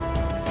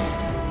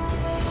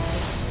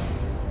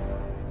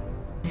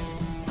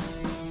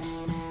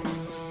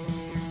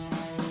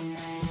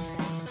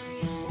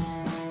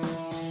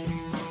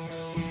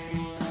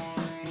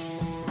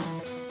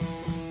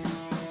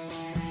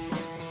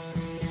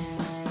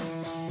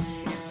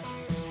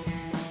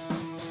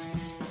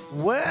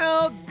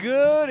Well,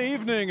 good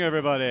evening,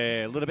 everybody.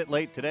 A little bit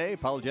late today.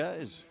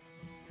 Apologize.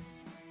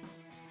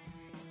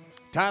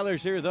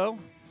 Tyler's here, though.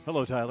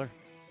 Hello, Tyler.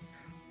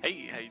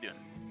 Hey, how you doing?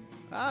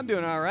 I'm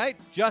doing all right.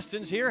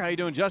 Justin's here. How you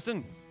doing,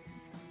 Justin?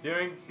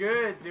 Doing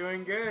good.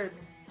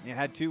 I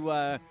had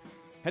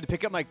to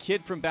pick up my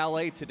kid from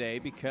ballet today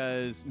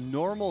because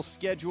normal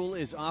schedule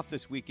is off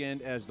this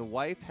weekend as the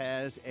wife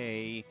has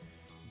a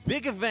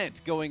big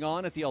event going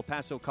on at the El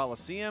Paso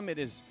Coliseum. It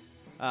is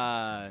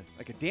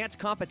like a dance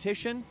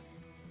competition,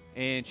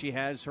 and she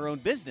has her own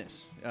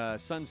business,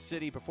 Sun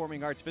City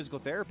Performing Arts Physical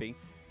Therapy,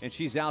 and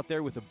she's out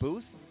there with a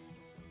booth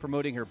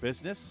promoting her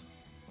business,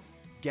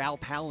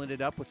 gal-palling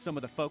it up with some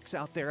of the folks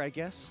out there, I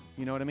guess.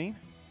 You know what I mean?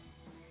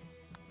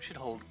 We should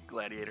hold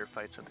gladiator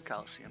fights at the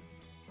Coliseum.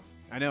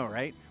 I know,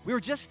 right? We were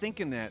just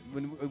thinking that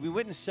when we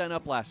went and set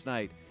up last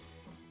night,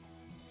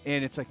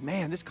 and it's like,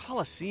 man, this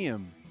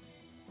Coliseum,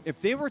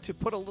 if they were to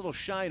put a little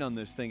shine on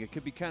this thing, it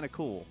could be kind of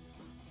cool.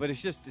 But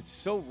it's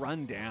so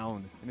run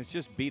down, and it's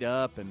just beat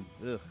up, and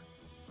ugh.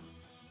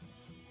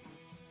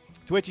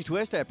 Twitchy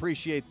Twist, I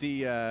appreciate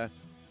the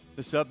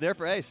sub there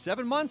for,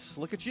 7 months.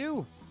 Look at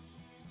you.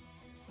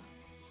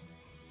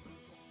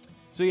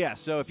 So, yeah,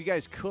 if you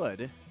guys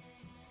could,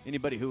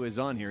 anybody who is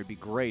on here, it'd be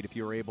great if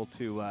you were able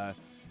to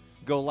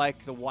go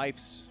like the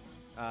wife's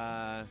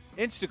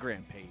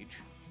Instagram page.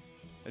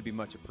 That'd be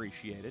much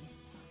appreciated.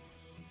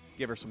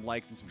 Give her some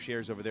likes and some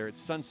shares over there.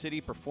 It's Sun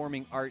City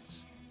Performing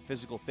Arts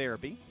Physical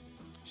Therapy.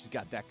 She's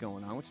got that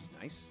going on, which is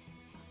nice.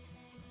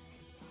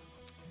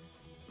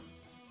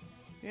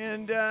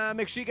 And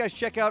make sure you guys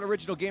check out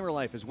Original Gamer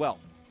Life as well.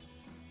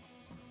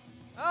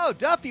 Oh,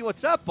 Duffy,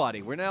 what's up,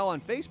 buddy? We're now on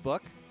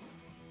Facebook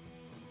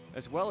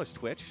as well as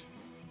Twitch.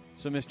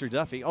 So, Mr.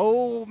 Duffy.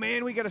 Oh,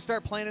 man, we got to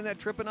start planning that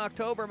trip in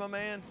October, my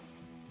man.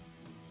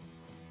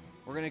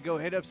 We're going to go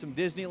hit up some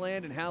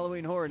Disneyland and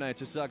Halloween Horror Nights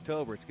this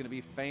October. It's going to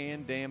be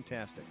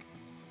fan-damn-tastic.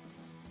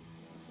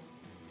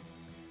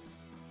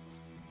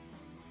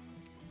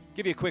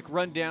 Give you a quick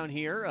rundown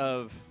here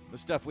of the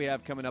stuff we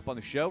have coming up on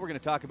the show. We're going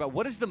to talk about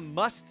what is the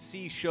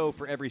must-see show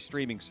for every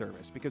streaming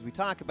service, because we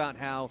talk about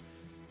how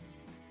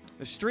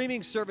the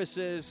streaming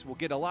services will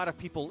get a lot of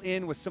people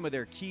in with some of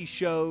their key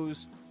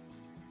shows,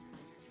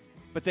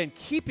 but then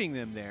keeping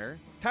them there.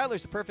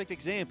 Tyler's the perfect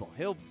example.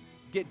 He'll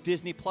get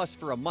Disney Plus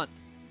for a month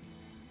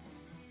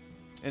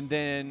and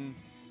then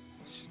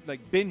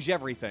binge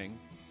everything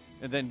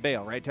and then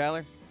bail, right,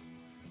 Tyler?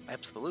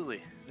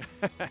 Absolutely.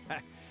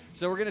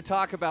 So we're going to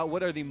talk about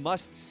what are the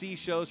must-see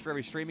shows for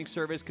every streaming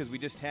service, because we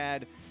just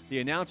had the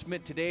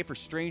announcement today for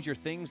Stranger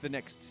Things, the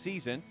next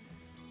season.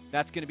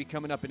 That's going to be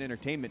coming up in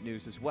entertainment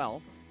news as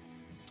well.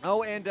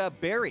 Oh, and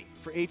Barry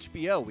for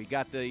HBO. We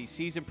got the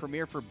season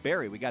premiere for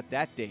Barry. We got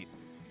that date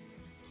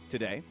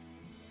today.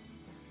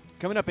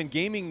 Coming up in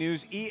gaming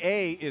news,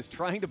 EA is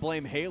trying to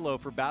blame Halo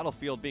for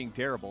Battlefield being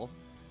terrible.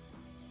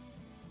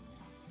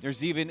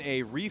 There's even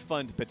a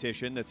refund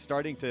petition that's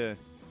starting to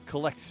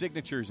collect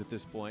signatures at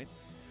this point.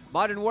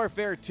 Modern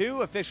Warfare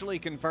 2 officially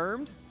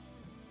confirmed.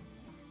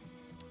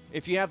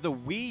 If you have the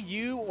Wii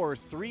U or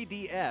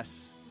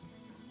 3DS,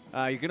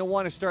 you're going to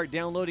want to start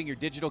downloading your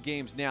digital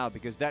games now,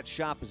 because that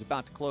shop is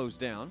about to close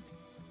down.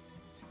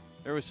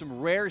 There was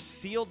some rare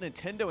sealed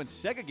Nintendo and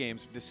Sega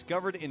games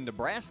discovered in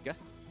Nebraska.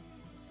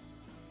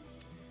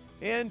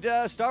 And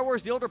Star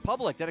Wars The Old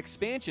Republic, that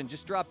expansion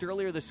just dropped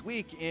earlier this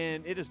week,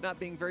 and it is not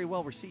being very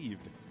well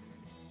received.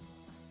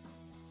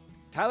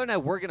 Tyler and I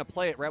were going to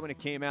play it right when it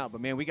came out,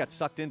 but man, we got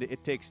sucked into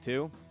It Takes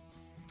Two.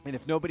 And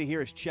if nobody here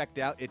has checked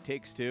out It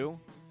Takes Two,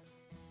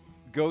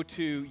 go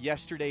to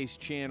yesterday's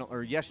channel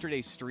or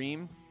yesterday's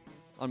stream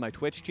on my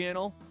Twitch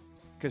channel,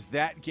 because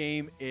that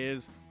game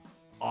is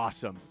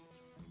awesome.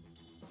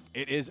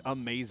 It is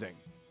amazing.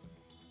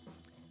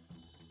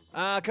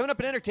 Coming up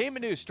in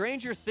entertainment news,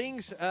 Stranger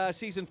Things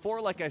Season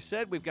 4, like I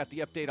said, we've got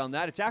the update on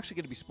that. It's actually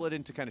going to be split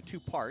into kind of two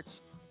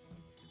parts.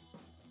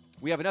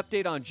 We have an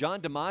update on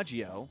John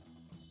DiMaggio,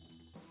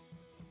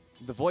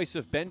 the voice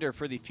of Bender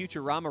for the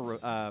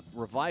Futurama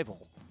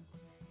revival.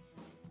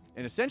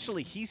 And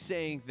essentially, he's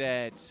saying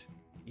that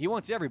he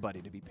wants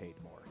everybody to be paid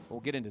more. We'll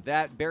get into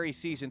that. Barry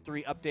Season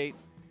 3 update.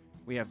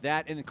 We have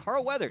that. And then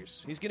Carl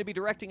Weathers, he's going to be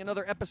directing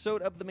another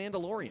episode of The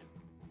Mandalorian.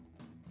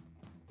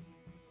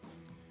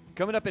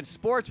 Coming up in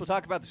sports, we'll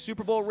talk about the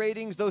Super Bowl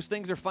ratings. Those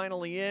things are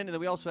finally in. And then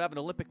we also have an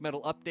Olympic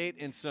medal update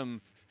and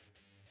some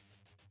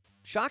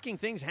shocking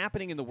things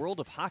happening in the world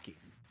of hockey.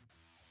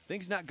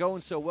 Things not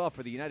going so well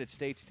for the United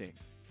States team.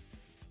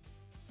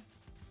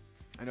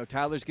 I know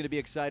Tyler's going to be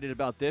excited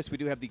about this. We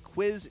do have the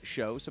quiz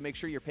show, so make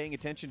sure you're paying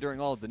attention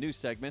during all of the news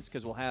segments,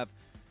 because we'll have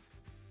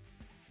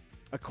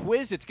a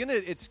quiz. It's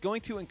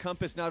going to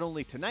encompass not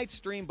only tonight's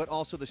stream, but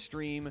also the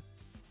stream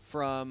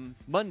from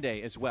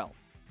Monday as well.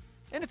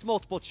 And it's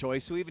multiple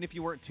choice, so even if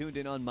you weren't tuned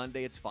in on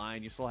Monday, it's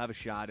fine. You still have a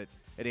shot at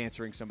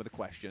answering some of the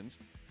questions.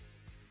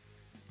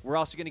 We're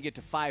also going to get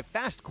to 5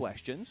 fast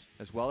questions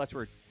as well. That's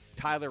where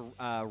Tyler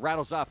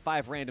rattles off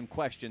 5 random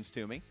questions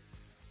to me.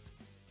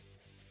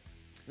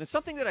 And it's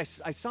something that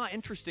I saw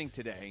interesting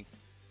today.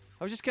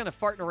 I was just kind of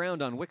farting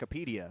around on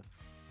Wikipedia.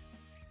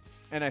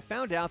 And I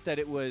found out that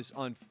it was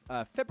on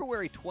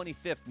February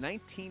 25th,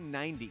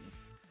 1990,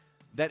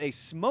 that a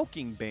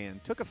smoking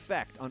ban took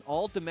effect on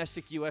all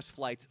domestic U.S.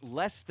 flights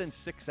less than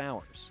 6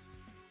 hours.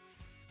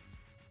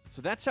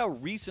 So that's how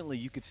recently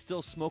you could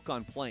still smoke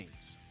on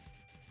planes.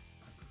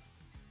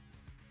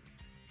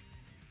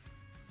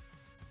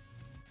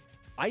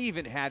 I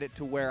even had it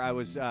to where I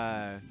was,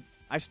 I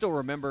still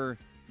remember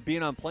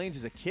being on planes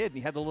as a kid, and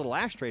you had the little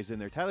ashtrays in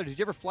there. Tyler, did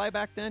you ever fly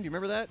back then? Do you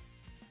remember that?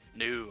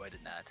 No, I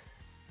did not.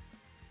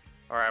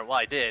 Or, well,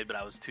 I did, but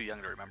I was too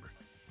young to remember.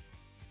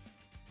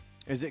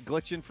 Is it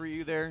glitching for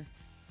you there?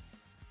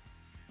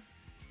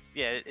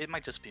 Yeah, it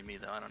might just be me,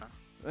 though. I don't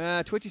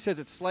know. Twitchy says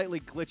it's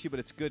slightly glitchy, but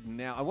it's good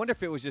now. I wonder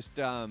if it was just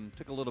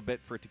took a little bit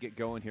for it to get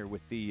going here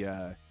with the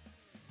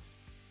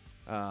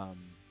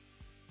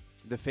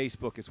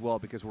Facebook as well,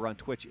 because we're on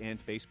Twitch and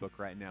Facebook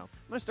right now.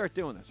 I'm going to start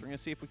doing this. We're going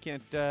to see if we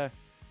can't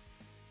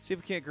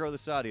grow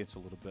this audience a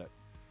little bit.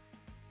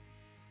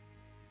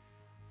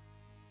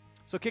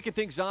 So kicking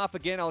things off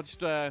again, I'll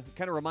just kind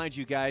of remind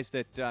you guys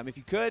that if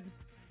you could,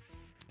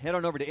 head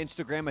on over to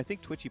Instagram. I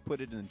think Twitchy put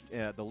it in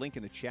the link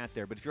in the chat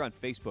there. But if you're on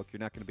Facebook, you're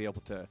not going to be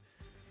able to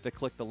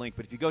click the link.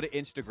 But if you go to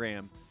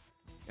Instagram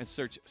and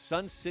search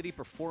Sun City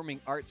Performing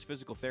Arts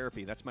Physical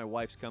Therapy, that's my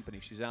wife's company.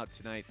 She's out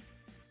tonight.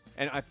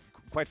 And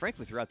quite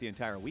frankly, throughout the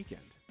entire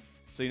weekend.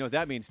 So you know what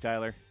that means,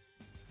 Tyler?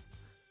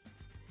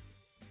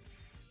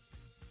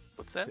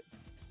 What's that?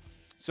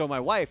 So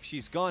my wife,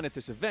 she's gone at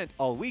this event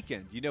all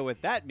weekend. You know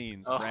what that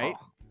means, right?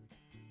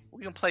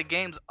 We can play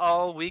games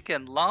all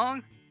weekend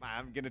long?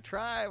 I'm going to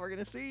try. We're going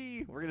to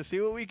see. We're going to see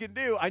what we can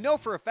do. I know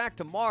for a fact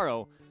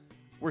tomorrow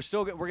we're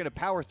going to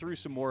power through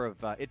some more of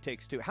It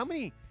Takes Two. How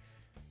many?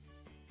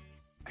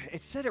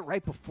 It said it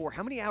right before.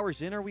 How many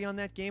hours in are we on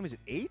that game? Is it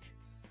 8?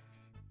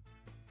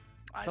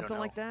 Something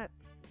like that?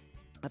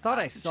 I thought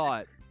I saw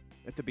it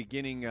at the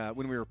beginning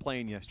when we were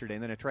playing yesterday,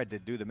 and then I tried to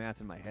do the math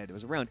in my head. It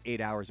was around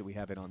 8 hours that we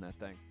have it on that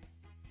thing.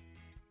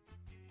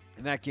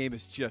 And that game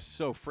is just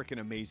so freaking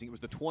amazing. It was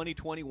the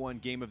 2021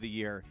 Game of the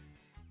Year.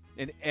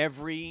 And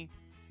every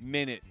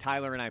minute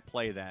Tyler and I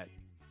play that,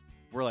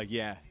 we're like,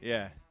 yeah.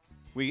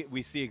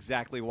 We see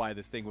exactly why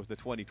this thing was the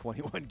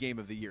 2021 Game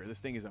of the Year. This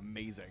thing is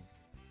amazing.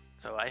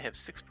 So I have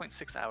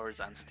 6.6 hours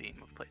on Steam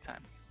of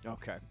playtime.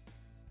 Okay.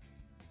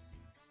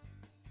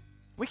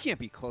 We can't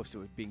be close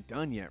to it being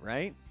done yet,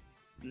 right?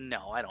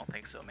 No, I don't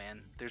think so,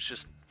 man. There's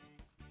just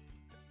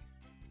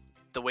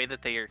the way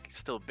that they are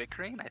still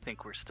bickering. I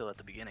think we're still at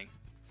the beginning.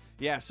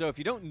 Yeah, so if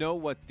you don't know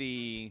what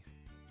the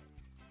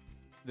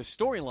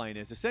storyline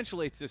is,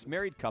 essentially it's this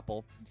married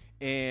couple,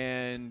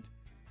 and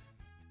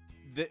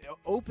the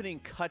opening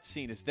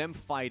cutscene is them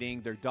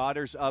fighting. Their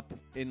daughter's up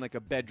in like a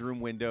bedroom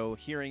window,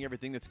 hearing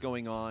everything that's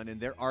going on, and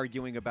they're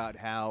arguing about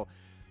how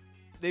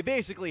they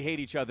basically hate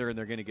each other and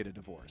they're going to get a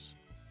divorce.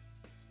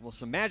 Well,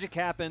 some magic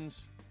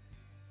happens,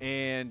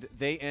 and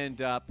they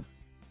end up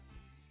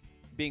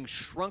being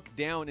shrunk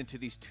down into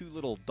these two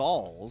little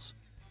dolls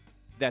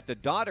that the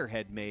daughter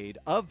had made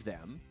of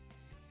them,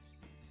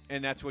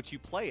 and that's what you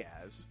play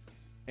as.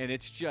 And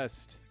it's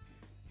just,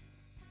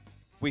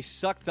 we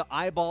sucked the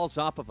eyeballs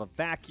off of a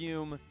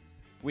vacuum.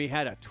 We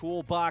had a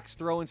toolbox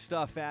throwing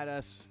stuff at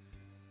us.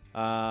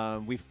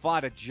 We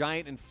fought a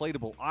giant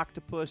inflatable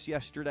octopus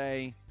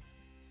yesterday.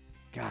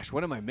 Gosh,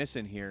 what am I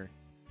missing here?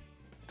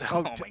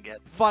 Oh my God!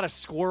 Fought a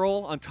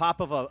squirrel on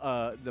top of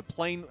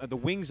the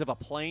wings of a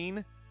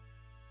plane.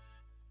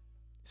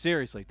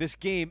 Seriously, this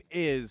game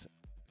is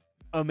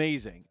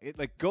amazing.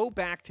 Go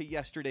back to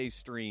yesterday's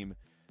stream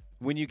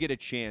when you get a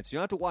chance. You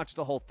don't have to watch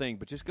the whole thing,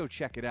 but just go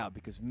check it out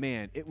because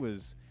man,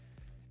 it's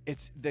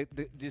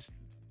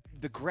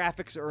the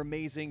graphics are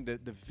amazing, the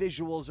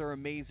visuals are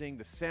amazing,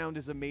 the sound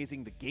is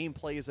amazing, the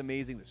gameplay is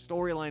amazing, the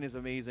storyline is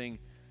amazing.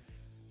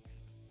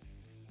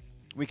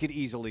 We could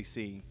easily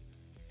see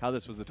how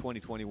this was the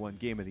 2021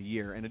 Game of the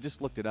Year, and I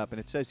just looked it up, and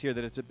it says here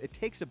that it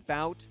takes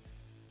about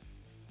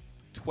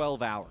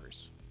 12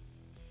 hours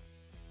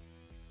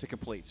to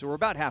complete. So we're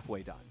about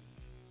halfway done.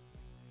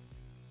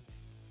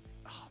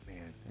 Oh,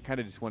 man. I kind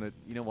of just want to,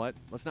 you know what?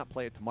 Let's not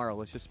play it tomorrow.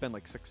 Let's just spend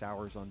like 6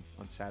 hours on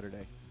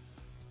Saturday.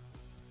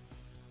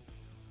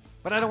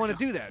 But I don't want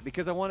to do that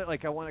because I want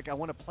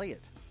to play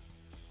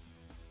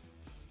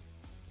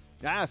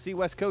it. See,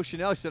 West Coast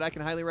Chanel said, I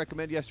can highly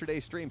recommend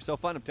yesterday's stream. So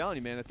fun. I'm telling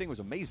you, man, that thing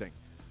was amazing.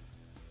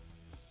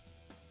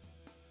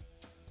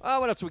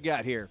 What else we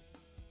got here?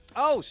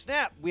 Oh,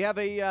 snap. We have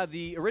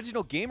the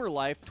Original Gamer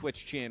Life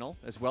Twitch channel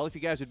as well. If you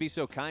guys would be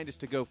so kind as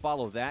to go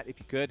follow that, if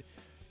you could.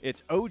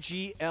 It's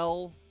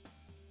OGL.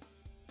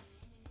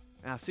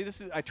 See,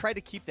 I tried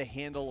to keep the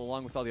handle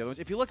along with all the other ones.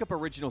 If you look up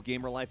Original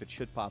Gamer Life, it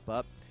should pop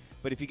up.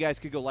 But if you guys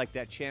could go like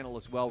that channel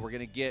as well, we're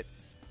going to get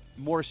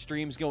more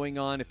streams going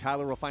on. If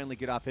Tyler will finally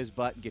get off his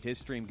butt and get his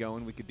stream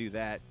going, we could do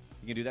that.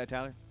 You can do that,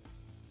 Tyler?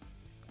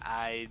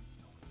 At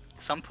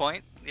some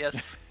point,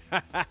 yes.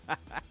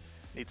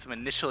 Need some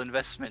initial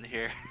investment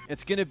here.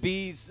 It's going to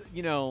be,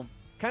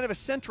 kind of a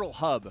central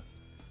hub.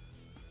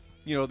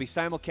 It'll be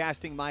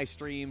simulcasting my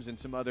streams and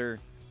some other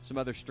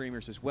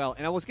streamers as well.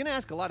 And I was going to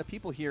ask a lot of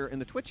people here in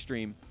the Twitch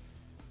stream,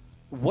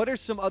 what are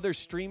some other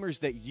streamers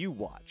that you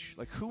watch?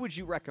 Like, who would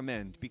you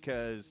recommend?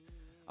 Because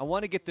I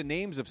want to get the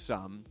names of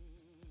some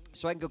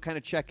so I can go kind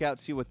of check out,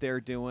 see what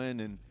they're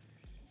doing,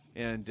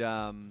 and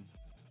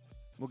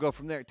we'll go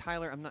from there.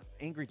 Tyler, I'm not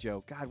Angry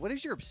Joe. God, what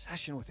is your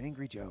obsession with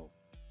Angry Joe?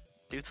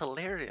 Dude's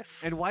hilarious.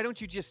 And why don't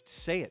you just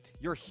say it?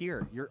 You're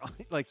here. You're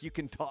like, you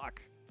can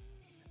talk.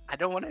 I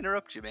don't want to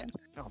interrupt you, man.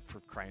 Oh, for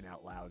crying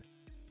out loud.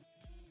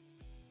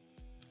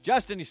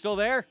 Justin, you still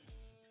there?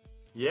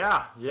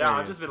 Yeah,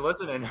 I've just been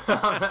listening.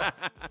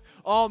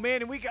 Oh,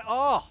 man, and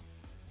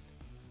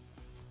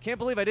can't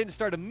believe I didn't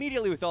start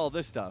immediately with all of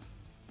this stuff.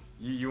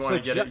 You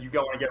want to you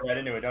want to get right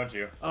into it, don't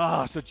you?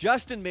 So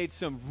Justin made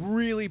some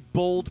really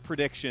bold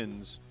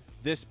predictions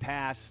this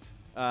past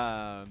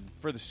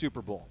for the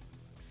Super Bowl.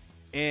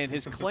 And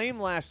his claim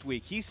last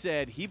week, he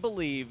said he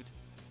believed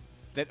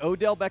that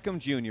Odell Beckham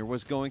Jr.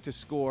 was going to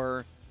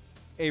score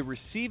a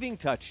receiving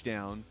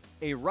touchdown,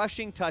 a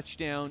rushing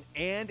touchdown,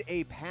 and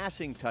a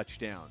passing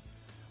touchdown.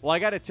 Well, I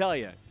got to tell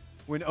you,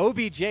 when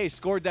OBJ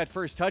scored that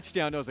first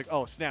touchdown, I was like,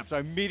 oh, snap. So I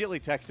immediately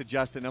texted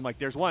Justin. I'm like,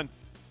 there's one.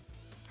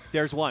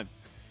 There's one.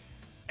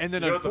 And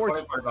then, you know what the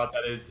funny part about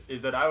that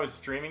is that I was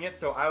streaming it,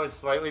 so I was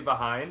slightly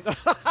behind.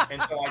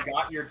 And so I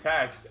got your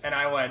text, and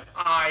I went,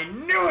 I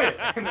knew it!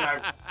 And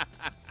then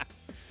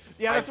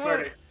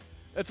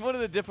that's one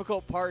of the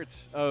difficult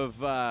parts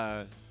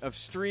of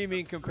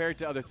streaming compared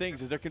to other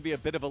things is there can be a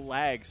bit of a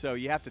lag, so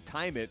you have to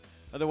time it.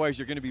 Otherwise,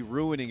 you're going to be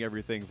ruining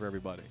everything for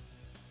everybody.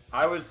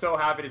 I was so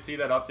happy to see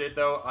that update,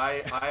 though.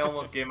 I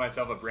almost gave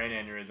myself a brain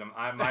aneurysm.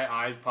 My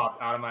eyes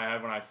popped out of my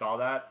head when I saw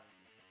that.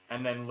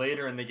 And then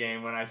later in the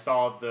game, when I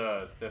saw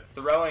the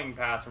throwing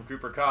pass from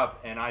Cooper Kupp,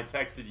 and I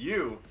texted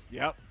you.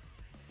 Yep.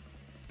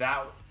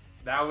 That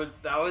was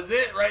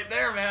it right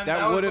there, man.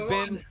 That would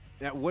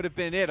have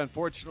been it.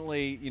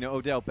 Unfortunately,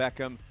 Odell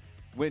Beckham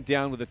went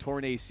down with a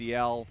torn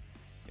ACL,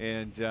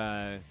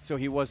 and so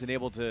he wasn't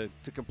able to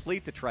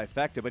complete the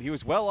trifecta. But he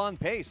was well on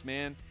pace,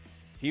 man.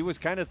 He was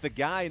kind of the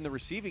guy in the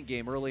receiving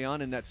game early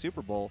on in that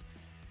Super Bowl,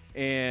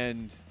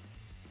 and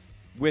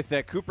with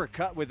that Cooper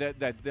Kupp, with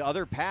that the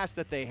other pass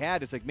that they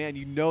had, it's like, man,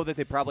 that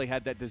they probably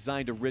had that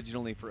designed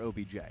originally for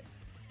OBJ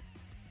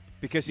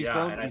because he's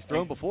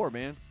thrown before,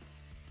 man.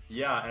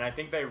 Yeah, and I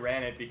think they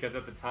ran it because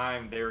at the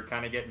time they were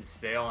kind of getting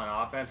stale on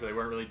offense, where they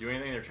weren't really doing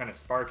anything. They were trying to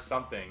spark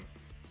something.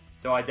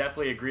 So I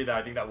definitely agree that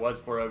I think that was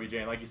for OBJ,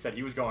 and like you said,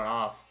 he was going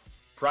off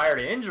prior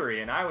to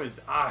injury, and I was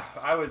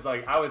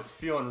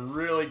feeling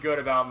really good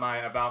about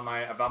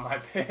my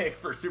pick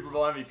for Super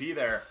Bowl MVP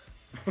there.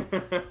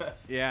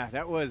 Yeah,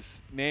 that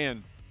was,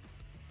 man.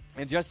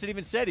 And Justin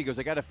even said, he goes,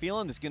 I got a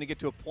feeling it's going to get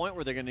to a point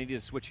where they're going to need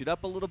to switch it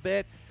up a little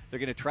bit. They're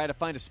going to try to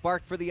find a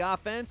spark for the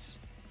offense.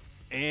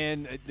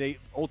 And they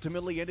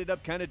ultimately ended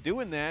up kind of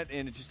doing that,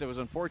 and it was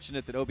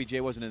unfortunate that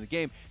OBJ wasn't in the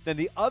game. Then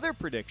the other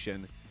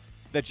prediction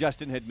that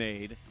Justin had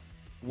made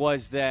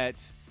was that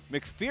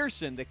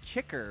McPherson, the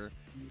kicker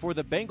for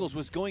the Bengals,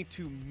 was going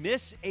to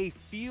miss a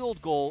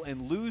field goal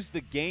and lose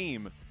the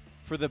game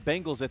for the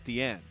Bengals at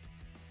the end.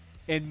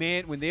 And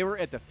man, when they were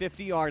at the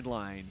 50-yard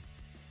line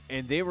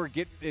and they were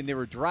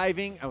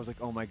driving, I was like,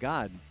 oh my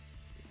God,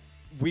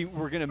 we're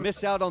going to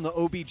miss out on the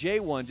OBJ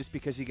one just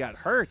because he got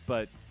hurt,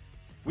 but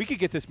we could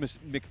get this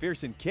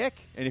McPherson kick,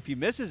 and if he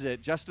misses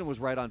it, Justin was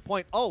right on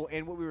point. Oh,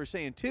 and what we were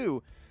saying,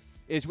 too,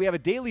 is we have a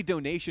daily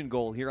donation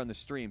goal here on the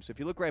stream. So if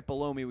you look right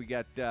below me, we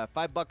got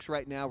 $5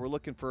 right now. We're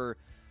looking for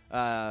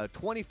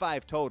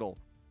 25 total,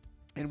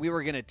 and we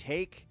were going to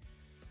take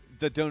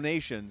the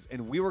donations,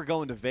 and we were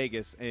going to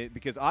Vegas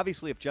because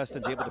obviously if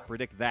Justin's able to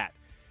predict that,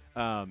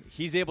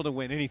 he's able to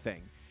win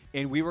anything.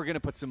 And we were going to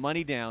put some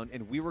money down,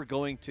 and we were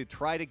going to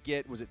try to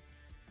get, what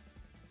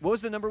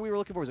was the number we were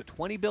looking for? Was it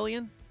 $20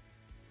 billion?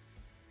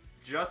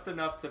 Just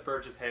enough to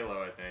purchase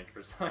Halo, I think,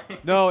 or something.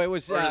 No, it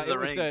was Lord of the it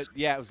was Rings.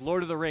 it was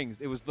Lord of the Rings.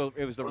 It was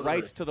the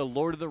rights to the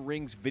Lord of the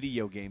Rings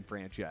video game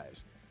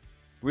franchise.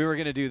 We were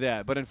going to do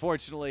that, but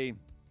unfortunately,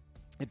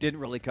 it didn't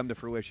really come to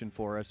fruition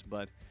for us.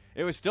 But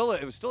it was still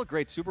a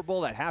great Super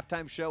Bowl. That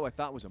halftime show I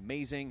thought was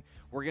amazing.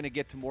 We're going to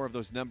get to more of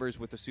those numbers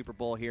with the Super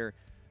Bowl here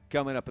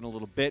coming up in a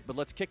little bit. But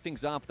let's kick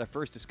things off with our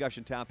first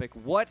discussion topic.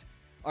 What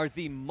are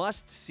the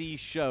must-see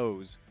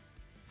shows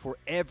for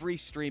every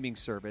streaming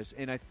service?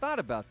 And I thought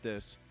about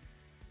this.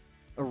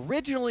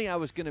 Originally, I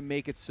was going to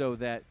make it so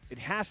that it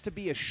has to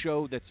be a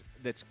show that's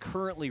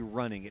currently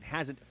running. It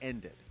hasn't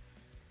ended.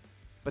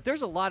 But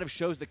there's a lot of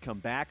shows that come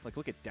back. Like,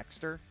 look at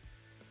Dexter.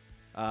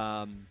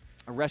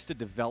 Arrested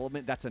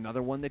Development, that's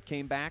another one that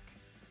came back.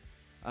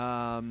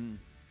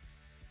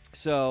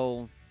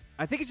 So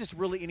I think it's just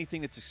really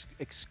anything that's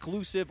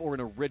exclusive or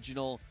an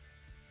original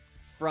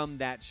from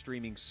that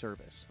streaming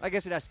service. I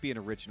guess it has to be an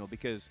original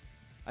because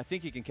I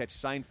think you can catch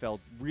Seinfeld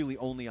really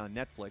only on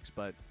Netflix,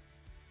 but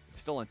it's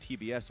still on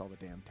TBS all the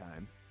damn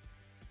time.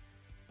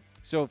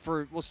 So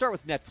we'll start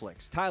with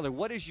Netflix. Tyler,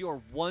 what is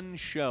your one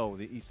show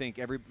that you think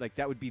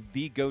that would be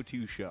the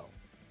go-to show?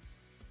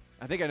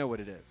 I think I know what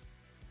it is.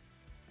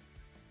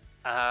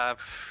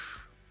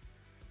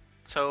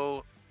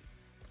 So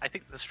I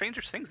think The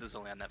Stranger Things is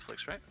only on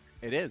Netflix, right?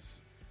 It is.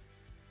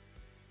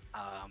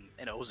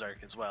 and Ozark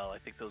as well. I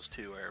think those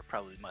two are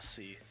probably must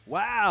see.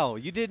 Wow,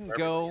 you didn't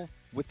go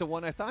with the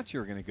one I thought you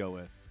were going to go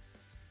with.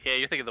 Yeah,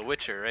 you're thinking The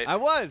Witcher, right? I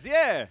was,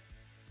 yeah.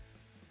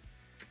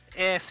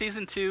 Yeah,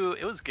 season 2,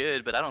 it was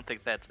good, but I don't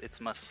think it's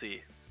must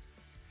see.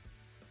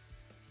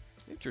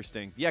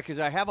 Interesting. Yeah, because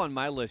I have on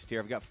my list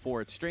here, I've got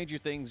 4. It's Stranger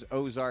Things,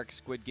 Ozark,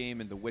 Squid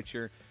Game, and The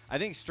Witcher. I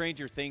think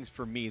Stranger Things,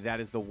 for me, that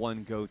is the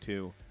one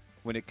go-to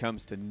when it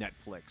comes to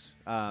Netflix.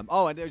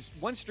 And there's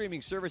one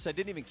streaming service I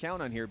didn't even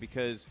count on here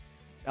because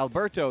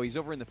Alberto, he's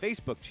over in the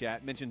Facebook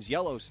chat, mentions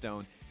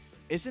Yellowstone.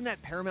 Isn't that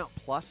Paramount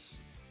Plus?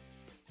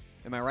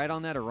 Am I right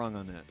on that or wrong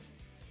on that?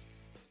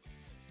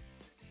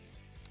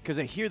 Because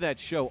I hear that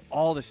show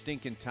all the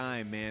stinking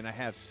time, man. I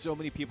have so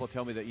many people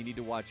tell me that you need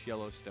to watch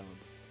Yellowstone.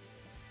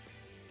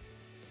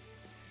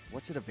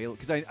 What's it available?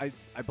 Because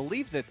I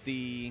believe that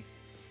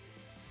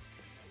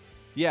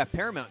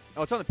Paramount.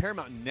 Oh, it's on the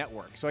Paramount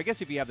Network. So I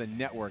guess if you have the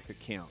network, it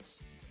counts.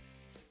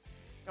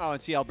 Oh,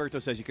 and see, Alberto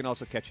says you can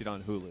also catch it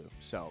on Hulu.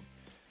 So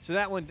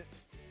that one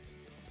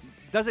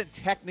doesn't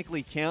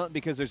technically count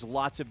because there's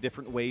lots of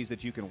different ways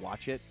that you can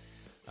watch it.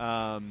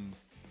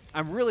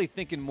 I'm really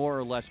thinking more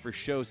or less for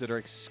shows that are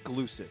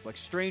exclusive. Like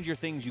Stranger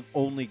Things, you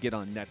only get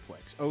on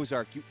Netflix.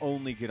 Ozark, you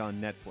only get on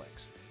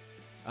Netflix.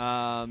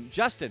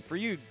 Justin, for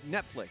you,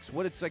 Netflix,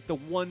 it's like the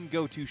one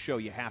go-to show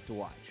you have to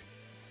watch?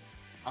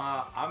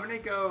 I'm going to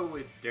go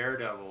with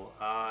Daredevil.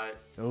 I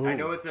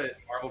know it's a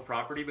Marvel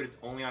property, but it's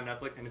only on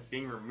Netflix, and it's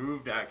being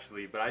removed,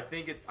 actually. But I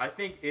think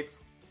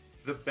it's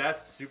the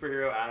best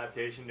superhero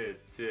adaptation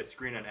to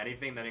screen on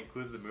anything that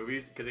includes the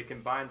movies, because it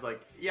combines,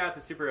 it's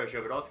a superhero show,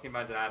 but it also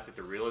combines an aspect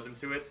of realism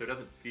to it, so it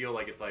doesn't feel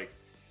like it's like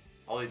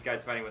all these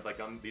guys fighting with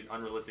these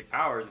unrealistic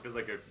powers. It feels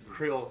like a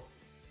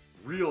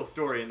real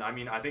story. And I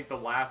mean, I think the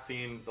last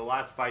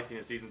fight scene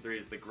in season 3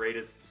 is the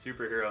greatest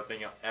superhero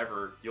thing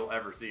you'll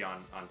ever see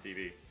on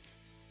TV.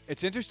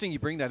 It's interesting you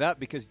bring that up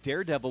because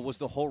Daredevil was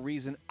the whole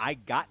reason I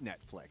got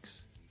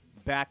Netflix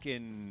back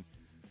in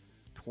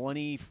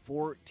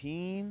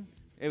 2014.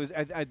 It was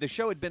the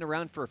show had been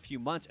around for a few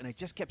months, and I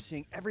just kept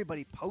seeing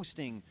everybody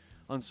posting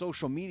on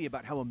social media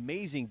about how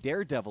amazing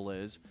Daredevil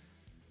is.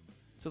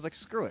 So I was like,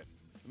 screw it.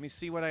 Let me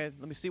see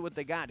what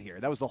they got here.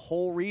 That was the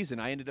whole reason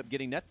I ended up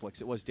getting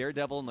Netflix. It was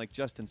Daredevil, and like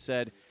Justin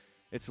said,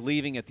 it's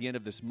leaving at the end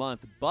of this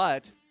month.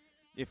 But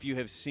if you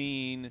have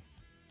seen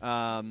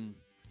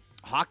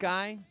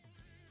Hawkeye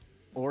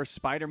or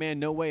Spider-Man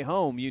No Way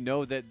Home, you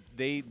know that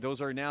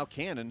those are now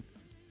canon.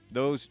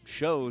 Those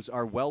shows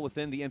are well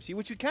within the MCU,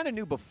 which we kind of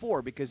knew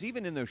before, because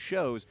even in those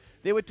shows,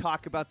 they would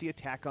talk about the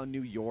attack on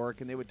New York,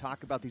 and they would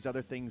talk about these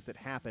other things that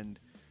happened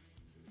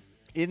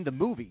in the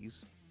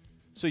movies,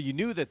 so you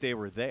knew that they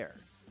were there.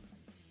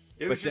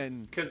 It was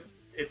just because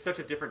it's such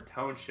a different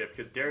tone shift,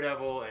 because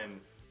Daredevil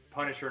and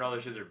Punisher and all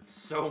those shows are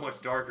so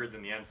much darker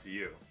than the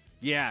MCU.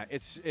 Yeah,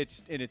 it's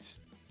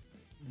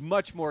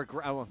much more,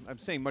 I'm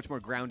saying much more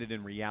grounded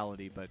in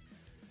reality, but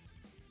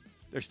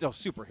they're still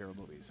superhero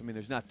movies. I mean,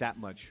 there's not that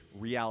much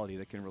reality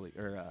that can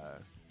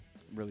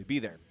really be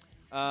there.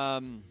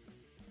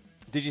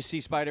 Did you see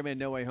Spider-Man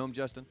No Way Home,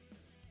 Justin?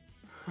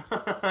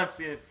 I've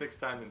seen it 6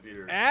 times in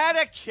theaters. And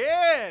a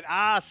kid!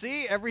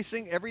 See?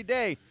 Every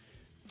day.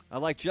 I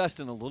like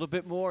Justin a little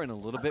bit more and a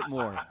little bit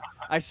more.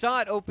 I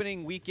saw it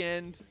opening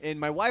weekend, and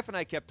my wife and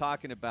I kept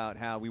talking about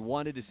how we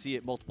wanted to see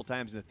it multiple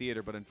times in the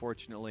theater, but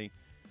unfortunately,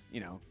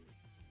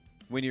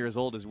 when you're as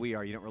old as we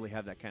are, you don't really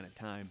have that kind of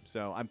time.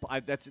 So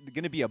that's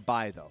going to be a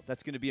buy, though.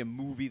 That's going to be a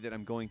movie that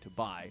I'm going to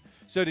buy.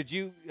 So did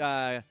you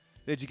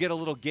get a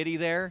little giddy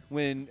there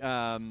when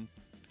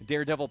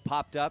Daredevil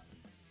popped up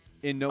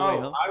in No Way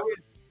Home?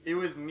 It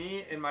was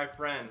me and my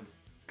friend,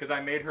 because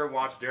I made her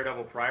watch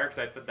Daredevil prior,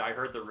 because I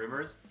heard the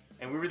rumors,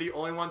 and we were the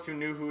only ones who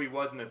knew who he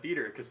was in the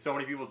theater, because so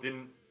many people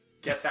didn't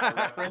get that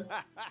reference.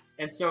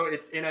 And so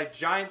it's in a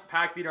giant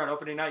packed theater on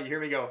opening night. You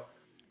hear me go,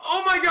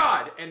 "Oh my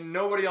God!" And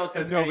nobody else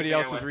has. And nobody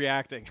else is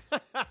reacting.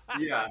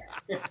 Yeah.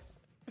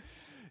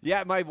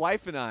 Yeah, my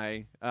wife and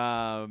I,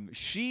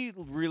 she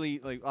really,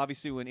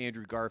 obviously when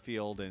Andrew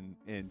Garfield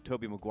and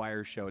Tobey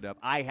Maguire showed up,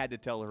 I had to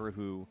tell her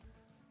who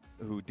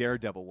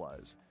Daredevil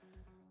was.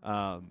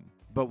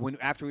 But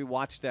after we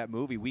watched that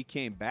movie, we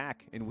came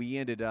back and we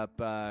ended up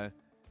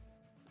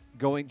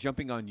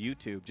jumping on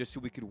YouTube just so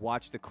we could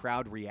watch the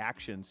crowd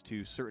reactions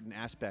to certain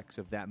aspects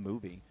of that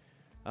movie.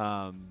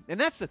 And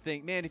that's the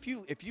thing, man.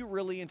 If you're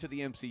really into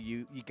the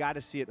MCU, you got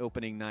to see it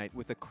opening night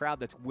with a crowd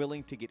that's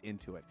willing to get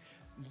into it.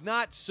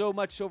 Not so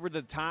much over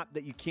the top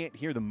that you can't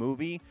hear the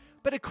movie,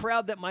 but a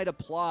crowd that might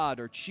applaud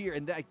or cheer.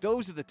 And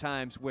those are the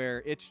times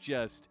where it's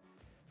just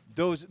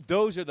those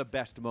are the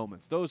best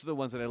moments. Those are the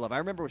ones that I love. I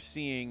remember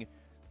seeing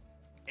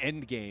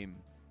Endgame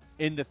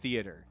in the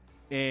theater,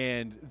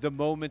 and the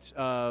moments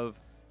of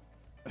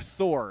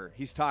Thor.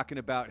 He's talking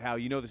about how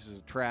this is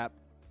a trap,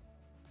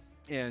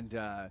 and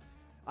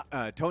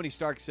Tony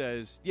Stark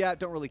says, "Yeah,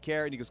 don't really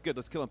care," and he goes, "Good,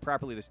 let's kill him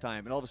properly this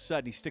time." And all of a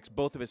sudden, he sticks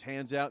both of his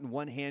hands out, and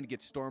one hand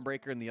gets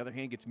Stormbreaker, and the other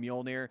hand gets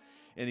Mjolnir,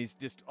 and he's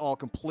just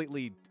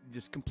completely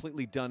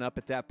done up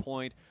at that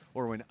point.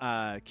 Or when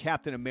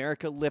Captain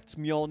America lifts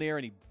Mjolnir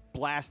and he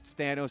blasts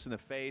Thanos in the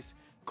face,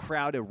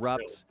 crowd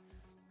erupts.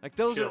 Like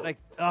those Chills. are like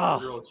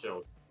Real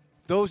chills.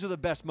 those are the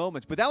best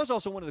moments. But that was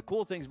also one of the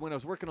cool things when I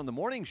was working on the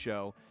morning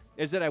show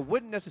is that I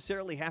wouldn't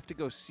necessarily have to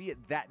go see it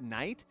that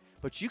night,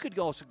 but you could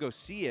also go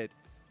see it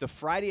the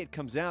Friday it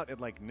comes out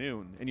at like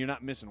noon, and you're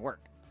not missing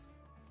work.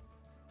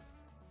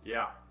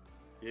 Yeah.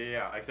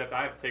 Except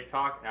I have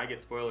TikTok, and I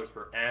get spoilers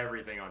for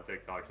everything on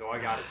TikTok, so I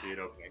gotta see it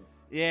opening.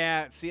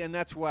 Yeah, see, and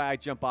that's why I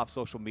jump off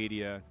social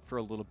media for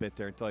a little bit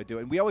there until I do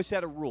it. And we always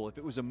had a rule. If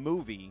it was a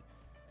movie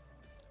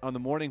on the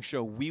morning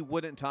show, we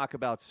wouldn't talk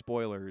about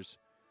spoilers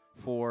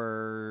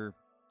for,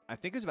 I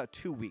think it was about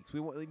 2 weeks. We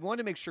wanted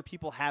to make sure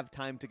people have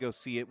time to go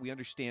see it. We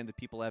understand that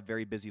people have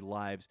very busy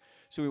lives,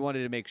 so we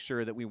wanted to make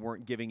sure that we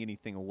weren't giving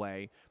anything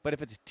away. But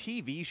if it's a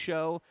TV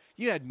show,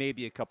 you had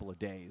maybe a couple of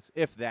days,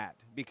 if that,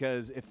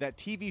 because if that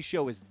TV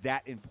show is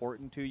that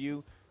important to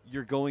you,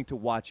 you're going to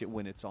watch it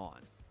when it's on.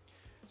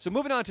 So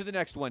moving on to the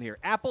next one here,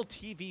 Apple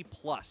TV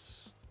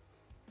Plus.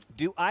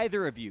 Do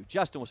either of you,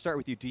 Justin, we'll start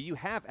with you. Do you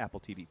have Apple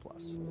TV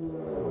Plus?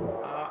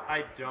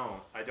 I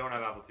don't. I don't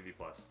have Apple TV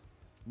Plus.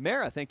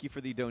 Mara, thank you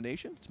for the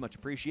donation. It's much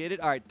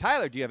appreciated. All right,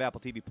 Tyler, do you have Apple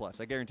TV Plus?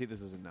 I guarantee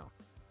this isn't no.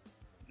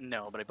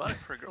 No, but I bought it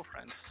for a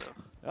girlfriend, so.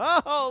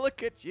 Oh,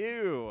 look at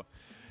you.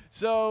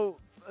 So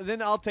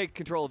then I'll take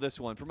control of this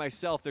one. For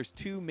myself, there's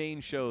two main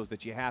shows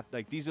that you have.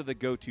 Like, these are the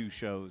go-to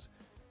shows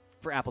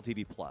for Apple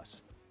TV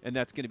Plus. And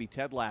that's going to be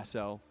Ted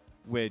Lasso,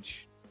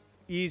 which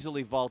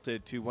easily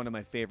vaulted to one of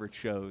my favorite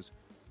shows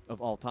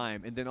of all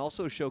time. And then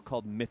also a show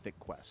called Mythic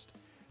Quest.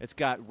 It's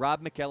got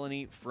Rob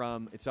McElhenney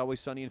from It's Always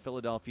Sunny in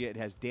Philadelphia. It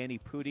has Danny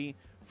Pudi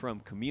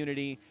from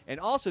Community. And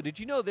also, did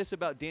you know this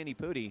about Danny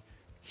Pudi?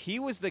 He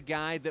was the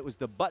guy that was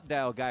the butt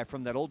dial guy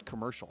from that old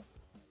commercial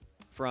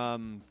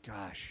from,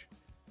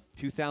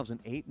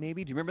 2008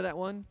 maybe? Do you remember that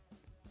one,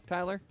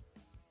 Tyler?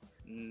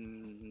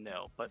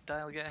 No, but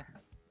dial guy.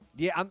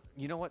 Yeah,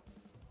 you know what?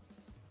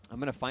 I'm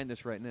going to find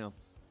this right now.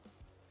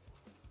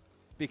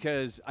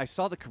 Because I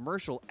saw the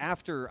commercial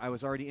after I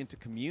was already into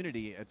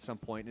Community at some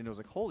point, and it was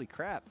like, holy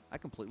crap, I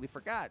completely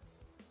forgot.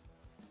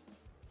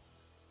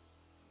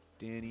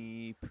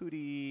 Danny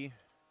Pudi,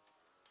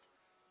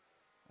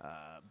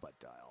 butt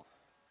dial.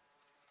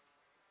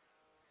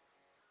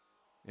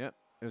 Yep,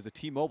 it was a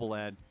T-Mobile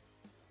ad.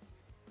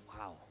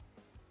 Wow.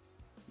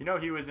 You know,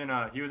 he was in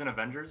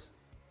Avengers.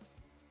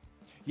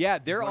 Yeah,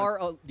 there are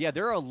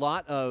a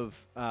lot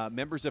of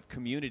members of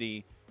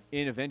Community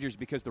in Avengers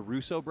because the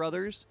Russo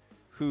brothers,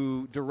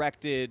 who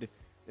directed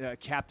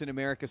Captain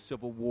America: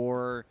 Civil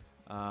War,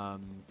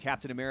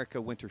 Captain America: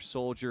 Winter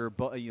Soldier,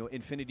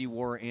 Infinity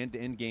War, and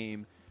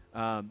Endgame.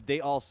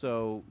 They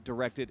also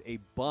directed a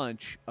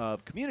bunch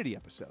of Community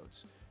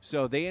episodes.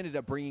 So they ended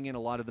up bringing in a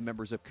lot of the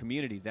members of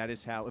Community. That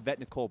is how Yvette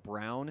Nicole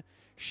Brown.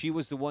 She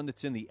was the one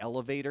that's in the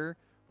elevator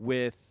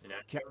with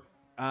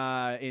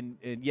in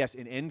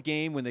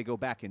Endgame when they go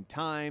back in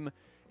time,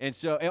 and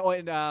so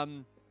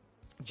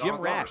Jim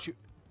Rash.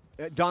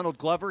 Donald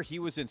Glover, he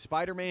was in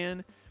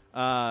Spider-Man.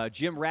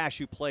 Jim Rash,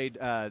 who played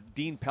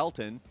Dean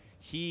Pelton,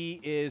 he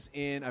is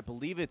in, I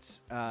believe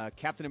it's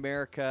Captain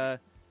America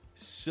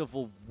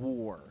Civil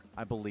War,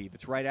 I believe.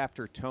 It's right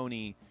after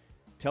Tony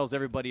tells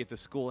everybody at the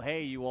school,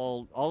 hey, you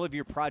all of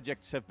your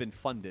projects have been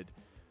funded.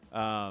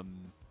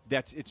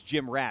 It's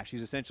Jim Rash.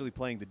 He's essentially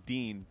playing the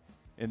Dean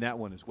in that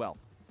one as well.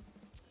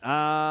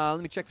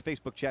 Let me check the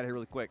Facebook chat here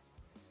really quick.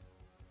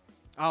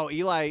 Oh,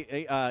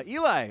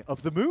 Eli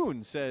of the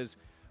Moon says,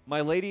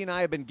 my lady and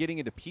I have been getting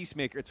into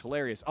Peacemaker. It's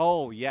hilarious.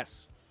 Oh,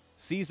 yes.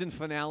 Season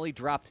finale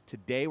dropped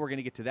today. We're going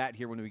to get to that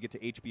here when we get to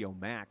HBO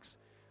Max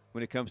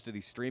when it comes to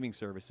these streaming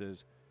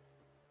services.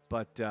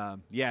 But,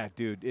 yeah,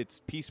 dude,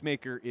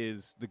 Peacemaker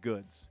is the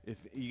goods. If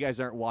you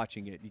guys aren't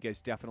watching it, you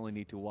guys definitely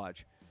need to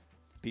watch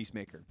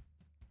Peacemaker.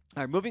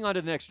 All right, moving on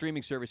to the next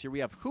streaming service here, we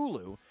have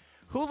Hulu.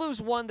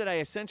 Hulu's one that I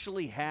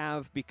essentially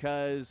have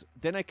because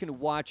then I can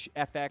watch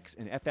FX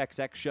and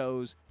FXX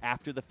shows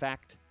after the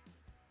fact.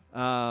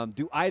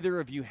 Do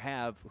either of you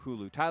have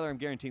Hulu? Tyler, I'm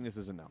guaranteeing this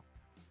is a no.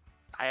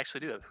 I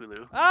actually do have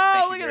Hulu.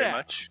 Oh, Thank you very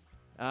much.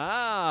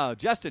 Oh,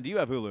 Justin, do you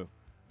have Hulu?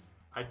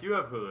 I do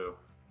have Hulu.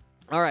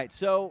 All right,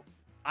 so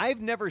I've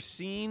never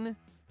seen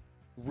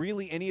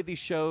really any of these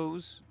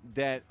shows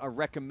that are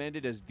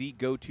recommended as the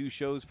go-to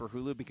shows for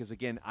Hulu because,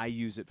 again, I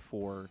use it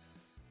for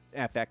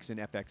FX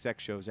and FXX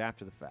shows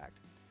after the fact.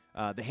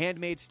 The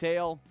Handmaid's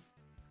Tale,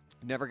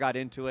 never got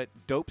into it.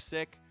 Dope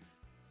Sick,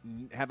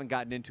 haven't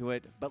gotten into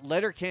it. But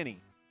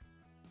Letterkenny,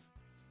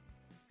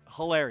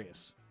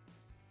 hilarious.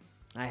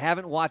 I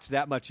haven't watched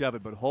that much of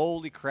it, but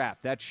holy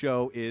crap, that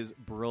show is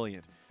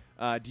brilliant.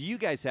 Do you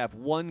guys have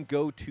one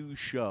go-to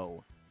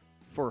show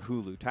for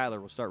Hulu? Tyler,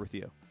 we'll start with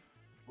you.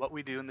 What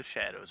We Do in the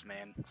Shadows,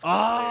 man.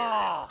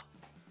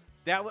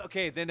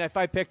 Okay. Then if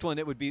I picked one,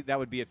 that would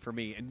be it for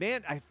me. And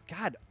man,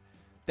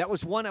 that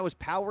was one I was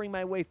powering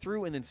my way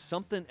through, and then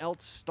something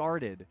else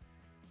started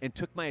and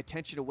took my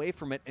attention away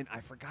from it, and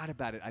I forgot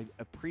about it. I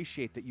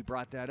appreciate that you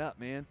brought that up,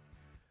 man.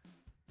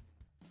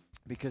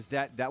 Because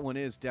that one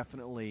is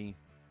definitely,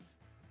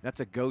 that's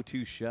a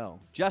go-to show.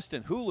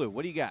 Justin, Hulu,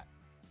 what do you got?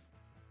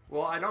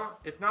 Well, I don't.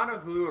 It's not a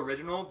Hulu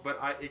original, but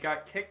it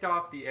got kicked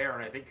off the air,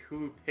 and I think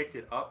Hulu picked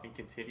it up and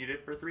continued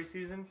it for 3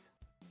 seasons.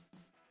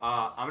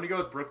 I'm gonna go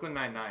with Brooklyn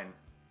Nine-Nine.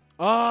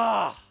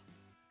 Ah,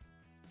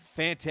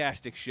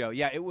 fantastic show.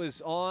 Yeah, it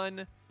was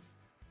on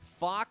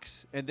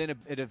Fox, and then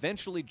it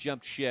eventually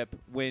jumped ship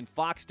when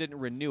Fox didn't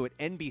renew it.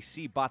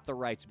 NBC bought the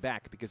rights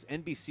back because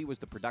NBC was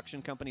the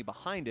production company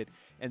behind it,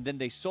 and then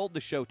they sold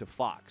the show to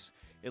Fox.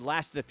 It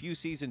lasted a few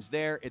seasons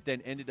there. It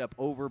then ended up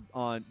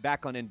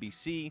back on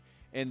NBC,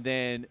 and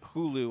then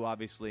Hulu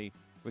obviously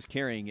was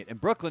carrying it. And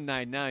Brooklyn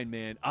Nine-Nine,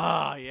 man,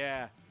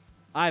 yeah,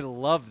 I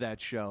love that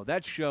show.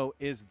 That show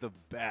is the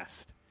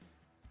best.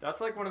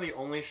 That's like one of the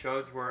only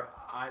shows where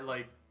I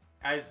like,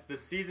 as the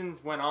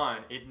seasons went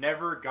on, it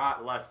never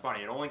got less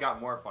funny. It only got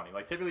more funny.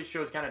 Like typically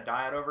shows kind of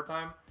die out over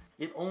time.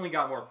 It only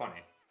got more funny.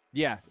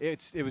 Yeah,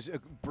 it was a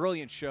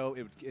brilliant show.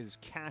 It was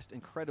cast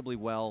incredibly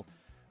well.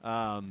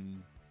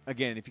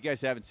 Again, if you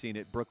guys haven't seen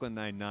it, Brooklyn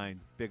Nine-Nine,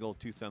 big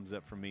old 2 thumbs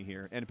up from me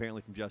here, and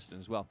apparently from Justin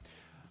as well.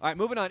 All right,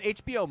 moving on.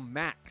 HBO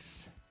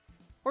Max,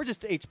 or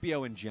just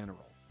HBO in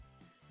general.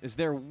 Is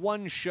there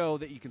one show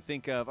that you can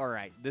think of, all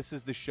right, this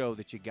is the show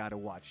that you got to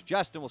watch?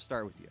 Justin, we'll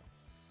start with you.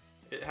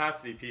 It has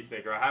to be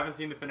Peacemaker. I haven't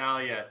seen the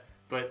finale yet,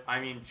 but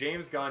I mean,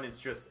 James Gunn is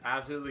just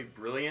absolutely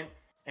brilliant,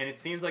 and it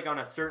seems like on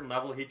a certain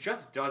level, he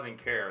just doesn't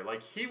care.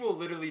 Like, he will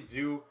literally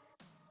do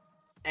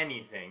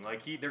anything.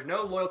 Like, there's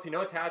no loyalty,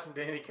 no attachment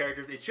to any of the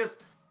characters. It's just,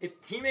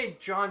 he made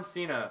John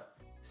Cena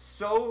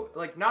so,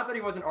 like, not that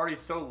he wasn't already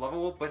so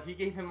lovable, but he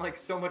gave him, like,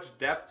 so much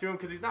depth to him,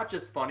 because he's not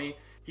just funny.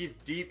 He's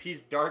deep,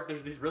 he's dark.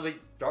 There's these really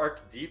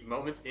dark, deep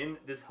moments in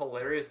this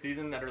hilarious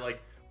season that are,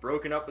 like,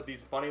 broken up with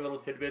these funny little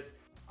tidbits.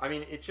 I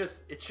mean, it's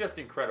just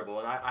incredible,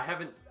 and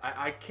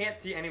I can't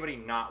see anybody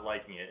not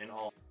liking it in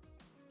all.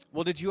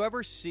 Well, did you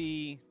ever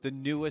see the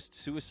newest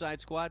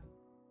Suicide Squad?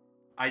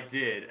 I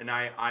did, and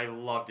I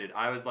loved it.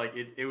 I was like,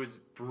 it was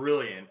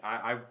brilliant.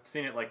 I've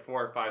seen it like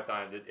 4 or 5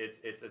 times.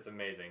 It's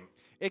amazing.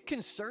 It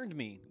concerned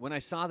me when I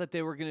saw that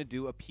they were going to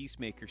do a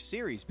Peacemaker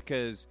series,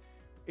 because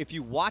if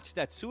you watch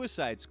that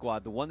Suicide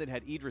Squad, the one that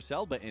had Idris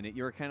Elba in it,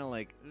 you were kind of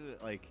like,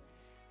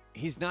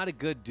 he's not a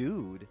good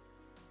dude.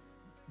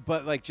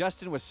 But like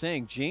Justin was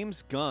saying,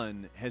 James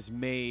Gunn has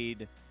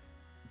made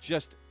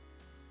just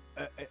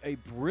a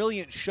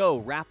brilliant show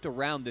wrapped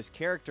around this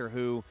character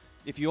who,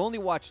 if you only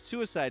watched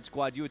Suicide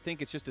Squad, you would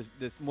think it's just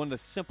this one of the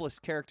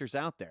simplest characters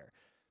out there.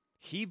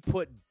 He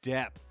put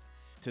depth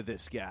to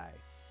this guy.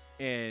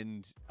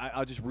 And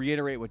I'll just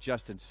reiterate what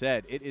Justin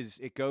said.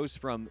 It goes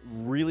from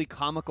really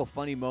comical,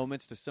 funny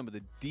moments to some of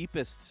the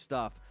deepest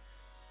stuff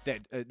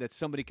that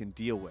somebody can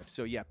deal with.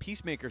 So, yeah,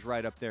 Peacemaker's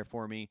right up there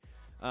for me.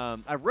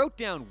 I wrote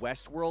down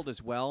Westworld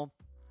as well.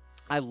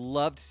 I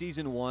loved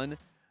Season 1.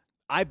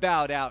 I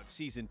bowed out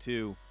Season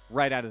 2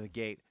 right out of the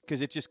gate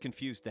because it just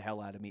confused the hell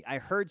out of me. I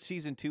heard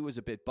Season 2 was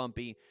a bit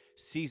bumpy.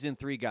 Season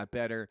 3 got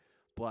better.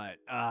 But,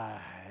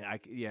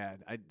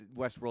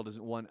 Westworld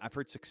isn't one. I've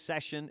heard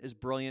Succession is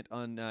brilliant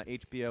on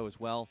HBO as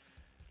well.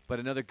 But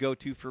another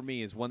go-to for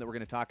me is one that we're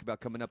going to talk about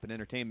coming up in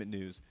entertainment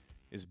news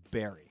is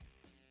Barry.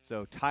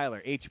 So,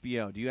 Tyler,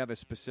 HBO, do you have a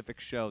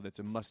specific show that's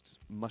a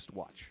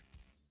must-watch?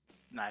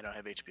 No, I don't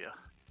have HBO.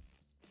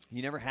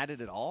 You never had it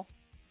at all?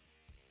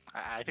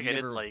 I think I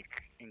did,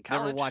 like, in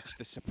college. Never watched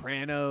The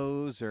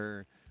Sopranos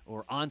or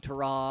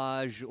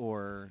Entourage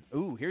or...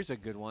 Ooh, here's a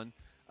good one.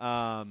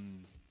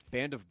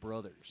 Band of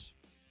Brothers.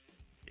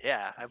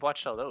 Yeah, I've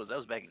watched all those. That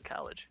was back in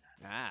college.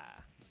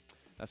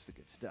 That's the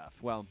good stuff.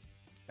 Well,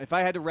 if I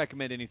had to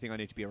recommend anything on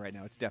HBO right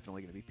now, it's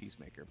definitely going to be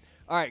Peacemaker.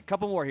 All right, a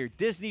couple more here.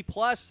 Disney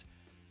Plus.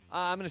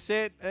 I'm going to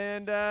say it,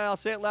 and I'll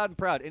say it loud and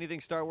proud. Anything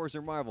Star Wars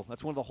or Marvel.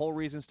 That's one of the whole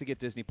reasons to get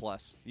Disney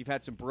Plus. You've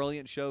had some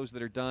brilliant shows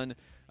that are done.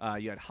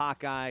 You had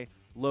Hawkeye,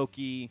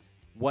 Loki,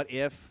 What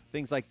If,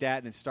 things like that.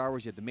 And in Star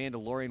Wars, you had The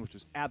Mandalorian, which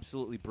was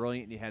absolutely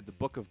brilliant. And you had The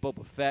Book of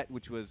Boba Fett,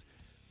 which was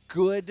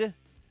good.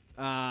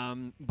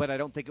 But I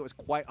don't think it was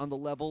quite on the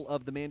level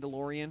of The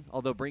Mandalorian.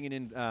 Although bringing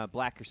in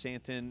Black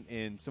Chrysanthemum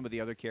and some of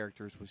the other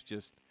characters was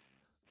just...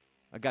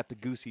 I got the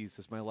goosies,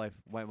 as my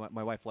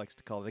wife likes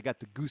to call it. I got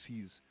the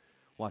goosies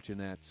watching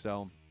that.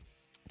 So,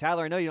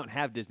 Tyler, I know you don't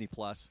have Disney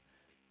Plus,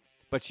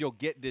 but you'll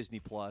get Disney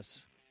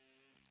Plus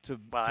to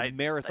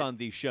marathon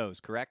these shows,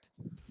 correct?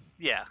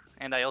 Yeah,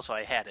 and I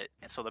had it,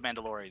 and so The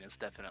Mandalorian is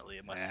definitely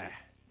a must-see.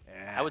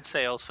 I would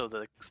say also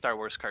the Star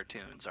Wars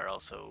cartoons are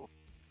also...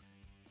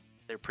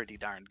 They're pretty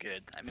darn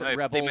good. I mean,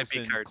 Rebels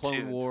and cartoons.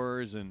 Clone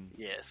Wars and...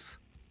 Yes.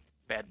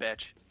 Bad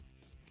Batch.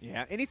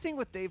 Yeah, anything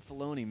with Dave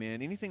Filoni,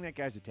 man. Anything that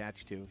guy's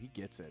attached to, he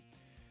gets it.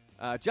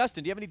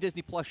 Justin, do you have any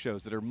Disney Plus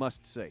shows that are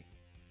must-see?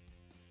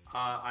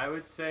 I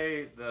would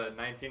say the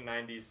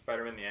 1990s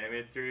Spider-Man the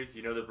Animated Series.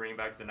 You know, they're bringing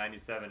back the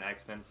 97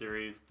 X-Men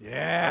series.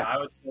 Yeah. I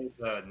would say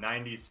the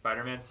 90s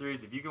Spider-Man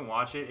series. If you can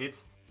watch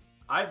it,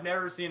 I've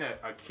never seen a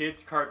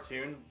kid's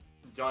cartoon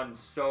done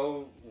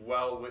so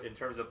well in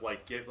terms of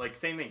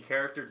same thing,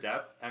 character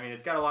depth. I mean,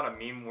 it's got a lot of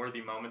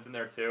meme-worthy moments in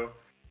there too,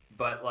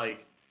 but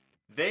like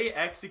they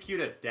execute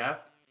a death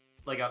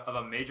of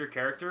a major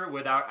character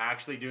without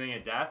actually doing a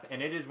death,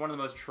 and it is one of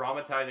the most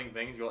traumatizing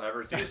things you'll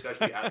ever see,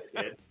 especially as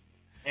a kid.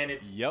 And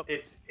it's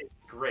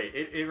great.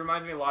 It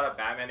reminds me a lot of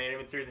Batman the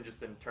Animated Series, and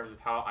just in terms of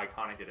how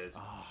iconic it is.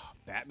 Oh,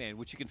 Batman,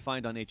 which you can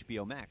find on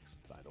HBO Max,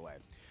 by the way.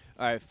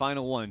 All right,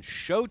 final one,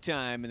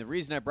 Showtime. And the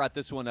reason I brought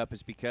this one up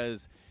is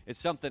because it's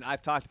something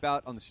I've talked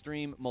about on the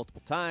stream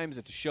multiple times.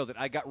 It's a show that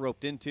I got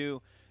roped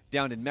into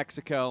down in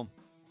Mexico.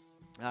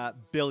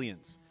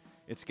 Billions.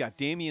 It's got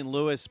Damian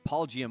Lewis,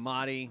 Paul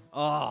Giamatti.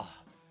 I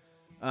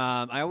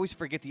always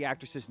forget the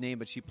actress's name,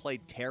 but she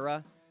played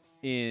Tara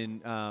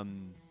in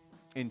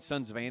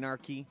Sons of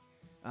Anarchy.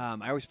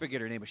 I always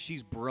forget her name, but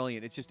she's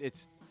brilliant.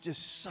 It's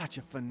just such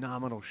a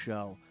phenomenal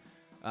show.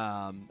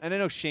 And I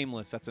know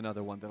Shameless, that's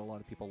another one that a lot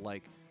of people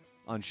like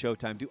on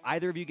Showtime. Do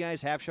either of you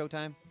guys have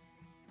Showtime?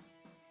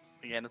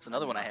 Again, it's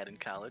another one I had in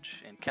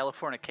college. And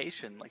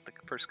Californication, like the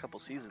first couple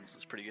seasons,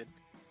 is pretty good.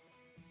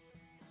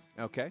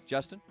 Okay,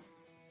 Justin?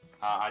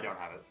 I don't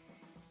have it.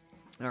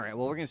 All right,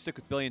 well, we're going to stick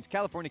with Billions.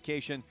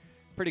 Californication,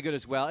 pretty good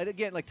as well. And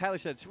again, like Tyler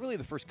said, it's really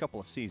the first couple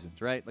of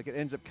seasons, right? Like it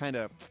ends up kind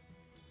of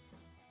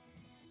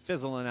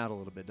fizzling out a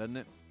little bit, doesn't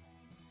it?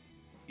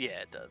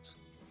 Yeah, it does.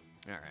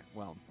 All right,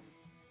 well,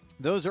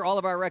 those are all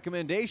of our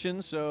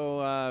recommendations,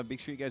 so make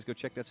sure you guys go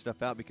check that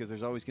stuff out because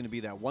there's always going to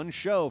be that one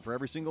show for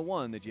every single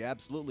one that you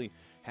absolutely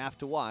have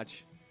to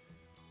watch.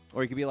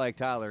 Or you could be like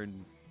Tyler.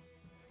 And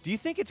do you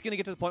think it's going to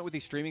get to the point with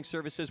these streaming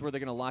services where they're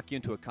going to lock you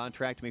into a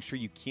contract to make sure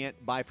you can't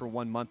buy for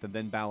 1 month and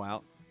then bow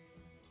out?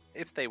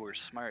 If they were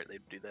smart, they'd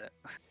do that.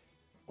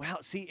 Well,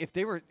 see, if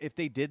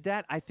they did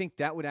that, I think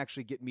that would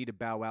actually get me to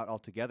bow out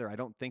altogether. I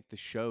don't think the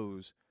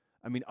shows,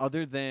 I mean,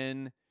 other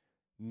than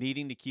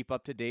needing to keep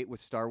up to date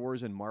with Star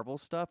Wars and Marvel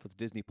stuff with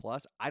Disney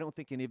Plus, I don't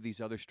think any of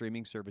these other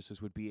streaming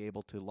services would be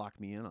able to lock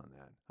me in on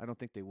that. I don't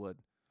think they would.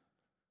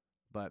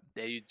 But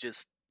yeah,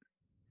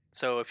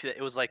 so if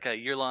it was like a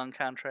year-long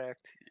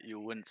contract, you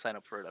wouldn't sign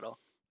up for it at all.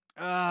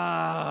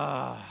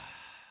 Yeah,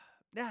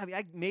 I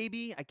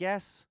mean, I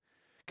guess,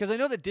 because I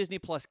know that Disney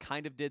Plus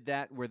kind of did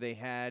that, where they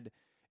had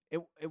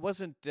it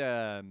wasn't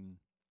a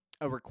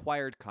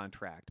required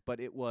contract, but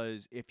it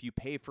was if you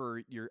pay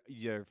for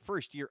your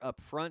first year up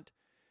front,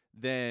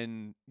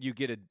 then you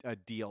get a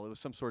deal. It was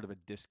some sort of a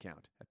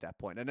discount at that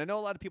point. And I know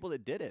a lot of people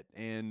that did it,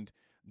 and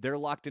they're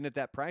locked in at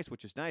that price,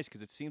 which is nice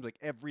because it seems like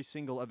every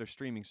single other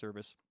streaming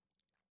service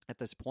at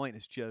this point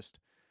is just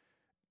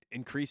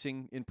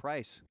increasing in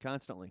price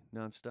constantly,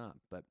 nonstop.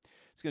 But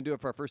it's going to do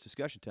it for our first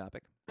discussion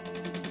topic.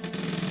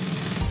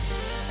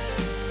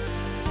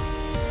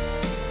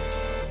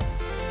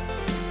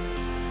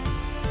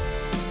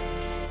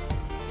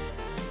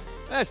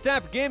 It's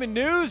time for gaming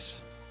news.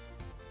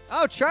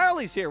 Oh,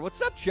 Charlie's here.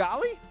 What's up,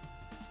 Charlie?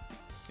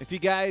 If you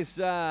guys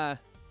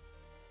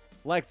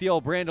like the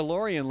old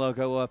Brandalorian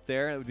logo up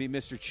there, it would be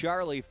Mr.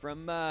 Charlie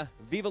from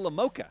Viva La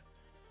Mocha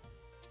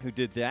who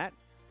did that.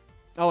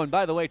 Oh, and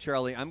by the way,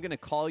 Charlie, I'm going to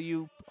call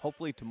you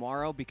hopefully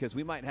tomorrow because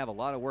we might have a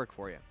lot of work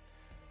for you.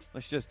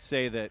 Let's just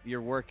say that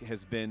your work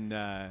has been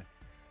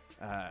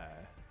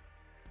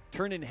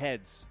turning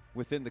heads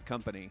within the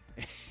company,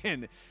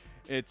 and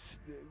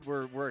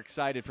we're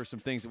excited for some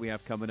things that we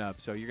have coming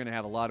up. So you're going to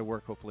have a lot of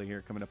work hopefully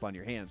here coming up on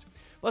your hands.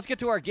 Let's get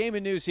to our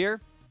gaming news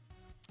here,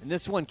 and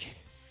this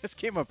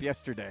came up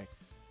yesterday.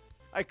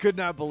 I could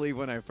not believe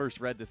when I first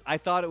read this. I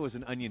thought it was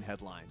an Onion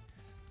headline.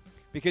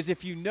 Because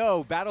if you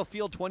know,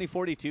 Battlefield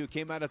 2042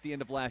 came out at the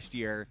end of last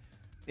year,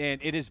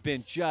 and it has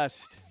been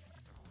just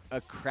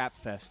a crap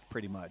fest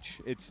pretty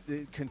much.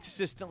 It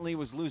consistently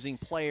was losing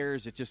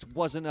players. It just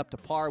wasn't up to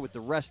par with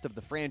the rest of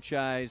the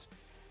franchise.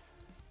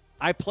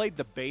 I played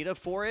the beta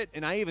for it,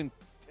 and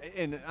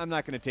I'm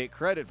not going to take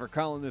credit for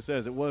calling this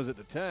as it was at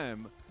the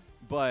time,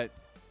 but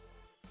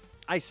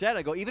I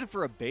go, even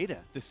for a beta,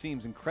 this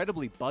seems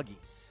incredibly buggy.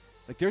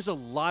 Like, there's a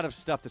lot of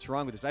stuff that's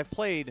wrong with this. I've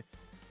played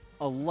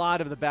a lot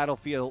of the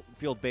Battlefield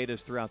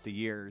betas throughout the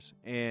years,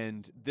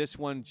 and this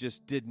one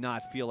just did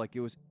not feel like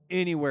it was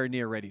anywhere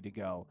near ready to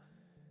go.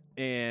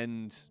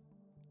 And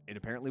it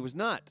apparently was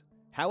not.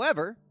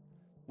 However,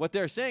 what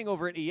they're saying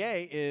over at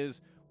EA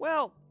is,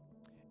 well,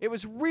 it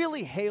was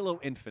really Halo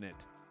Infinite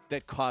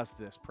that caused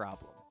this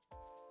problem.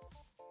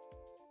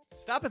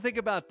 Stop and think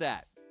about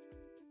that.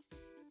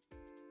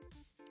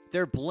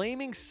 They're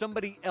blaming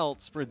somebody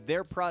else for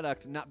their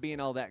product not being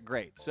all that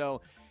great.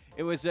 So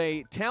it was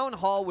a town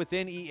hall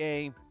within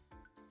EA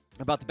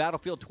about the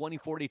Battlefield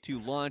 2042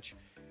 launch,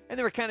 and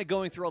they were kind of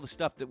going through all the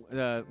stuff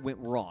that went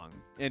wrong.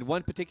 And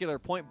one particular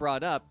point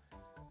brought up,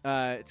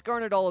 it's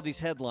garnered all of these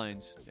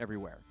headlines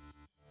everywhere.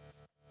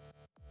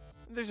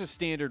 There's just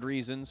standard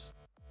reasons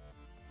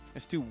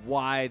as to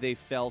why they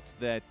felt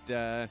that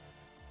the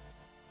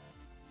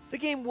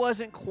game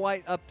wasn't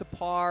quite up to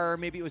par.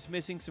 Maybe it was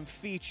missing some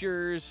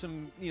features,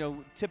 some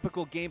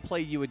typical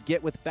gameplay you would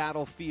get with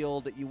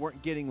Battlefield that you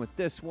weren't getting with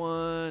this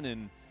one.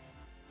 And,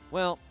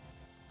 well,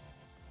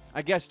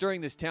 I guess during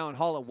this town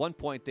hall at one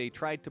point they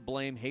tried to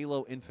blame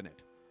Halo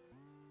Infinite.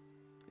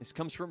 This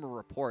comes from a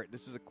report.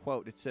 This is a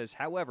quote. It says,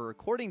 however,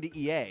 according to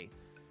EA,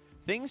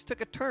 things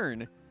took a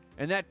turn,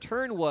 and that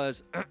turn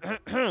was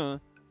the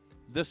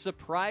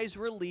surprise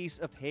release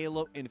of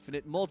Halo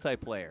Infinite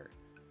multiplayer.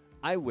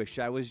 I wish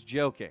I was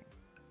joking.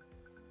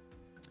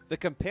 The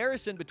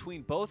comparison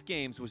between both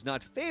games was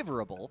not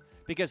favorable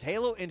because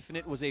Halo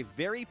Infinite was a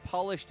very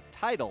polished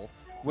title,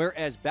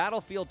 whereas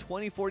Battlefield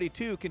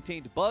 2042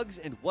 contained bugs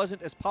and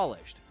wasn't as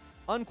polished.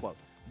 Unquote.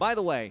 By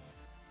the way,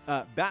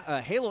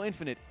 Halo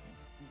Infinite,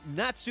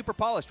 not super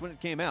polished when it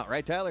came out,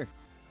 right, Tyler?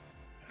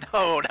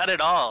 No, not at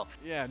all.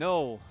 Yeah,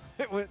 no.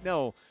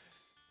 No.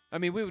 I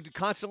mean, we would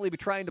constantly be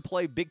trying to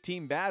play big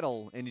team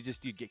battle, and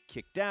you'd get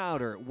kicked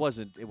out, or it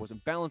wasn't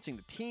balancing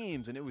the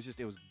teams, and it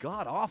was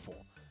god awful.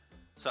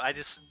 So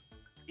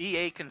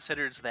EA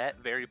considers that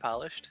very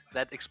polished.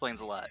 That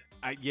explains a lot.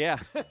 Yeah.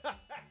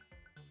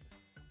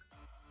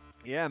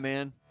 Yeah,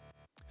 man.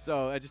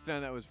 So I just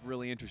found that was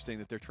really interesting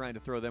that they're trying to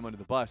throw them under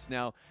the bus.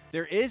 Now,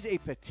 there is a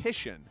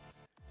petition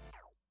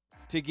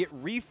to get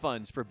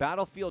refunds for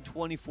Battlefield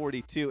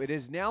 2042. It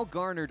has now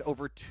garnered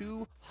over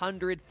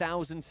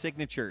 200,000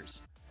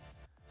 signatures.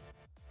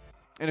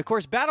 And, of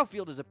course,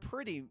 Battlefield is a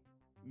pretty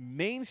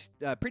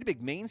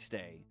big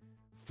mainstay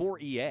for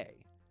EA.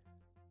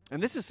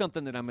 And this is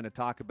something that I'm going to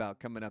talk about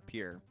coming up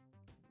here.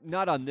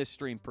 Not on this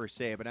stream per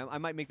se, but I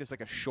might make this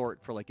like a short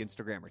for like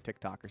Instagram or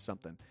TikTok or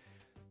something.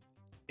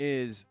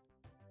 Is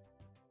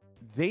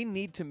they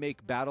need to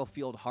make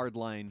Battlefield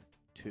Hardline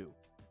 2.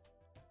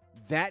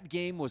 That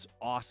game was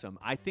awesome.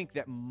 I think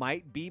that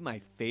might be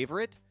my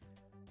favorite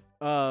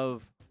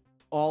of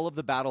all of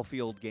the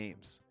Battlefield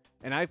games.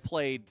 And I've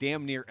played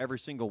damn near every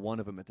single one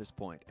of them at this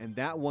point. And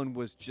that one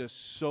was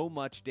just so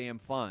much damn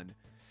fun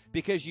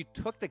because you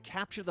took the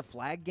capture the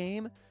flag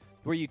game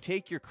where you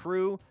take your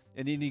crew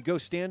and then you go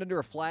stand under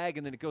a flag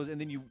and then it goes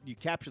and then you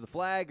capture the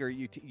flag or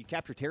you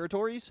capture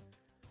territories.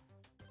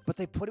 But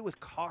they put it with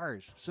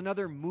cars. So now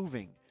they're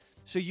moving.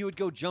 So you would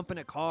go jump in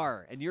a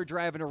car and you're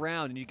driving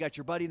around and you got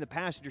your buddy in the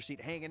passenger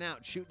seat hanging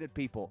out, shooting at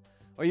people.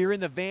 Or you're in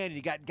the van and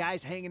you got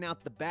guys hanging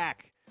out the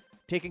back,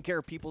 taking care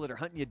of people that are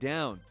hunting you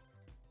down.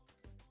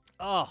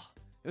 Oh,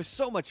 it was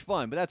so much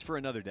fun, but that's for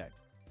another day.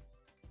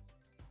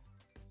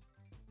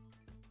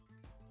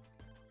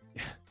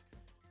 You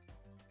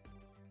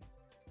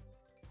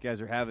guys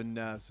are having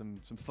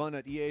some fun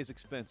at EA's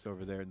expense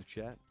over there in the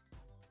chat.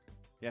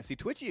 Yeah, see,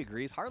 Twitchy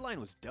agrees. Hardline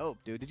was dope,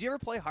 dude. Did you ever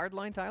play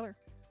Hardline, Tyler?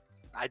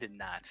 I did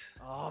not.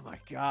 Oh, my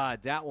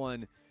God. That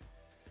one.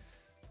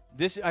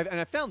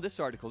 I found this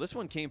article. This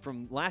one came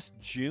from last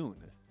June.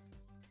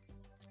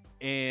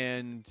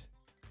 And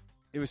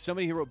it was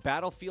somebody who wrote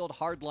Battlefield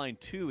Hardline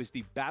 2 is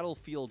the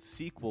Battlefield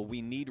sequel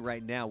we need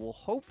right now. Well,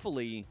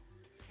 hopefully.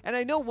 And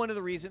I know one of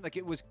the reasons, like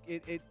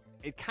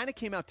it kind of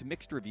came out to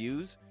mixed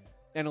reviews.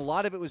 And a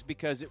lot of it was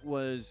because it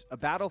was a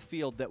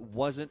Battlefield that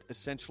wasn't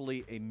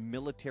essentially a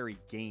military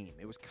game.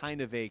 It was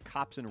kind of a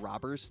cops and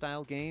robbers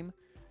style game.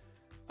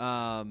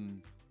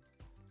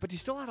 But you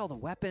still had all the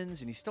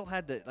weapons and you still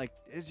had the, like,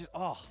 it's just,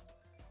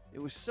 it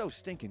was so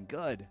stinking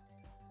good.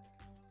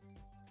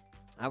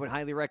 I would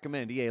highly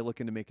recommend EA look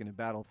into making a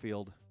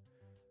Battlefield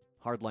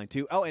Hardline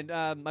 2. Oh, and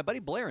my buddy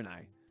Blair and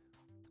I,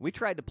 we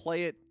tried to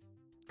play it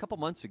a couple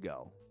months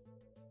ago,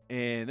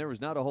 and there was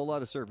not a whole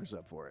lot of servers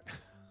up for it.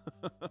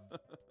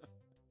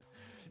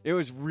 It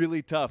was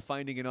really tough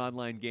finding an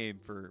online game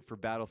for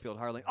Battlefield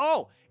Hardline.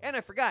 Oh, and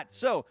I forgot.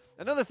 So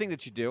another thing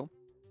that you do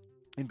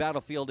in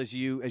Battlefield as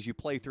you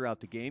play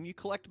throughout the game, you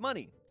collect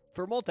money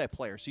for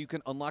multiplayer. So you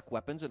can unlock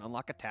weapons and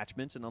unlock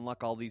attachments and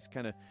unlock all these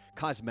kind of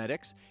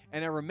cosmetics.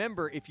 And I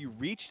remember if you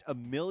reached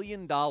 $1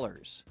 million,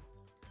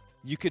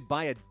 you could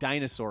buy a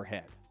dinosaur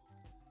head.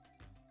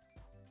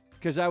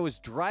 Because I was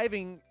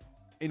driving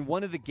in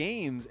one of the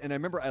games, and I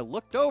remember I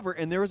looked over,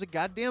 and there was a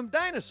goddamn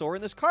dinosaur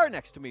in this car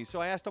next to me.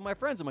 So I asked all my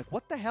friends, I'm like,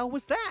 what the hell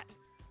was that?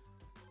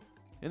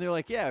 And they're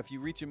like, yeah, if you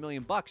reach $1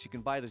 million, you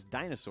can buy this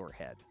dinosaur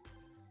head.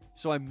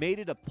 So I made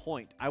it a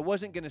point. I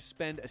wasn't going to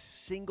spend a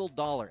single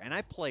dollar, and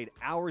I played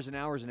hours and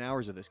hours and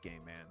hours of this game,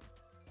 man.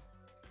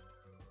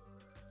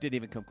 Didn't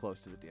even come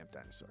close to the damn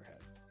dinosaur head.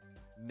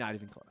 Not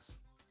even close.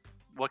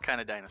 What kind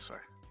of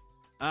dinosaur?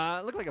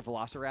 It looked like a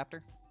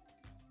velociraptor.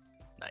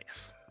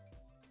 Nice.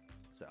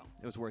 So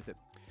it was worth it.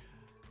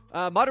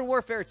 Modern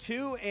Warfare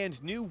 2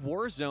 and new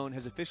Warzone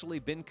has officially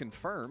been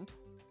confirmed.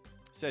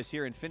 Says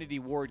here, Infinity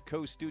Ward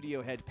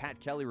co-studio head Pat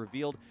Kelly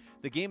revealed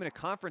the game in a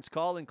conference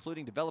call,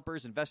 including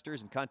developers,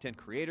 investors, and content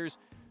creators.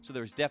 So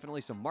there's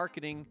definitely some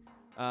marketing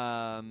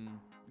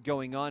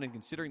going on, and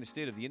considering the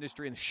state of the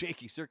industry and the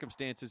shaky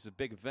circumstances of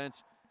big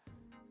events,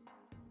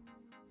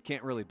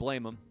 can't really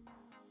blame them.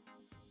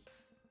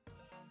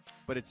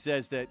 But it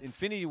says that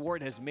Infinity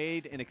Ward has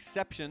made an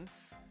exception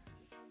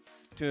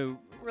to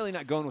really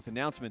not going with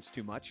announcements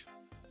too much,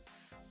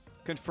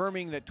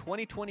 confirming that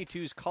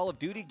 2022's Call of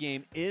Duty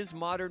game is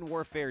Modern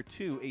Warfare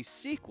 2, a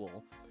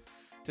sequel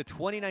to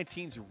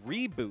 2019's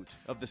reboot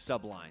of the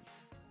subline,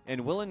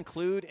 and will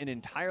include an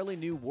entirely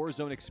new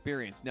Warzone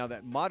experience. Now,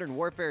 that Modern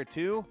Warfare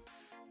 2,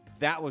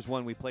 that was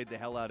one we played the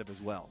hell out of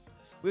as well.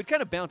 We would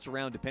kind of bounce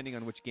around depending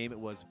on which game it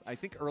was. I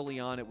think early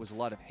on it was a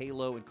lot of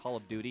Halo and Call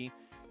of Duty,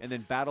 and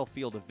then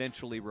Battlefield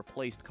eventually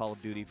replaced Call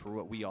of Duty for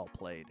what we all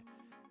played.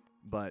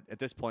 But at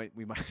this point,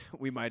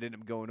 we might end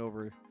up going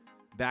over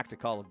back to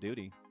Call of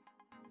Duty.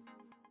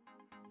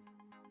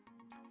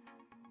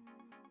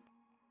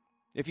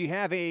 If you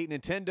have a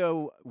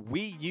Nintendo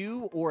Wii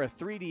U or a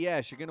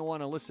 3DS, you're going to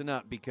want to listen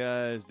up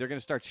because they're going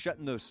to start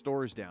shutting those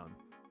stores down.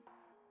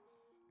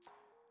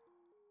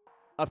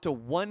 Up to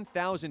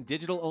 1,000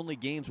 digital-only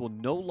games will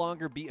no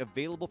longer be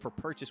available for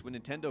purchase when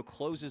Nintendo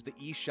closes the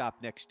eShop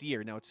next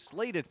year. Now, it's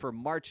slated for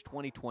March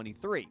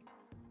 2023.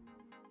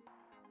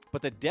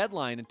 But the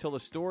deadline until the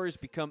stores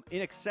become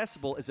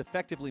inaccessible is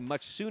effectively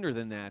much sooner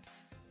than that.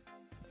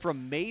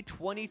 From May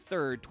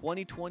 23rd,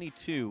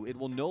 2022, it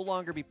will no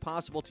longer be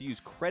possible to use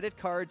credit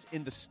cards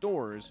in the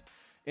stores.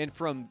 And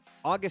from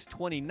August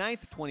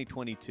 29th,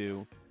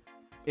 2022,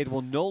 it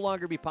will no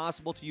longer be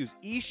possible to use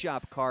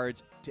eShop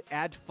cards to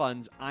add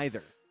funds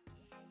either.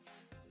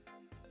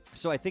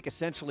 So I think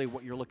essentially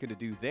what you're looking to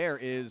do there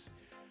is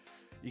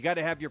you got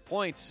to have your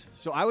points.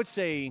 So I would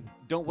say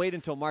don't wait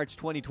until March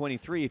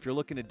 2023 if you're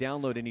looking to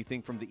download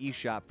anything from the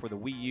eShop for the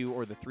Wii U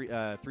or the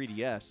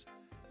 3DS.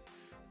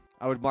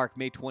 I would mark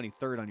May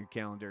 23rd on your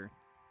calendar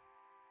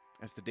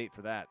as the date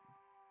for that.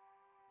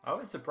 I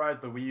was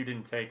surprised the Wii U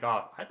didn't take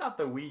off. I thought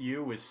the Wii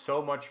U was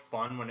so much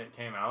fun when it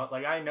came out.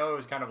 Like, I know it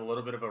was kind of a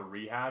little bit of a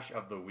rehash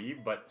of the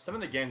Wii, but some of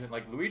the games,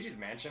 like Luigi's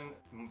Mansion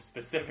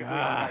specifically on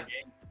that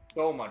game,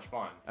 so much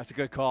fun. That's a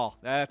good call.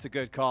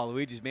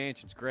 Luigi's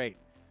Mansion's great.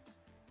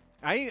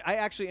 I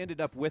actually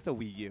ended up with a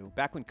Wii U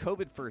back when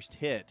COVID first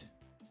hit.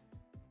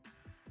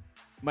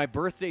 My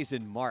birthday's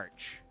in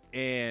March,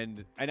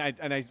 and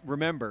I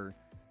remember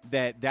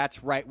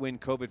that's right when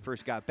COVID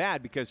first got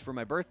bad because for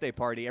my birthday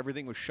party,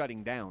 everything was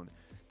shutting down.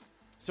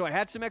 So I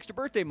had some extra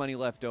birthday money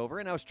left over,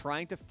 and I was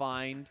trying to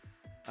find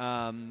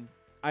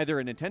either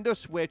a Nintendo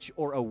Switch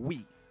or a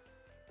Wii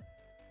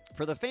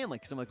for the family.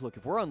 Because I'm like, look,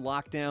 if we're on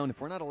lockdown, if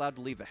we're not allowed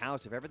to leave the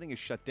house, if everything is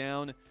shut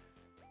down,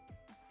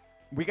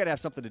 we got to have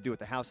something to do with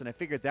the house. And I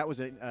figured that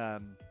was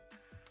a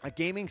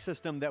gaming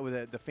system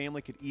that the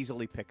family could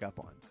easily pick up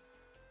on.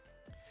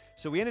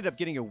 So we ended up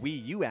getting a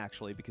Wii U,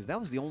 actually, because that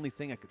was the only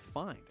thing I could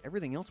find.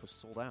 Everything else was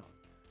sold out.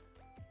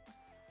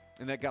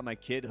 And that got my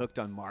kid hooked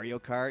on Mario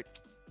Kart.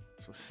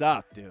 That's what's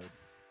up, dude.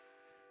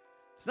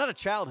 It's not a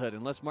childhood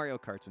unless Mario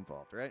Kart's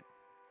involved, right?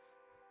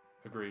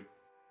 Agreed.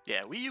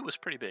 Yeah, Wii U was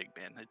pretty big,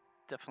 man.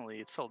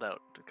 It sold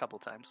out a couple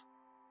times.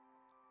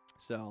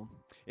 So,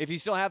 if you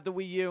still have the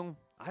Wii U,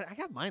 I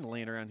got mine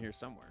laying around here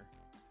somewhere.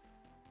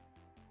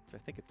 So I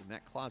think it's in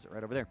that closet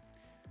right over there.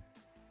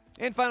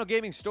 And final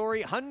gaming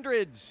story,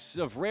 hundreds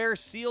of rare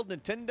sealed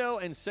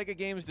Nintendo and Sega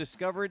games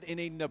discovered in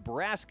a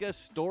Nebraska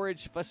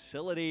storage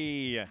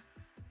facility. It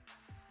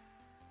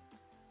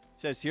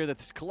says here that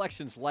this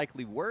collection's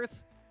likely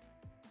worth.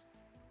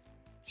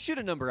 Shoot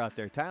a number out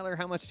there, Tyler.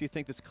 How much do you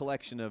think this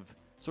collection of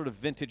sort of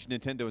vintage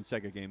Nintendo and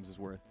Sega games is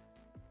worth?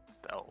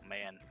 Oh,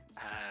 man.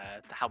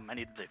 How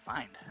many did they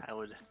find?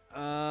 Let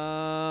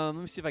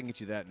me see if I can get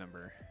you that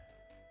number.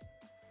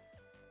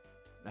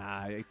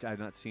 I'm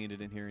not seeing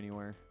it in here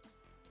anywhere.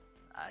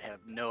 I have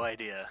no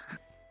idea.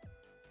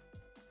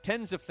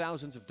 Tens of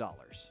thousands of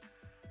dollars.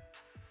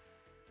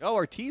 Oh,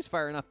 our T's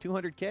firing off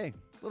 200K. A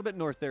little bit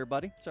north there,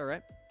 buddy. It's all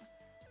right.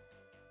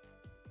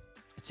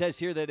 It says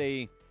here that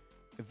a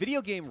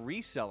video game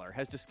reseller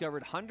has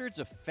discovered hundreds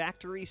of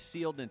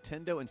factory-sealed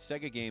Nintendo and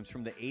Sega games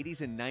from the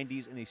 80s and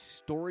 90s in a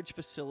storage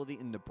facility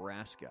in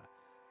Nebraska.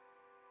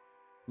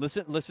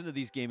 Listen to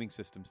these gaming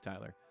systems,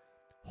 Tyler.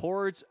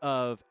 Hordes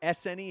of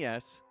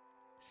SNES,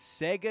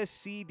 Sega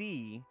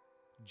CD,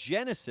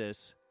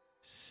 Genesis,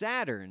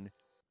 Saturn,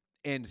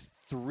 and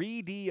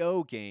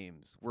 3DO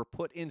games were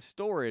put in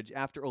storage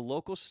after a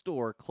local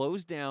store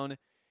closed down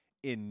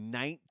in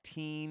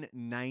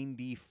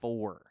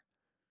 1994.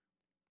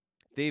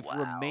 They've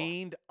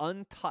remained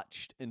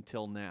untouched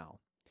until now.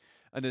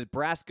 A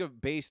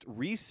Nebraska-based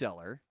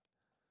reseller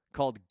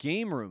called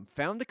Game Room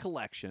found the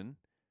collection,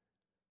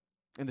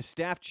 and the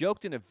staff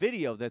joked in a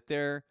video that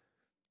there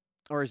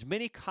are as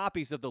many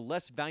copies of the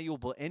less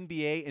valuable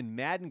NBA and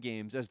Madden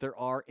games as there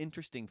are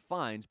interesting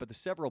finds, but the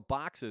several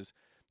boxes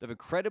of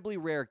incredibly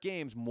rare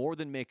games more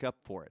than make up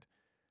for it.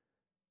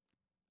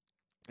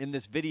 In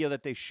this video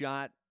that they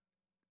shot,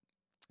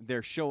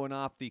 they're showing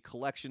off the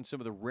collection. Some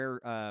of the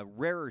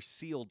rarer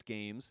sealed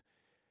games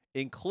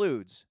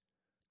includes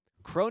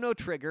Chrono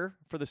Trigger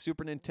for the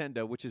Super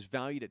Nintendo, which is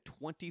valued at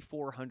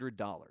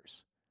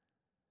 $2,400.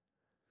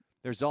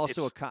 There's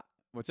also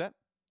what's that?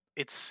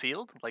 It's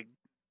sealed? Like,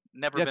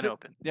 never been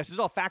opened? Yes, this is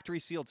all factory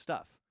sealed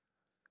stuff.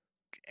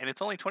 And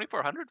it's only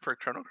 $2,400 for a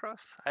Chrono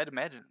Cross? I'd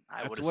imagine.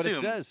 That's what it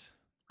says.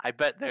 I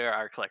bet there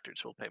are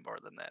collectors who will pay more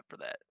than that for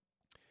that.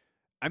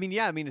 I mean,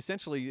 yeah. I mean,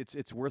 essentially,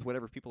 it's worth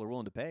whatever people are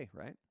willing to pay,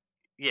 right?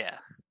 Yeah.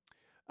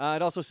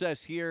 It also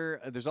says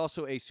here, there's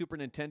also a Super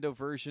Nintendo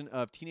version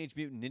of Teenage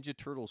Mutant Ninja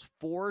Turtles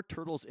 4,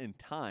 Turtles in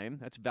Time.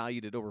 That's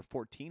valued at over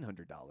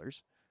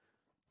 $1,400.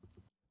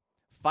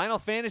 Final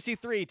Fantasy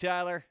 3,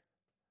 Tyler.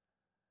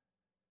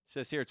 It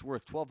says here it's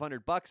worth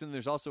 $1,200, and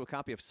there's also a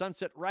copy of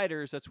Sunset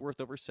Riders that's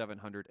worth over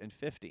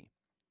 $750.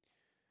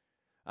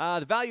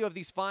 The value of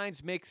these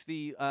finds makes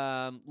the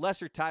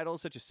lesser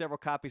titles, such as several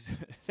copies.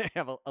 They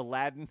have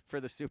Aladdin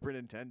for the Super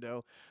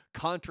Nintendo,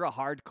 Contra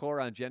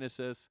Hardcore on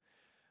Genesis,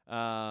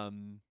 all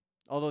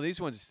Although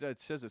these ones, it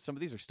says that some of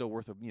these are still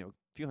worth a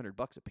few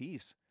 $100 a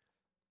piece,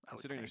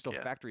 considering they're still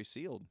factory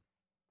sealed.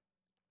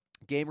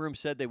 Game Room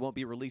said they won't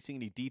be releasing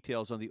any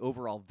details on the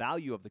overall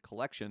value of the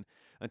collection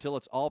until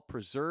it's all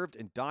preserved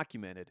and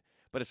documented,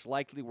 but it's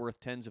likely worth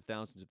tens of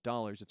thousands of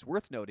dollars. It's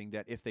worth noting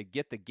that if they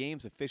get the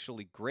games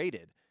officially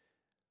graded,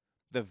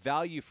 the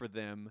value for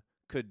them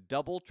could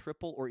double,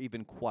 triple, or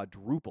even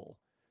quadruple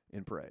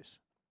in price.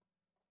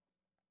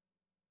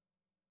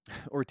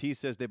 Ortiz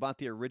says they bought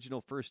the original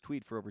first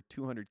tweet for over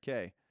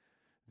 $200K.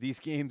 These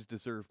games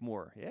deserve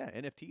more. Yeah,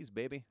 NFTs,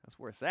 baby. That's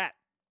where it's at.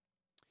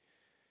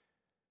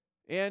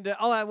 And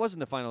that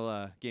wasn't the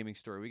final gaming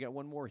story. We got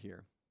one more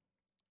here.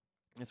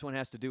 This one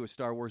has to do with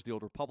Star Wars The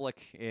Old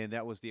Republic, and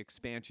that was the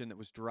expansion that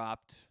was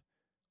dropped.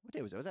 What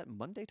day was that? Was that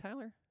Monday,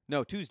 Tyler?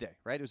 No, Tuesday,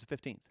 right? It was the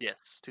 15th.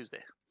 Yes,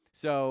 Tuesday.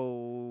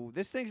 So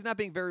this thing's not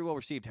being very well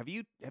received. Have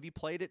you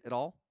played it at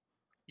all?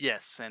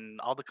 Yes,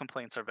 and all the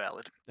complaints are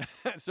valid.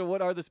 So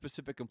what are the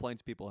specific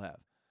complaints people have?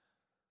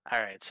 All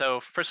right. So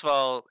first of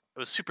all, it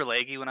was super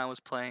laggy when I was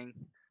playing.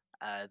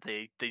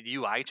 The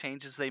UI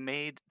changes they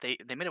made made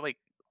it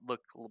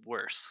look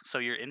worse. So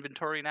your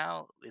inventory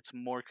now, it's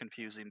more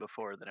confusing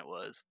before than it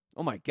was.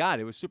 Oh my God,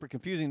 it was super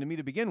confusing to me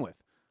to begin with.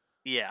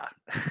 Yeah.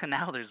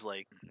 Now there's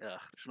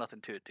there's nothing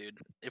to it, dude.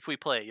 If we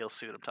play, you'll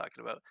see what I'm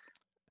talking about.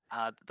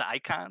 The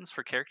icons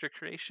for character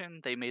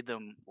creation, they made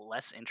them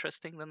less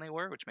interesting than they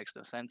were, which makes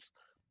no sense.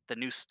 The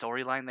new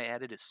storyline they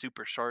added is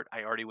super short.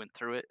 I already went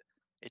through it.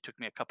 It took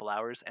me a couple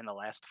hours, and the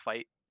last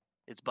fight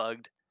is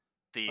bugged.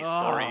 The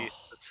story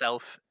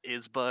itself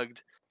is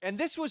bugged. And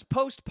this was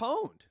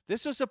postponed.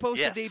 This was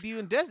supposed to debut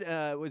in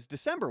was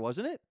December,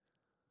 wasn't it?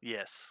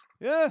 Yes.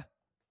 Yeah.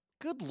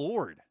 Good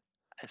Lord.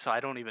 So I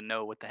don't even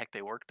know what the heck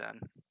they worked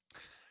on.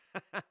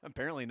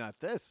 Apparently not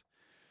this.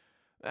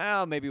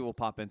 Well, maybe we'll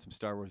pop in some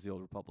Star Wars The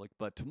Old Republic.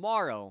 But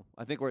tomorrow,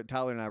 I think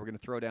Tyler and I were going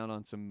to throw down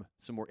on some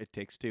more It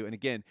Takes Two. And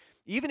again,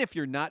 even if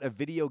you're not a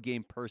video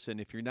game person,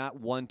 if you're not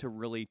one to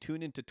really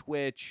tune into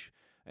Twitch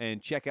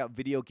and check out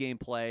video game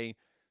play,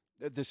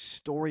 the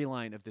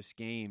storyline of this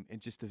game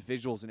and just the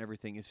visuals and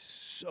everything is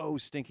so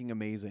stinking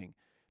amazing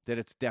that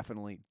it's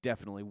definitely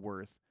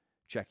worth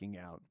checking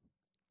out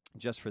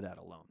just for that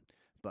alone.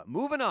 But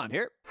moving on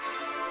here.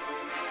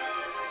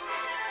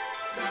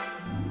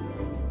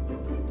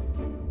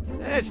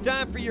 It's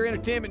time for your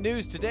entertainment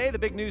news today. The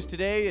big news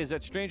today is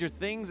that Stranger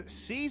Things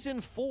Season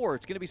 4,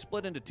 it's going to be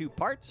split into 2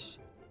 parts.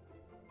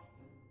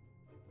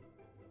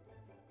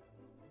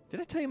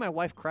 Did I tell you my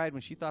wife cried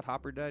when she thought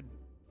Hopper died?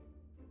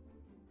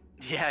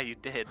 Yeah, you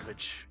did,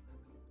 which...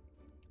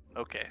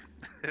 Okay.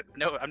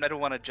 No, I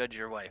don't want to judge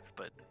your wife,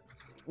 but...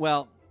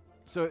 Well,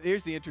 so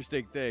here's the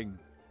interesting thing.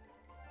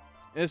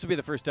 And this will be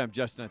the first time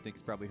Justin, I think,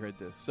 has probably heard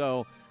this.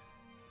 So...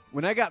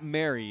 when I got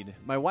married,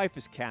 my wife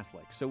is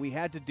Catholic, so we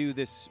had to do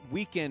this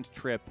weekend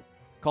trip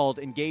called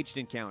Engaged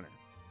Encounter,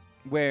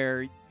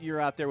 where you're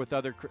out there with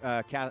other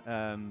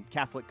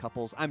Catholic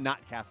couples. I'm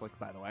not Catholic,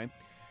 by the way.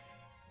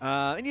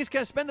 And you just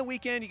kind of spend the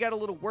weekend. You got a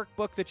little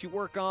workbook that you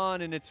work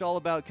on, and it's all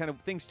about kind of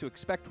things to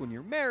expect when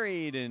you're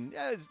married. And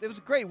it was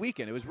a great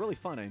weekend. It was really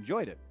fun. I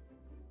enjoyed it.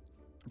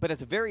 But at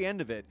the very end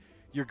of it,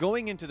 you're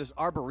going into this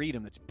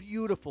arboretum that's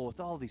beautiful with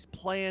all these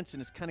plants,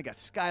 and it's kind of got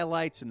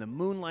skylights and the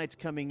moonlight's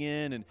coming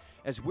in. And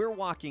as we're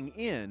walking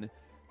in,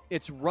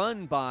 it's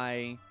run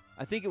by,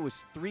 I think it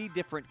was 3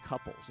 different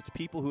couples. It's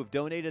people who have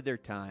donated their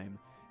time,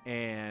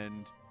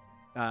 and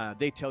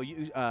they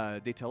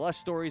tell us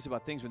stories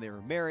about things when they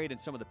were married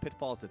and some of the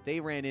pitfalls that they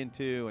ran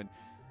into. And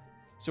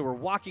so we're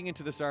walking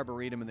into this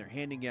arboretum, and they're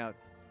handing out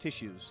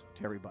tissues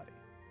to everybody.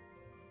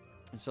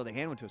 And so they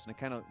hand one to us, and I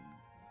kind of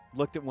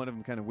looked at one of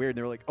them kind of weird, and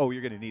they were like, oh,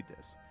 you're going to need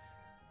this.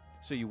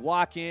 So you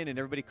walk in, and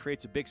everybody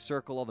creates a big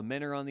circle. All the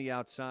men are on the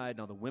outside, and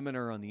all the women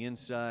are on the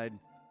inside.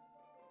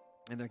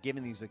 And they're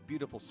giving these like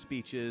beautiful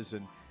speeches.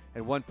 And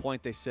at one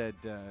point they said,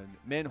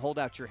 men, hold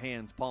out your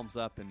hands, palms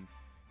up, and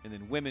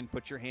then women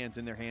put your hands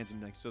in their hands,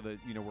 and like so that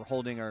we're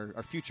holding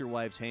our future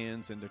wives'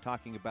 hands. And they're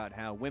talking about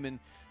how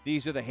women,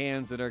 these are the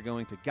hands that are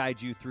going to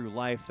guide you through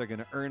life. They're going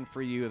to earn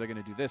for you. They're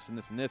going to do this and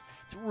this and this.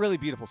 It's a really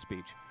beautiful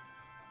speech.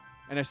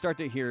 And I start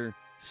to hear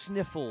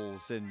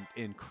sniffles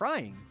and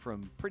crying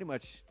from pretty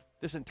much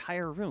this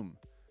entire room.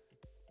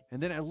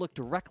 And then I look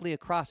directly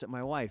across at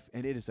my wife,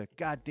 and it is a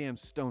goddamn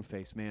stone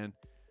face, man.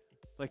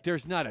 Like,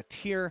 there's not a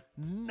tear,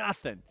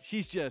 nothing.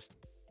 She's just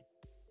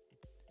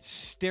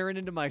staring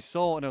into my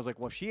soul. And I was like,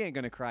 well, if she ain't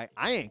going to cry,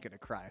 I ain't going to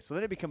cry. So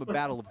then it became a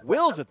battle of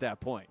wills at that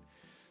point.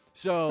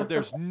 So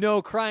there's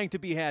no crying to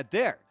be had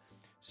there.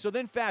 So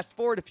then fast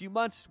forward a few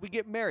months, we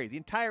get married. The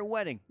entire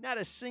wedding, not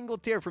a single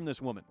tear from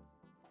this woman.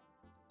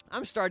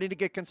 I'm starting to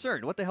get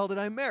concerned. What the hell did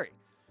I marry?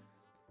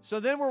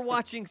 So then we're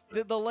watching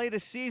the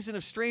latest season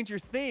of Stranger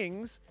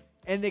Things,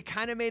 and they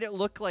kind of made it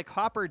look like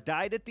Hopper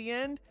died at the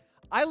end.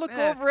 I look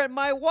over at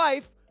my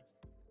wife.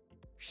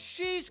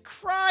 She's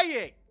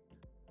crying.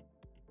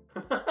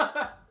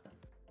 God.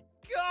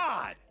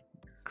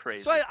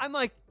 Crazy. So I'm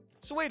like,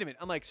 so wait a minute.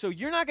 I'm like, so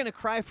you're not going to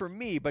cry for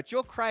me, but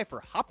you'll cry for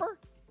Hopper?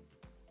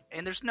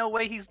 And there's no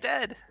way he's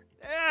dead.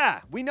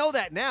 Yeah, we know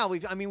that now.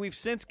 We've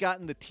since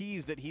gotten the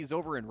tease that he's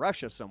over in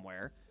Russia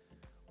somewhere.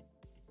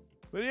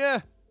 But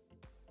yeah.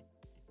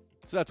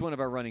 So that's one of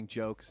our running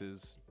jokes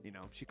is,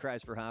 she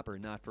cries for Hopper,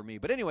 not for me.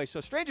 But anyway,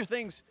 so Stranger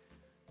Things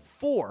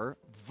 4,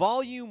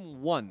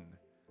 Volume 1.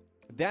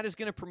 That is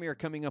going to premiere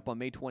coming up on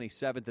May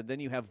 27th. And then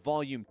you have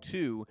Volume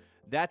 2.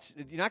 You're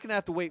not going to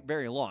have to wait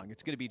very long.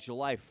 It's going to be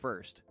July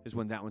 1st is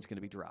when that one's going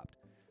to be dropped.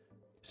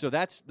 So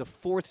that's the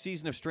 4th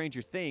season of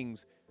Stranger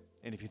Things.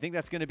 And if you think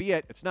that's going to be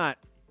it, it's not.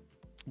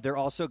 They're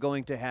also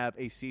going to have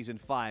a Season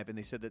 5. And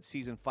they said that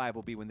Season 5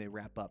 will be when they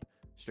wrap up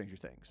Stranger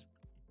Things.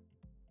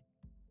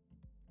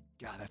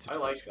 God, that's a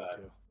like show that.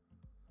 too.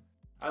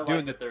 I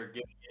like that they're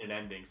giving it an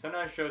ending.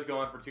 Sometimes shows go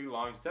on for too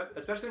long,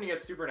 especially when you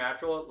get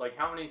Supernatural. Like,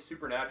 how many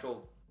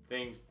Supernatural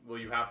things will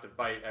you have to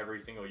fight every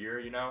single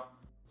year,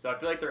 So I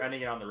feel like they're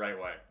ending it on the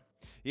right way.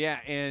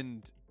 Yeah,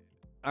 and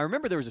I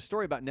remember there was a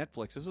story about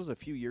Netflix. This was a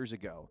few years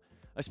ago,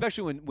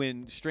 especially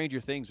when Stranger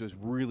Things was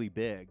really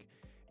big.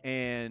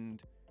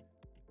 And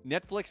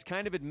Netflix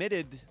kind of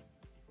admitted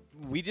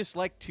we just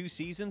like 2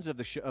 seasons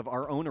of of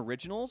our own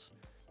originals.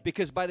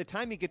 Because by the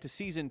time you get to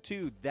Season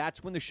 2,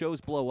 that's when the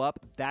shows blow up.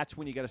 That's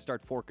when you got to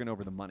start forking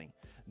over the money.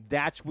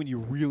 That's when you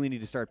really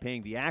need to start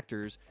paying the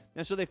actors.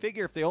 And so they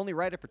figure if they only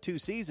write it for 2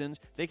 seasons,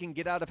 they can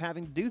get out of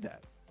having to do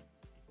that.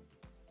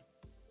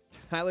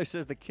 Tyler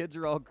says the kids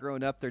are all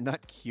grown up. They're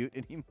not cute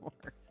anymore.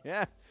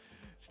 Yeah,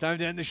 it's time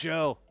to end the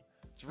show.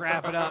 Let's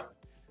wrap it up.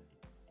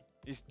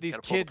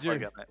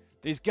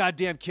 These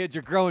goddamn kids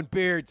are growing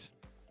beards.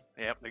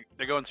 Yep,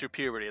 they're going through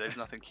puberty. There's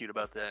nothing cute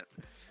about that.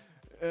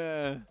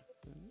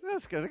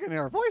 That's because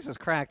our voices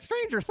cracked.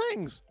 Stranger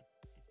Things.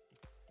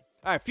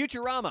 All right,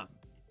 Futurama.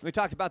 We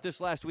talked about this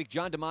last week.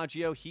 John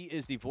DiMaggio, he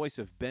is the voice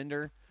of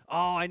Bender.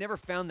 Oh, I never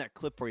found that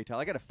clip for you,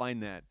 Tyler. I got to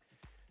find that.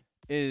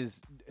 I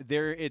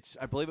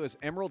believe it was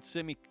Emerald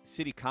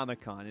City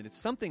Comic Con, and it's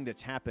something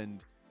that's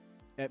happened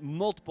at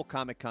multiple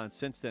Comic Cons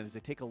since then, is they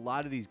take a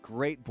lot of these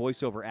great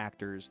voiceover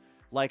actors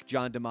like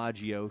John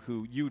DiMaggio,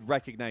 who you'd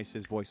recognize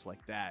his voice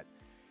like that.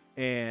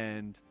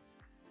 And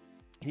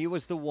he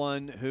was the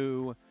one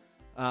who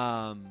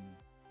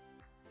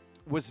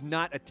was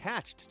not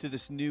attached to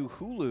this new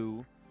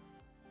Hulu,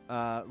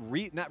 not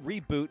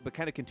reboot, but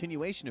kind of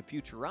continuation of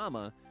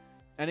Futurama.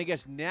 And I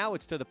guess now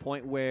it's to the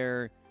point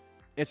where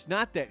it's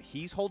not that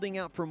he's holding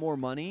out for more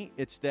money,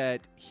 it's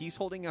that he's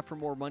holding out for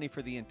more money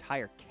for the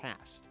entire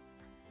cast.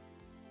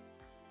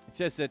 It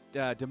says that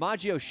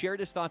DiMaggio shared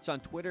his thoughts on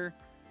Twitter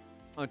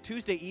on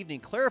Tuesday evening,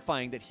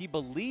 clarifying that he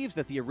believes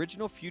that the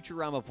original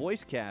Futurama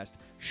voice cast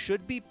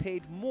should be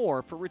paid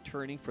more for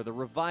returning for the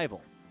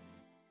revival.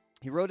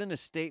 He wrote in a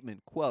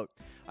statement, quote,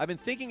 "I've been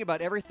thinking about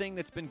everything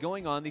that's been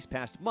going on these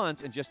past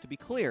months, and just to be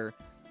clear,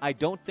 I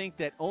don't think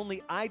that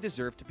only I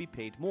deserve to be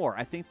paid more.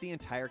 I think the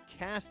entire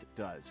cast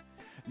does.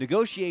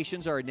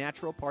 Negotiations are a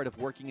natural part of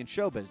working in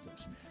show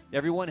business.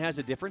 Everyone has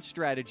a different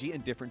strategy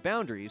and different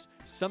boundaries.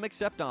 Some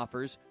accept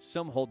offers,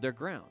 some hold their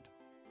ground."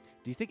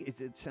 Do you think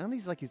it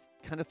sounds like he's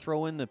kind of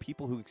throwing the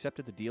people who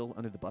accepted the deal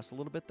under the bus a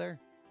little bit there?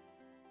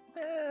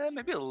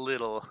 Maybe a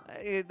little.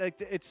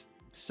 It's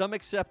some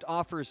accept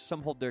offers,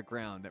 some hold their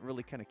ground. That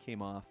really kind of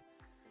came off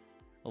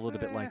a little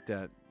bit like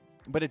that.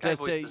 But it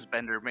does say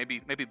Bender. Maybe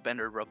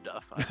Bender rubbed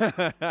off on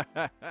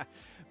it.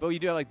 But you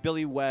do like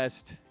Billy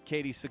West,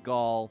 Katie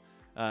Seagal.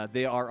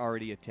 They are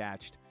already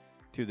attached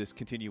to this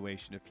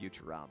continuation of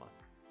Futurama.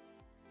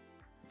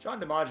 John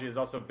DiMaggio has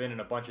also been in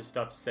a bunch of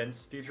stuff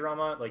since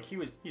Futurama. Like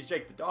he's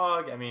Jake the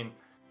Dog. I mean,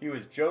 he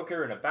was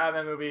Joker in a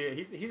Batman movie.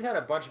 He's had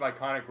a bunch of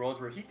iconic roles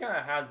where he kind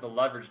of has the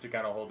leverage to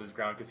kind of hold his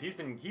ground because he's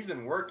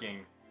been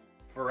working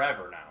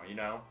forever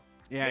now.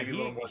 Yeah,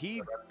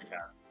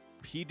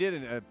 he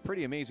did a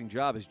pretty amazing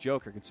job as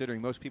Joker,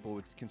 considering most people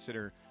would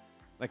consider,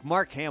 like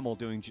Mark Hamill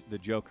doing the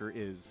Joker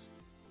is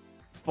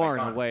far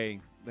and away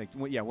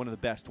one of the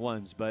best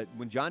ones. But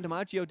when John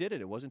DiMaggio did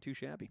it wasn't too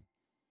shabby.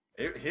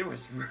 It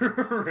was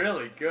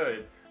really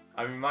good.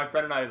 I mean, my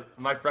friend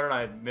and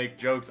I make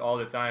jokes all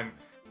the time,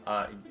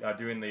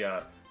 doing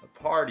the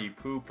party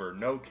pooper,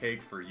 no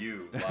cake for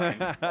you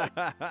line.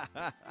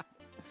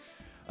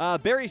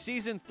 Barry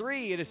Season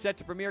 3, it is set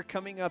to premiere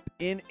coming up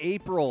in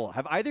April.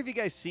 Have either of you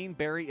guys seen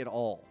Barry at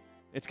all?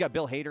 It's got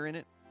Bill Hader in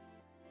it.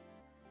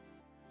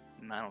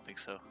 I don't think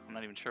so. I'm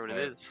not even sure what it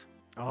is.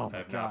 Oh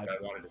my God.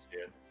 I wanted to see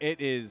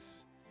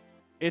it.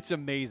 It's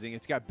amazing.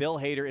 It's got Bill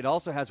Hader. It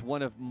also has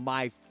one of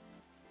my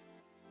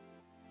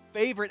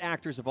favorite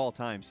actors of all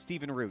time,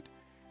 Stephen Root.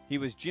 He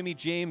was Jimmy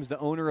James, the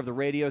owner of the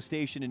radio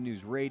station in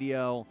News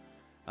Radio.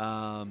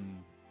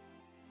 And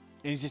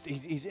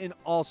he's in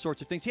all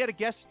sorts of things. He had a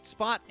guest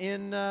spot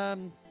in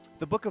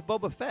the Book of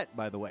Boba Fett,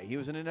 by the way. He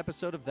was in an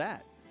episode of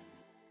that.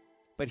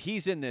 But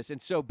he's in this. And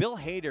so Bill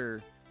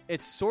Hader,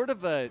 it's sort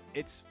of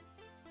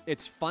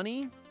it's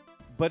funny,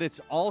 but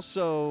it's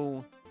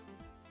also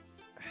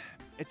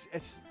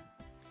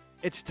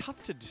it's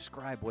tough to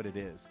describe what it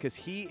is, because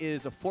he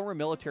is a former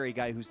military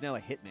guy who's now a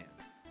hitman.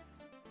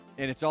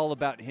 And it's all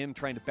about him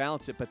trying to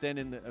balance it. But then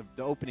in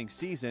the opening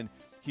season,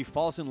 he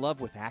falls in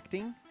love with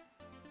acting.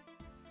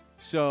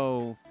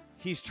 So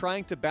he's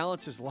trying to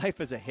balance his life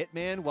as a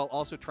hitman while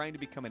also trying to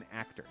become an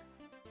actor.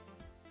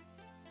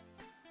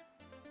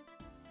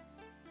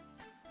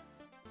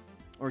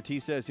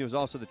 Ortiz says he was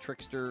also the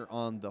trickster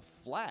on The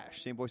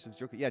Flash. Same voice as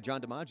Joker. Yeah,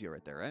 John DiMaggio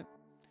right there, right?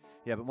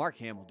 Yeah, but Mark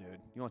Hamill, dude.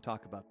 You want to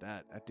talk about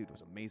that? That dude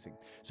was amazing.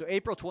 So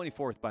April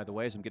 24th, by the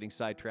way, as I'm getting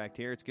sidetracked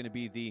here, it's going to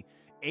be the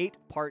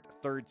 8-part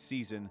third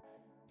season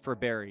for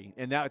Barry.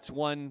 And that's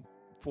one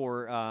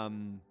for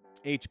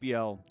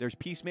HBO. There's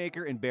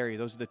Peacemaker and Barry.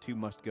 Those are the two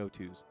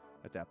must-go-tos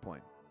at that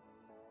point.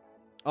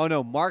 Oh,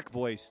 no, Mark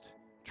voiced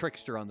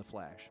Trickster on The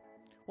Flash.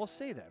 Well,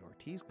 say that,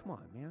 Ortiz. Come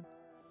on, man.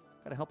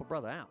 Got to help a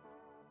brother out.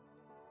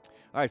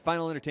 All right,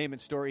 final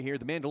entertainment story here.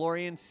 The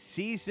Mandalorian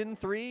Season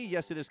 3.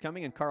 Yes, it is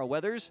coming. And Carl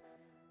Weathers,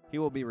 he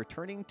will be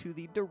returning to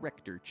the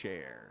director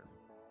chair.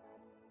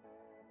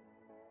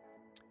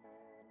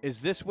 Is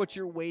this what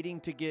you're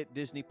waiting to get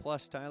Disney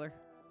Plus, Tyler?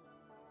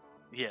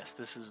 Yes,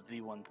 this is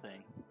the one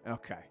thing.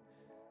 Okay.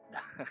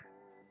 It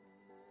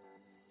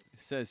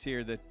says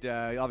here that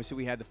obviously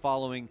we had the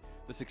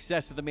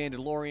success of The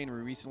Mandalorian.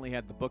 We recently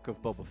had the Book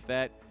of Boba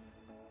Fett.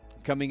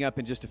 Coming up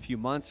in just a few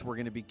months, we're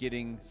going to be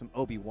getting some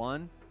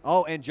Obi-Wan.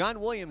 Oh, and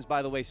John Williams,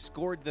 by the way,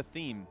 scored the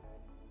theme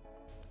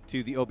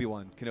to the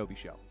Obi-Wan Kenobi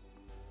show.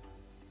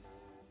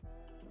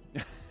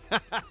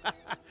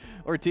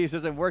 Ortiz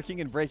says, I'm working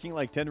and breaking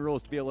like 10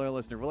 rules to be a loyal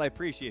listener. Well, I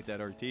appreciate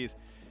that, Ortiz.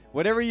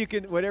 Whatever you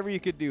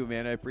could do,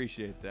 man, I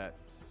appreciate that.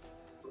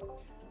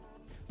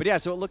 But yeah,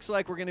 so it looks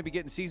like we're going to be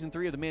getting Season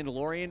 3 of The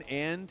Mandalorian,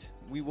 and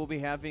we will be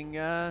having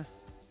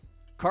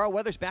Carl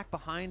Weathers back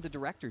behind the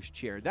director's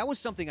chair. That was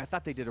something I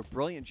thought they did a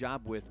brilliant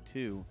job with,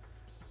 too,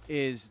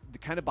 is the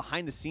kind of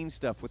behind-the-scenes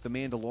stuff with The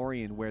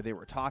Mandalorian, where they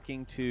were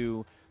talking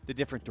to the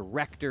different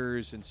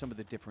directors and some of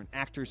the different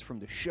actors from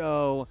the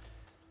show.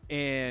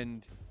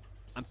 And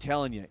I'm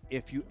telling you,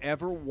 if you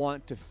ever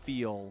want to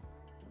feel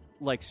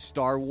like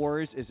Star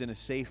Wars is in a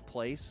safe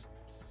place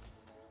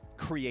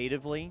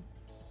creatively,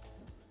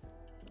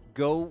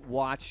 go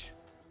watch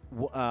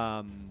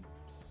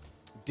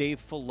Dave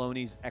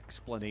Filoni's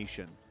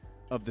explanation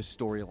of the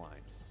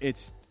storyline.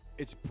 It's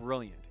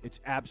brilliant. It's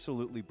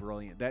absolutely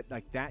brilliant.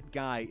 That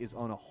guy is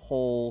on a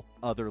whole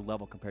other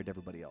level compared to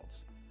everybody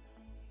else.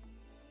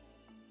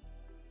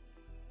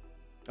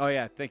 Oh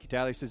yeah, thank you,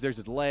 Tyler. He says there's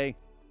a delay.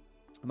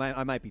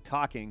 I might be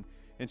talking,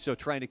 and so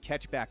trying to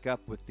catch back up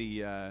with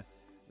the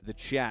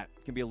chat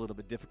can be a little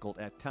bit difficult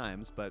at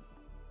times. But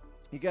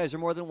you guys are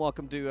more than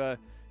welcome to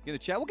get the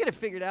chat. We'll get it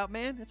figured out,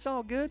 man. It's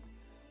all good.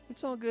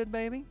 It's all good,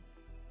 baby.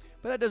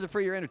 But that does it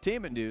for your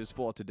entertainment news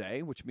for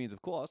today, which means,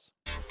 of course.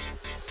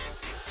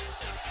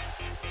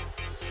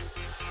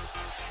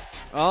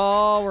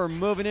 Oh, we're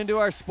moving into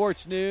our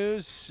sports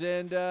news,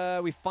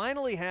 and we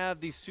finally have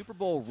these Super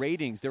Bowl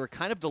ratings. They were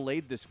kind of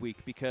delayed this week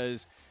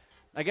because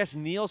I guess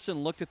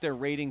Nielsen looked at their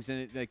ratings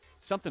and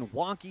something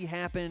wonky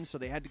happened, so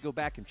they had to go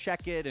back and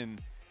check it, and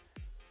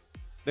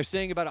they're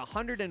saying about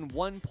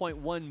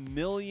 101.1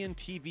 million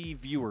TV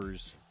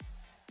viewers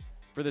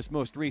for this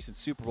most recent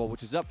Super Bowl,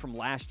 which is up from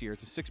last year.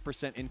 It's a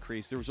 6%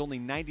 increase. There was only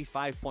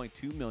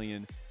 95.2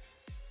 million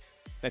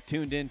that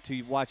tuned in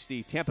to watch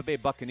the Tampa Bay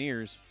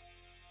Buccaneers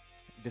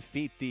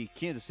defeat the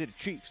Kansas City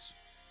Chiefs.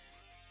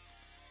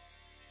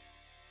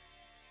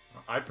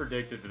 I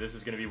predicted that this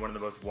was going to be one of the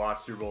most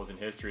watched Super Bowls in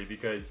history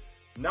because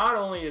not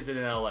only is it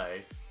in LA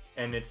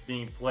and it's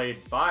being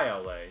played by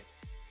LA,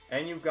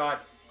 and you've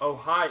got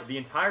Ohio, the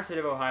entire state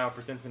of Ohio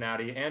for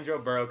Cincinnati, and Joe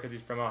Burrow because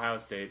he's from Ohio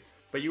State,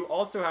 but you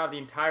also have the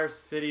entire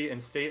city and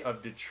state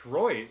of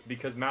Detroit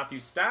because Matthew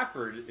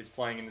Stafford is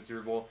playing in the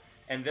Super Bowl,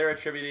 and they're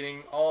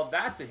attributing all of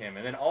that to him.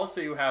 And then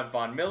also you have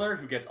Von Miller,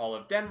 who gets all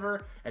of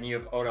Denver, and you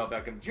have Odell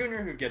Beckham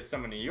Jr., who gets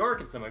some of New York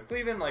and some of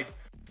Cleveland.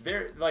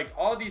 They're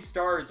all these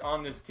stars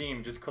on this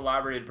team just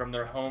collaborated from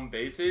their home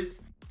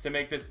bases to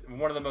make this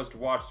one of the most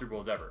watched Super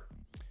Bowls ever.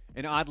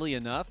 And oddly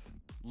enough,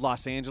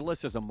 Los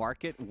Angeles as a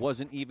market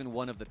wasn't even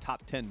one of the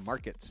top 10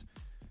 markets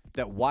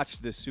that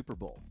watched this Super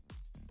Bowl.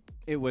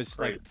 It was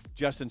right. Like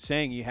Justin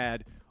saying, you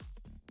had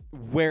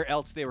where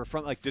else they were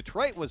from. Like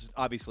Detroit was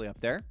obviously up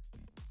there.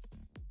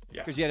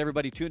 Yeah. Because you had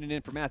everybody tuning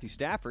in for Matthew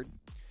Stafford.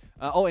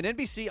 And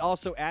NBC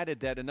also added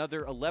that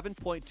another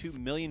 11.2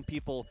 million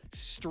people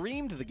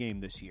streamed the game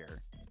this year,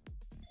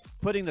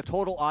 putting the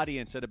total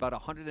audience at about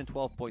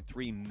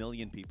 112.3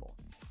 million people.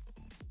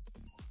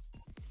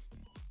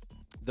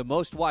 The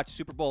most watched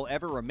Super Bowl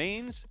ever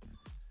remains,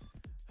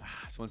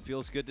 this one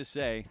feels good to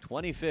say,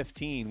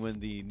 2015 when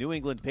the New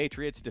England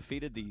Patriots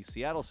defeated the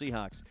Seattle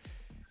Seahawks.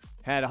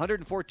 Had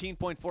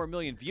 114.4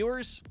 million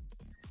viewers.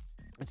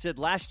 It said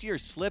last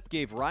year's slip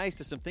gave rise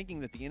to some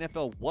thinking that the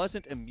NFL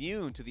wasn't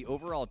immune to the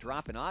overall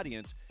drop in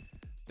audience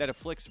that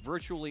afflicts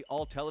virtually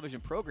all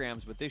television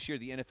programs, but this year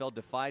the NFL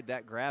defied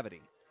that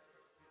gravity.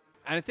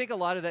 And I think a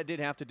lot of that did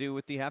have to do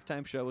with the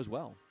halftime show as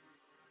well.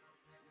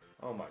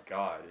 Oh my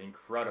God,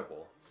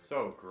 incredible.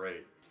 So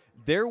great.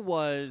 There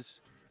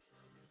was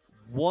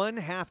one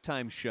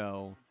halftime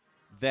show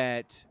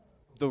that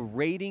the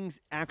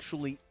ratings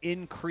actually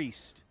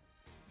increased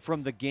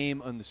from the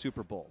game on the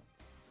Super Bowl.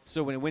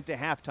 So when it went to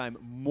halftime,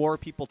 more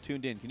people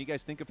tuned in. Can you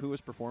guys think of who was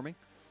performing?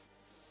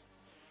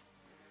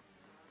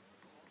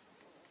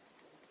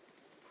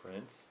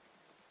 Prince?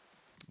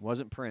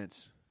 Wasn't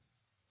Prince.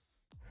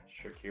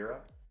 Shakira?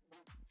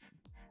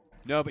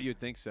 No, but you'd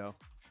think so.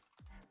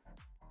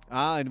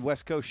 And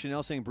West Coast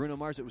Chanel saying Bruno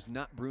Mars. It was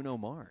not Bruno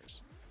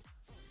Mars.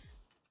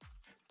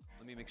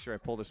 Let me make sure I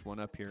pull this one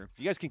up here.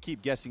 You guys can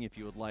keep guessing if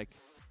you would like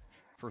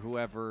for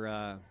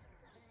whoever.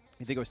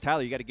 You think it was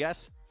Tyler? You got a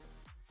guess?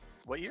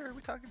 What year are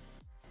we talking?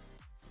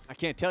 I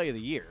can't tell you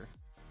the year.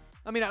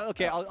 I mean,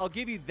 okay, I'll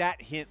give you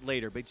that hint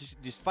later, but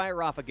just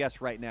fire off a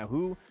guess right now.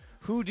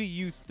 Who do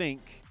you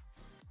think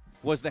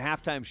was the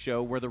halftime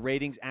show where the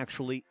ratings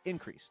actually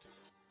increased?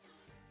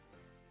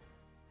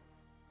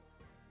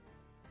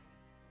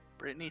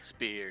 Britney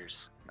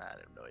Spears. Nah, I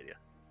have no idea.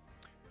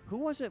 Who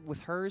was it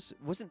with hers?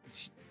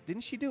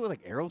 Didn't she do it with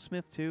like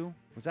Aerosmith too?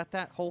 Was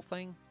that whole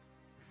thing?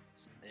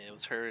 It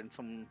was her and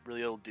some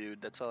really old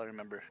dude. That's all I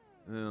remember.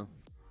 Yeah.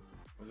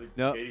 Was it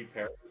No. Katy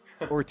Perry?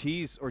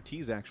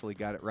 Ortiz actually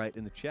got it right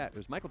in the chat. It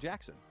was Michael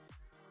Jackson.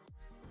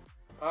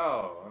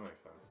 Oh, that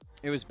makes sense.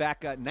 It was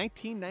back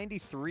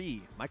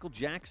 1993. Michael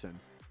Jackson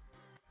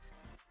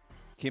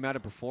came out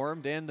and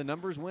performed, and the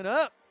numbers went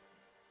up.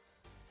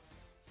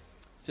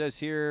 It says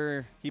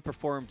here he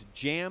performed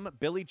Jam,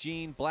 Billie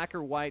Jean, Black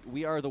or White,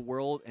 We Are the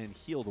World, and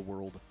Heal the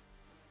World.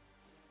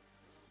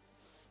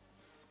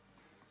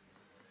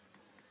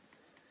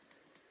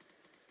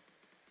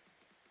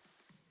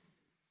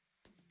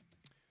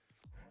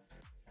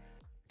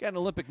 Got an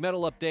Olympic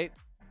medal update.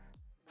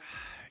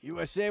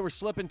 USA, we're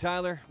slipping,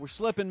 Tyler. We're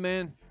slipping,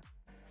 man.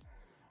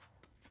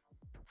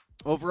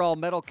 Overall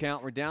medal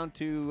count, we're down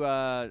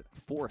to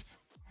fourth.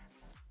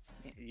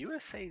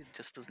 USA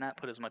just does not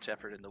put as much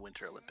effort in the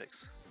Winter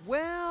Olympics.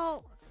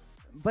 Well,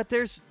 but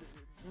there's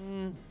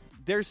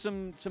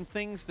some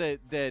things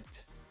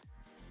that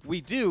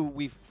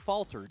we've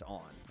faltered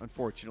on,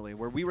 unfortunately,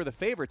 where we were the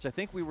favorites. I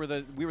think we were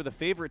the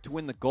favorite to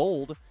win the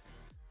gold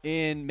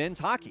in men's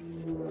hockey.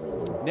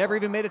 Never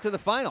even made it to the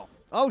final.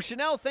 Oh,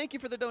 Chanel, thank you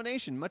for the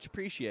donation. Much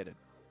appreciated.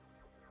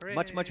 Hooray.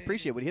 Much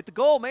appreciated. We hit the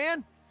goal,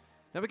 man.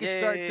 Now we can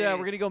start. Yay. We're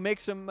going to go make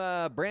some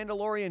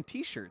Brandalorian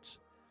t-shirts.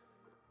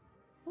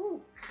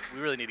 We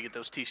really need to get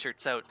those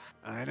T-shirts out.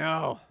 I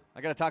know.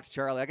 I got to talk to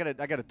Charlie. I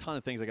got a ton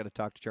of things I got to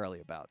talk to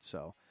Charlie about.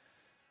 So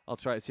I'll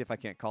try to see if I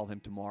can't call him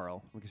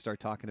tomorrow. We can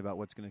start talking about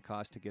what's going to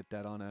cost to get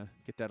that on a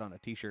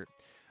t-shirt.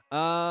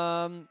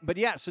 But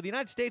yeah, so the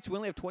United States, we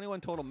only have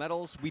 21 total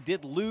medals. We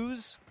did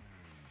lose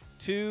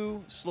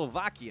to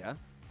Slovakia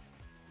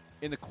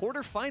in the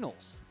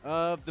quarterfinals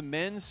of the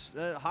men's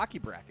hockey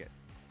bracket.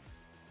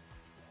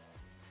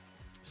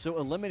 So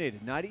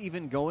eliminated, not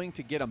even going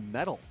to get a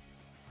medal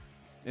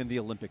in the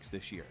Olympics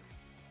this year.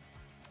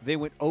 They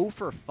went 0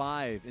 for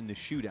 5 in the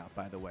shootout,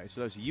 by the way.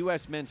 So that was the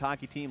U.S. men's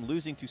hockey team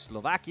losing to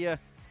Slovakia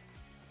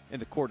in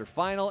the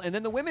quarterfinal. And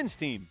then the women's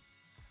team.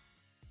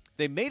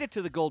 They made it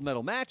to the gold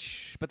medal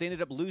match, but they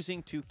ended up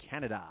losing to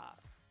Canada.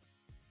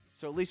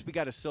 So at least we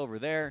got a silver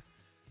there.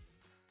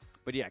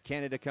 But yeah,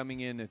 Canada coming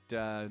in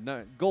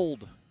at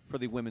gold for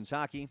the women's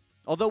hockey.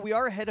 Although we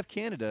are ahead of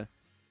Canada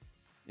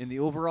in the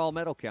overall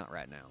medal count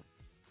right now.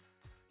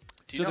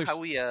 Do you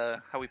know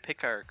how we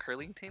pick our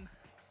curling team?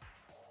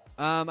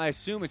 I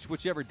assume it's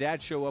whichever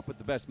dads show up with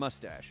the best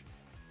mustache.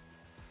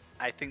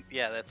 I think,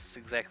 yeah, that's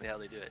exactly how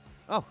they do it.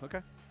 Oh,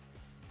 okay.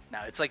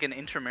 Now, it's like an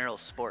intramural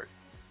sport.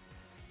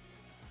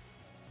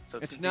 So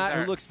It's not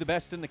who looks the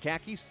best in the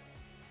khakis?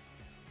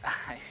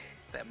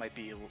 That might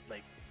be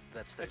like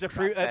that's the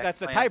that's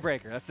the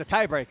tiebreaker. That's the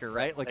tiebreaker,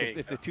 right? Like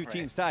if the two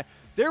teams tie.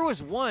 There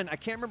was one, I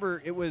can't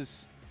remember, it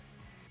was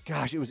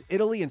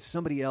Italy and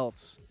somebody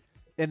else.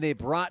 And they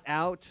brought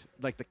out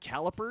like the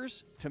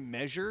calipers to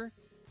measure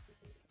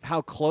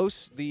how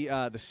close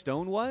the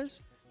stone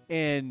was,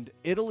 and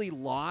Italy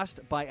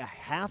lost by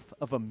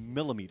 0.5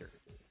 millimeter.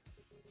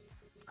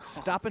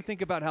 Stop and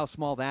think about how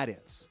small that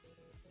is.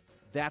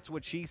 That's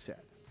what she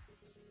said.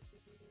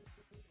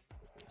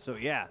 So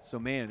yeah,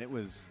 man, it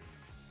was.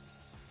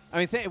 I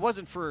mean, it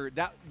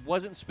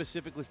wasn't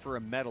specifically for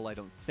a medal. I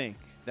don't think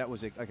that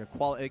was like a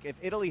quality. Like if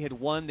Italy had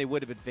won, they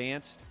would have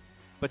advanced.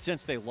 But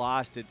since they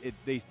lost,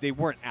 they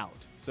weren't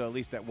out. So at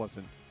least that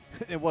wasn't.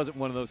 It wasn't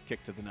one of those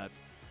kick to the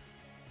nuts.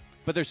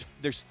 But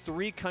there's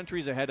 3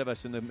 countries ahead of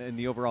us in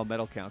the overall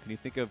medal count. Can you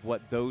think of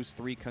what those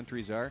 3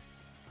 countries are?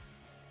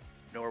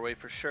 Norway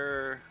for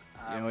sure.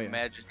 I'm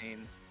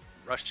imagining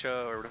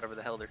Russia or whatever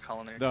the hell they're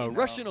calling their The team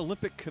Russian now.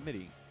 Olympic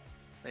Committee.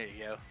 There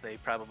you go. They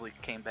probably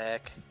came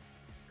back.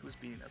 Who's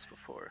beating us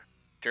before?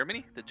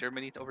 Germany? Did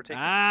Germany overtake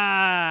us?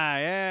 Ah,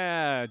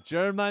 yeah,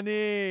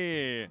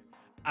 Germany.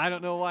 I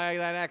don't know why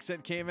that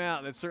accent came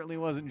out. That certainly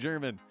wasn't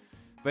German.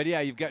 But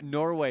yeah, you've got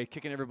Norway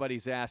kicking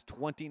everybody's ass.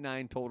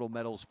 29 total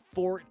medals,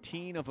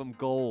 14 of them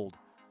gold.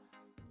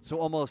 So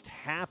almost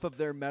half of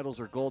their medals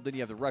are gold. Then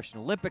you have the Russian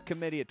Olympic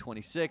Committee at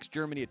 26,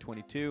 Germany at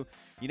 22,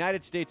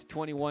 United States at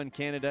 21,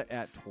 Canada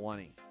at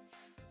 20.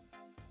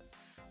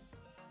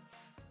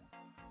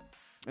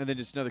 And then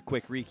just another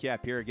quick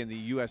recap here. Again, the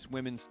U.S.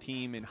 women's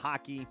team in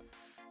hockey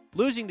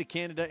losing to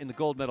Canada in the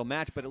gold medal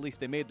match, but at least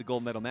they made the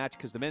gold medal match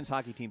because the men's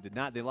hockey team did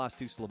not. They lost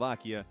to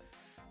Slovakia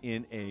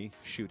in a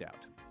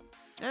shootout.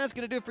 And that's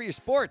going to do it for your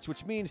sports,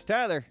 which means,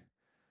 Tyler,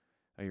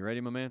 Are you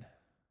ready, my man?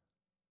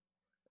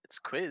 It's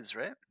quiz,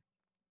 right?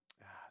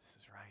 This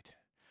is right.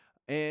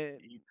 And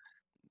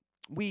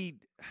we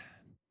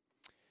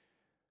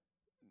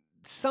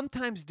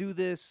sometimes do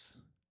this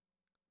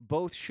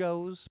both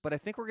shows, but I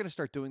think we're going to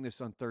start doing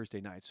this on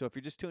Thursday night. So if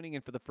you're just tuning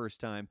in for the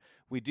first time,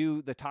 we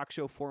do the talk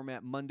show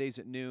format Mondays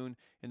at noon,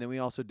 and then we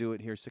also do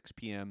it here 6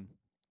 p.m.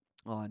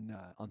 on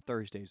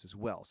Thursdays as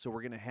well. So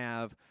we're going to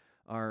have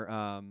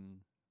our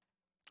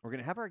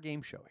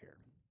game show here,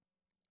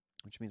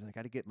 which means I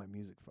got to get my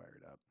music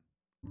fired up.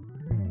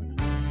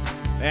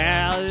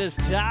 Well, it is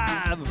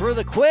time for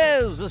the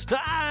quiz. It's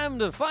time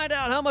to find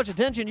out how much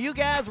attention you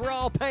guys were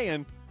all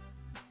paying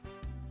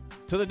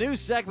to the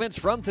news segments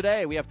from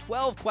today. We have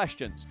 12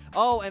 questions.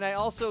 Oh, and I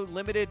also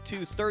limited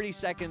to 30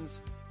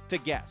 seconds to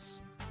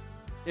guess.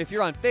 If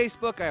you're on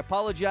Facebook, I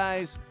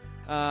apologize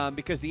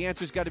because the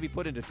answer's got to be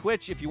put into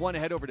Twitch. If you want to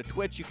head over to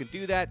Twitch, you can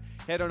do that.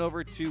 Head on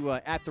over to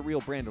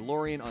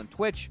 @TheRealBrandalorian on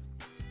Twitch.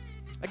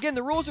 Again,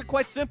 the rules are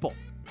quite simple.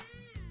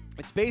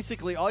 It's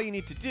basically all you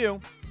need to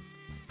do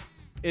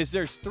is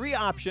there's 3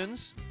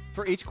 options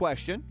for each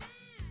question,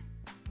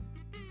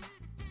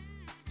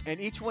 and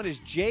each one is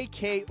J,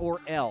 K,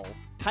 or L.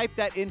 Type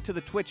that into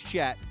the Twitch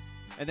chat,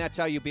 and that's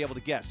how you'll be able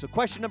to guess. So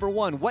question number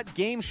 1, what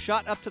game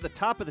shot up to the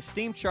top of the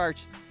Steam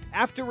charts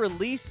after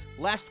release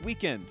last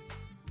weekend?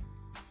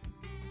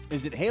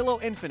 Is it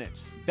Halo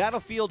Infinite,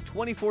 Battlefield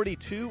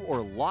 2042,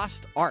 or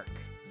Lost Ark?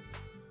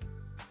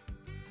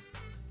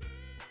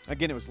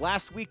 Again, it was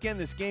last weekend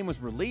this game was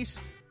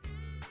released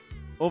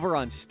over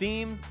on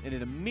Steam, and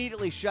it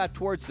immediately shot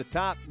towards the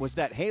top. Was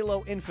that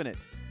Halo Infinite,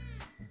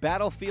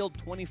 Battlefield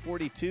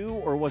 2042,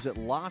 or was it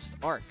Lost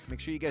Ark?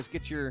 Make sure you guys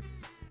get your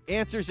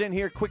answers in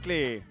here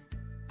quickly.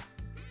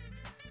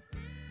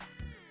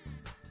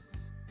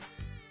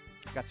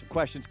 Got some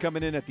questions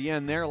coming in at the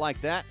end there, like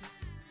that.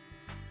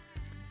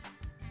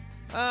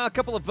 A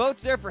couple of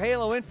votes there for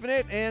Halo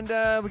Infinite, and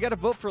we got a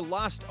vote for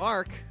Lost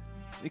Ark.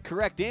 The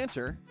correct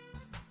answer,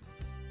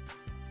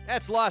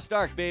 that's Lost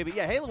Ark, baby.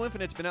 Yeah, Halo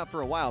Infinite's been out for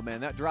a while,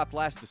 man. That dropped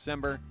last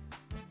December.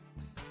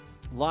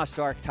 Lost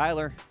Ark.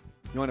 Tyler,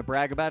 you want to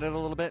brag about it a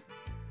little bit?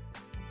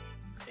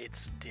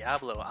 It's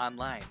Diablo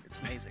Online. It's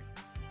amazing.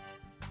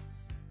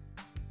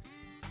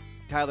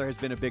 Tyler has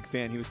been a big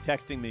fan. He was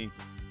texting me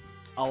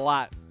a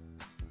lot.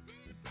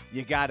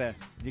 You gotta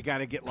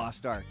get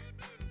Lost Ark.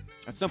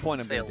 At some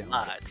point, I'm going to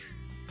download it.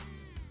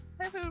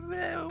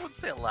 I wouldn't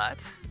say a lot.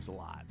 It's a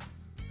lot.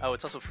 Oh,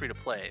 it's also free to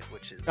play,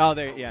 which is... Oh,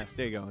 there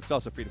you go. It's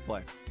also free to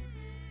play.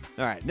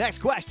 All right, next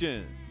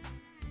question.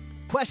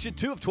 Question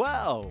 2 of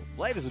 12.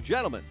 Ladies and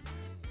gentlemen,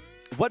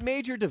 what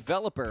major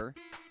developer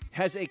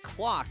has a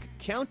clock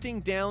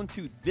counting down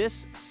to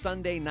this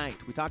Sunday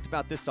night? We talked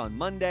about this on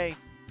Monday.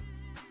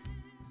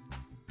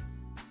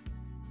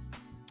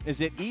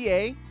 Is it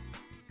EA?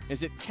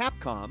 Is it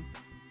Capcom?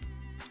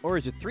 Or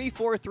is it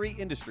 343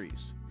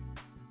 Industries?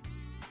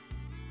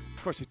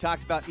 Of course, we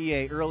talked about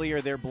EA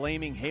earlier. They're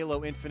blaming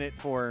Halo Infinite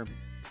for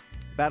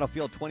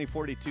Battlefield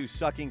 2042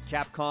 sucking.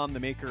 Capcom, the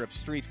maker of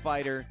Street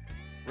Fighter,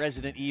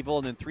 Resident Evil,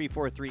 and then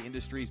 343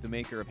 Industries, the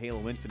maker of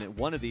Halo Infinite.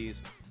 One of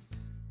these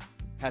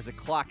has a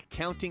clock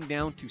counting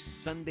down to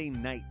Sunday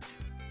night.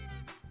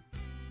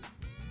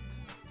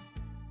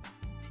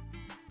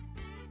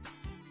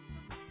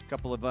 A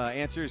couple of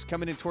answers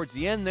coming in towards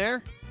the end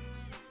there.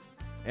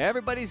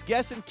 Everybody's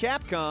guessing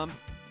Capcom.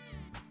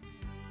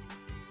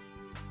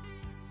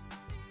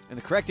 And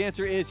the correct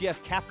answer is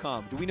yes,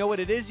 Capcom. Do we know what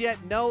it is yet?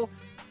 No.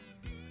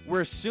 We're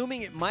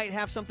assuming it might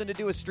have something to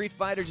do with Street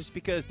Fighter just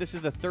because this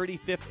is the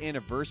 35th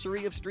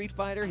anniversary of Street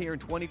Fighter here in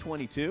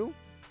 2022.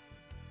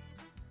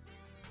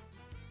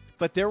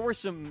 But there were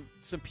some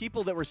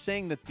people that were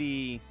saying that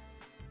the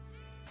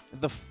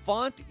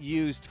font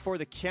used for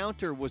the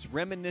counter was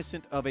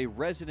reminiscent of a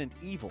Resident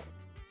Evil.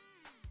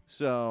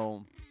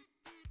 So...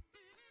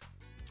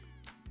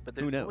 But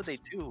who knows? What would they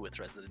do with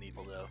Resident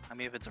Evil, though? I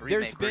mean, if it's a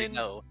remake,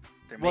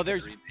 they're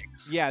making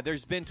remakes. Yeah,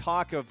 there's been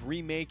talk of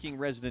remaking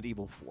Resident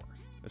Evil 4,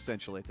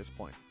 essentially, at this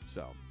point.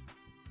 So,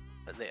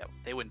 but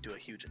they wouldn't do a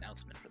huge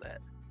announcement for that.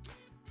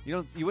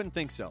 You wouldn't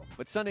think so.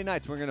 But Sunday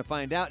nights, we're going to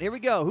find out. Here we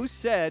go. Who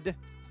said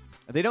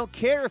they don't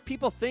care if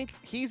people think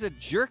he's a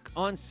jerk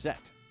on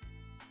set?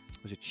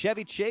 Was it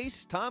Chevy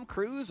Chase, Tom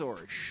Cruise, or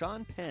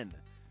Sean Penn?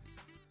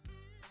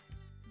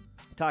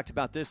 Talked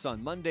about this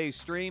on Monday's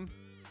stream.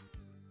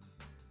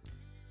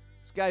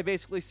 Guy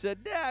basically said,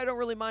 yeah, I don't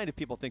really mind if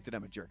people think that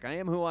I'm a jerk. I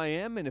am who I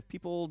am, and if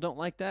people don't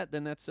like that,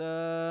 then that's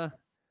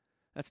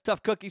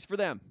tough cookies for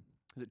them.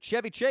 Is it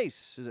Chevy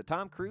Chase? Is it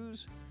Tom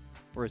Cruise?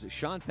 Or is it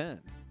Sean Penn?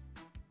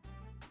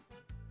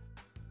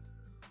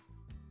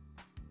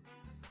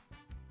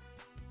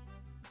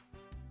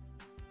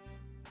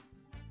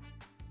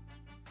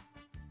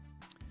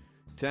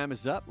 Time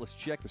is up. Let's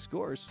check the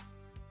scores.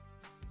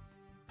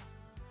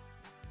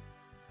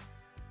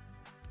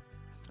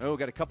 Oh,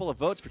 got a couple of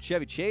votes for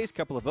Chevy Chase, a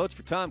couple of votes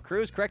for Tom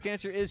Cruise. Correct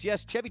answer is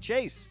yes, Chevy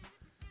Chase.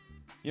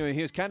 You know,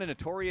 he was kind of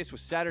notorious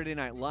with Saturday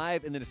Night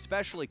Live and then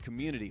especially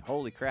Community.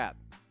 Holy crap.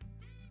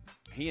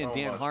 He and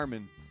Dan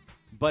Harmon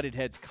butted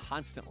heads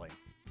constantly.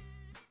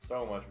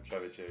 So much for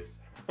Chevy Chase.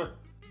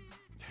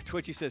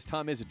 Twitchy says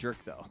Tom is a jerk,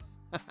 though.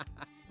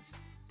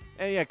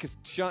 And yeah, because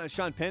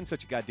Sean Penn's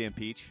such a goddamn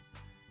peach.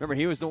 Remember,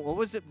 he was the what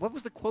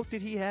was the quote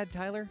that he had,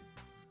 Tyler?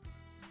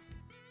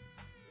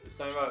 It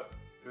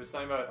was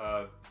something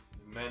about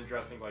men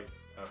dressing like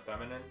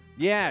feminine.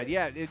 Yeah.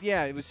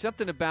 It was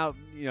something about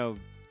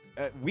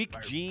weak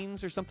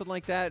jeans or something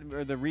like that,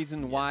 or the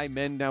reason why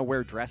men now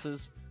wear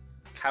dresses.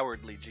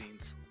 Cowardly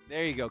jeans.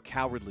 There you go,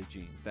 cowardly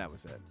jeans. That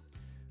was it.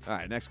 All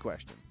right, next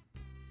question.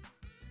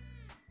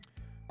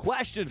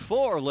 Question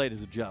 4,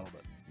 ladies and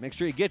gentlemen. Make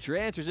sure you get your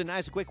answers in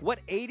nice and quick.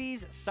 What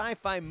 80s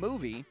sci-fi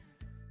movie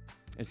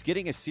is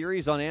getting a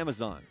series on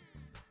Amazon?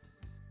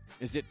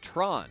 Is it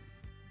Tron,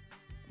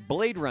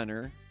 Blade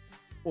Runner,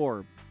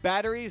 or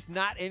Batteries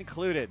Not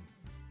Included?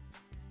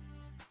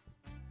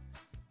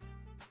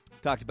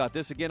 Talked about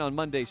this again on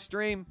Monday's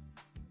stream.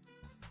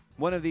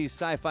 One of these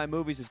sci-fi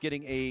movies is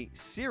getting a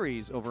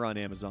series over on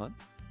Amazon.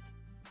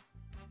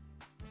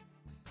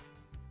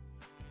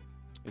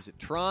 Is it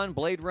Tron,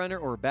 Blade Runner,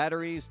 or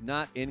Batteries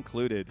Not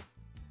Included?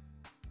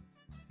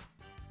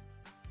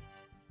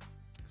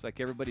 Looks like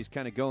everybody's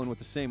kind of going with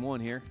the same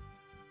one here.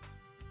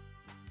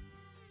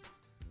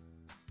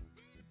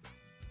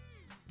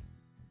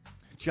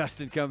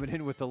 Justin coming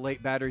in with the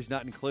late Batteries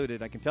Not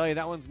Included. I can tell you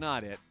that one's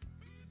not it.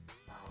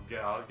 Oh,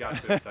 yeah, I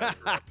got too excited.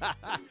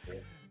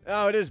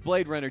 Oh, it is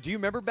Blade Runner. Do you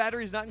remember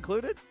Batteries Not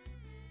Included?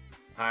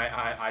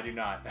 I do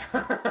not.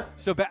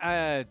 So,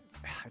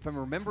 if I'm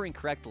remembering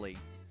correctly,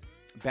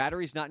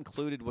 Batteries Not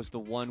Included was the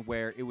one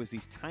where it was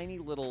these tiny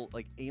little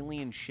like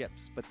alien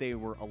ships, but they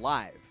were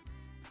alive,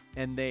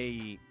 and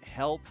they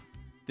help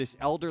this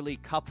elderly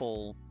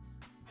couple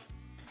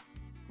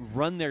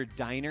run their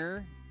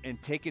diner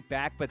and take it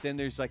back. But then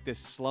there's like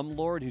this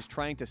slumlord who's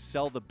trying to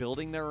sell the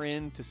building they're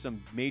in to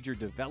some major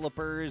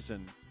developers,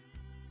 and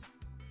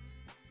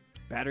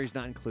Batteries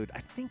Not Included.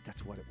 I think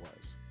that's what it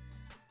was.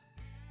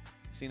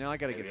 See, now I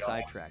got to get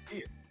sidetracked.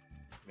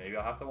 Maybe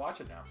I'll have to watch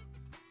it now.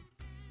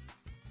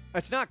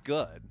 It's not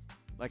good.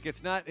 Like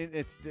it's not.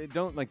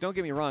 Don't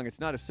get me wrong. It's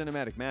not a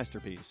cinematic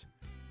masterpiece.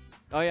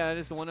 Oh yeah, that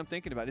is the one I'm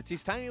thinking about. It's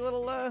these tiny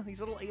little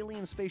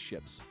alien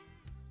spaceships.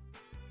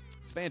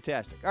 It's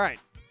fantastic. All right,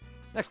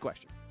 next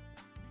question.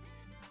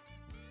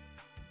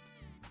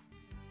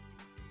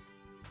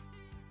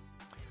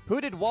 Who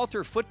did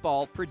Walter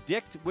Football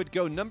predict would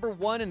go number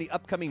 1 in the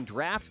upcoming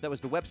draft? That was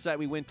the website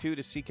we went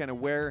to see kind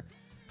of where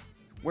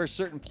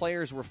certain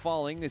players were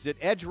falling. Is it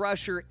edge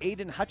rusher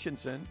Aiden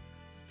Hutchinson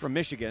from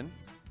Michigan,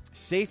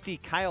 safety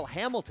Kyle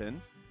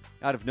Hamilton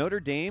out of Notre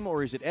Dame,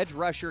 or is it edge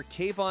rusher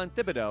Kayvon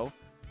Thibodeau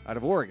out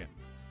of Oregon?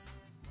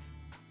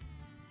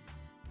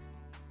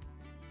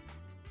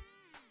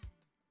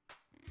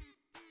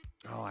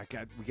 Oh,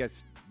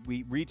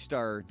 we reached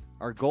our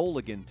goal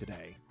again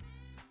today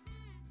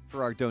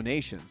for our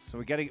donations. So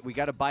we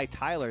got to buy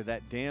Tyler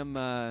that damn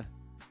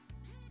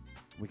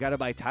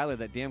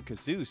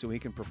kazoo so he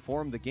can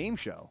perform the game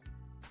show.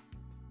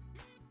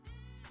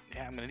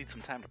 Yeah, I'm gonna need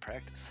some time to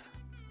practice.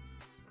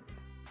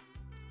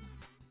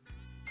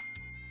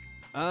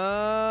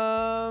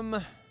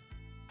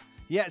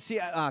 Yeah. See.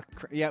 Yeah.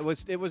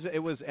 It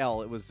was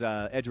L. It was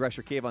edge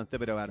rusher Kayvon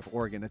Thibodeau out of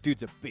Oregon. That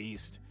dude's a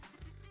beast.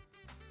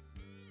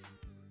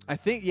 I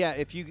think. Yeah.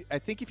 If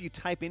you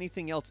type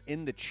anything else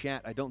in the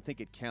chat, I don't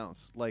think it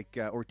counts. Like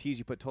Ortiz,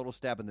 you put total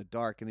stab in the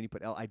dark, and then you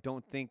put L. I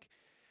don't think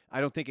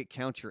it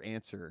counts your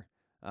answer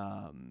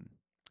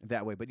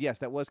that way. But yes,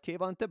 that was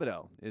Kayvon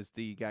Thibodeau is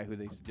the guy who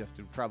they suggested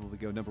would probably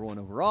go number 1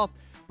 overall.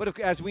 But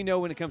as we know,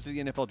 when it comes to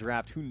the NFL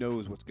draft, who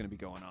knows what's going to be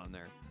going on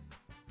there.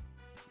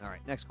 All right,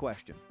 next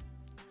question.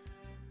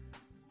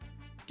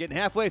 Getting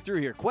halfway through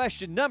here.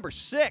 Question number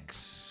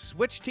 6.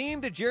 Which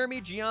team did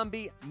Jeremy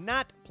Giambi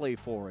not play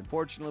for?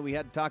 Unfortunately, we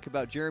had to talk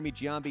about Jeremy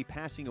Giambi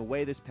passing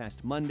away this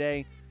past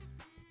Monday.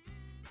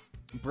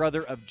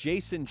 Brother of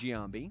Jason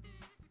Giambi.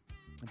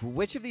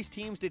 Which of these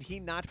teams did he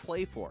not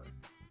play for?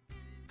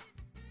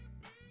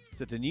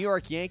 Is it the New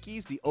York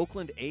Yankees, the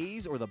Oakland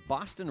A's, or the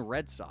Boston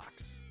Red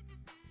Sox?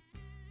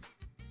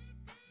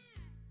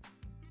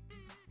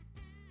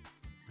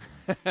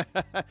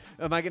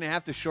 Am I going to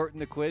have to shorten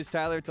the quiz,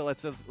 Tyler, to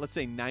let's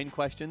say 9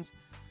 questions?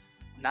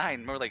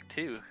 9, more like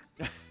 2.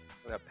 I'm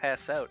gonna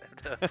pass out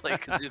after play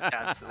kazoo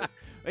constantly.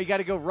 You got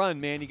to go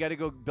run, man. You got to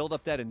go build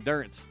up that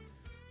endurance.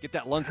 Get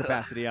that lung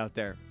capacity out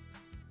there.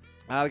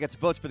 We got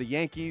some votes for the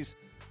Yankees.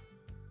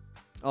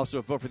 Also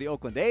a vote for the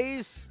Oakland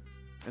A's.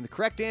 And the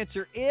correct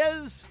answer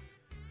is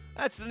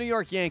that's the New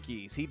York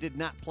Yankees. He did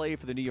not play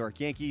for the New York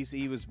Yankees.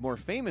 He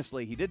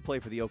did play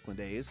for the Oakland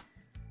A's.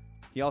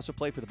 He also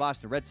played for the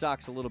Boston Red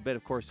Sox a little bit.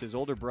 Of course, his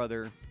older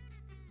brother,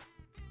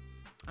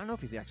 I don't know if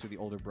he's actually the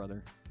older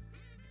brother,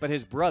 but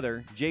his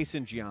brother,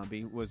 Jason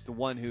Giambi, was the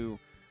one who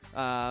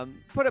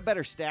put up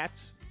better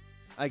stats,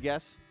 I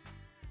guess.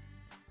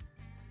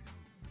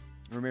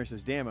 Ramirez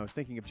says, damn, I was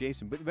thinking of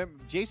Jason. But remember,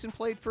 Jason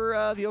played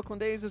for the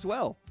Oakland A's as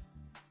well.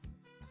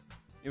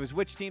 It was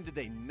which team did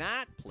they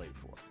not play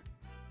for?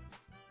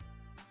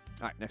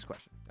 All right, next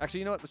question.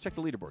 Actually, you know what? Let's check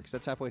the leaderboard because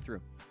that's halfway through.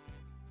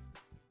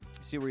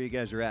 See where you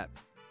guys are at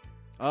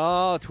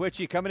Oh,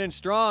 Twitchy coming in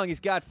strong. He's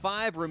got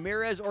 5.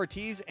 Ramirez,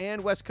 Ortiz,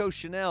 and West Coast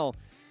Chanel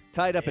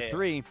tied up at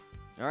 3.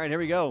 All right, here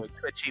we go.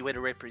 Twitchy, way to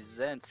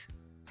represent.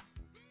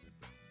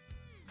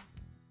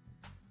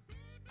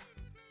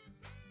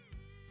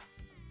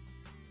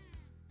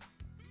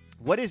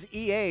 What is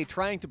EA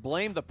trying to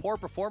blame the poor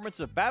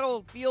performance of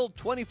Battlefield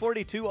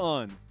 2042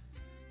 on?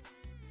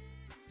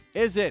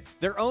 Is it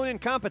their own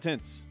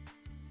incompetence?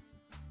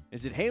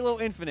 Is it Halo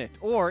Infinite?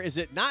 Or is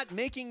it not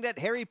making that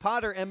Harry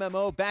Potter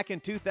MMO back in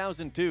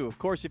 2002? Of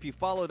course, if you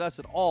followed us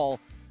at all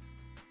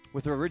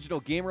with our original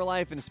Gamer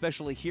Life, and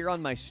especially here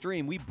on my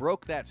stream, we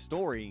broke that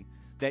story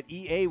that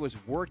EA was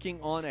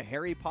working on a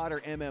Harry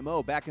Potter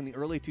MMO back in the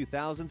early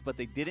 2000s, but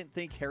they didn't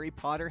think Harry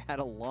Potter had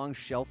a long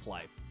shelf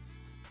life.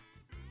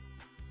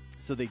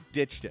 So they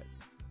ditched it.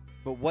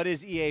 But what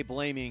is EA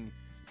blaming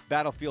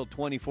Battlefield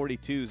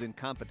 2042's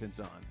incompetence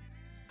on?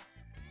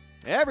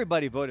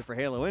 Everybody voted for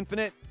Halo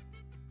Infinite.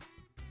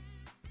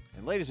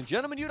 And ladies and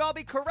gentlemen, you'd all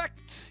be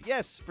correct.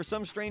 Yes, for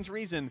some strange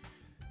reason,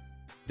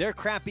 their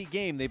crappy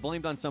game they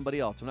blamed on somebody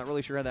else. I'm not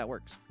really sure how that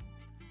works.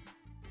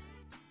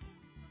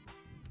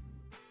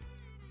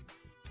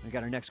 We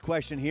got our next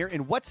question here.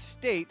 In what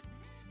state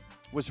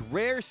was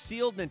rare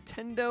sealed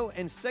Nintendo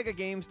and Sega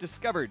games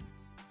discovered?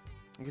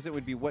 I guess it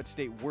would be what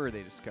state were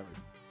they discovered?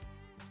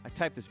 I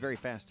typed this very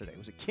fast today.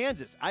 Was it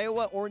Kansas,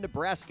 Iowa, or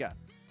Nebraska?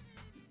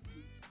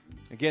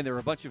 Again, there were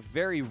a bunch of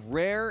very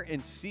rare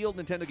and sealed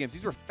Nintendo games.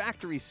 These were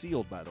factory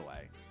sealed, by the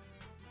way.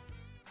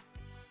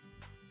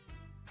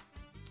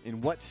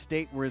 In what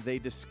state were they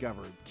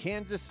discovered?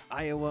 Kansas,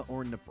 Iowa,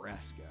 or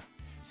Nebraska?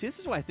 See, this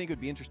is why I think it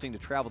would be interesting to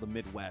travel the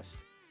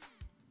Midwest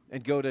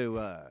and go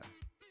to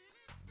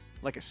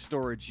like a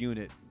storage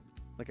unit,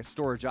 like a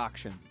storage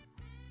auction.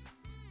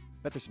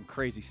 Bet there's some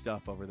crazy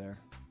stuff over there.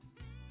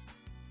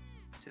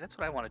 See, that's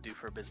what I want to do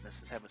for a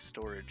business, is have a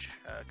storage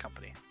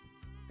company.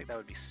 I think that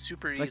would be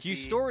super easy. Like you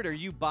store it, or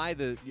you buy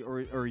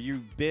or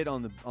you bid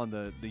on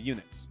the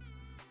units.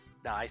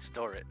 No, I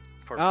store it.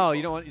 For oh, people.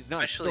 you don't want, it's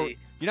not Especially,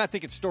 you're not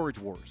thinking Storage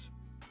Wars.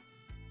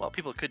 Well,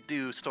 people could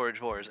do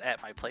storage wars at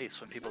my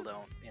place when people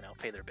don't,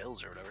 pay their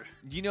bills or whatever.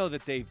 You know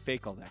that they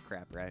fake all that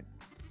crap, right?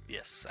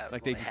 Yes.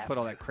 Like they just put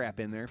all that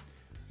crap in there.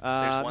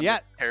 There's one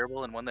that's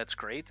terrible and one that's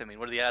great. I mean,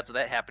 what are the odds of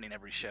that happening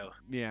every show?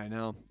 Yeah, I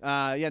know.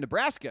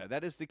 Nebraska.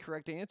 That is the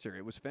correct answer.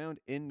 It was found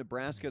in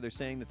Nebraska. They're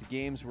saying that the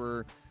games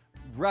were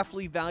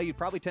roughly valued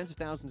probably tens of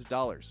thousands of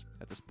dollars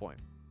at this point.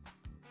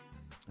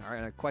 All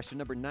right, question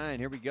number 9.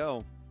 Here we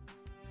go.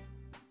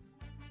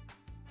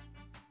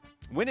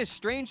 When is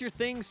Stranger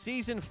Things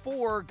Season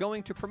 4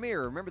 going to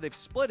premiere? Remember, they've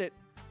split it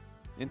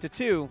into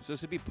 2, so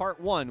this would be part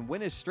 1.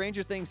 When is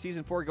Stranger Things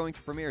Season 4 going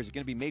to premiere? Is it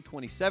going to be May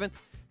 27th,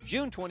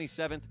 June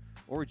 27th,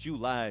 or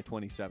July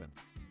 27th?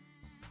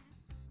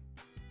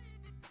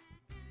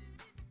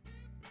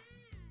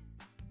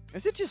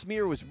 Is it just me,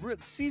 or was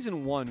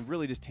Season 1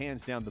 really just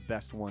hands down the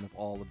best one of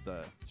all of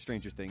the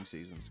Stranger Things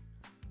seasons?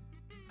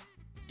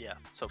 Yeah,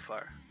 so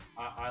far.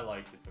 I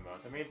liked it the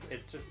most. I mean,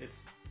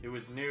 it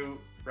was new,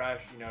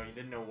 fresh. You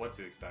didn't know what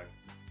to expect.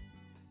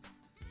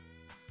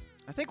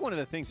 I think one of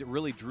the things that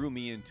really drew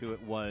me into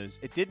it was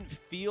it didn't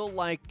feel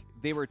like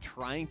they were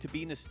trying to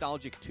be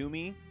nostalgic to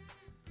me.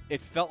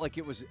 It felt like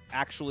it was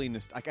actually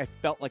like I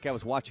felt like I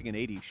was watching an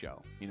 80s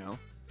show, And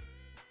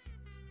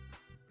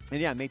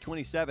yeah, May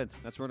 27th,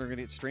 that's when we're going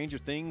to get Stranger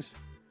Things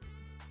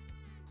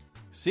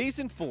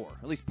Season 4,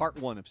 at least part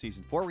 1 of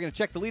Season 4. We're going to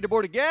check the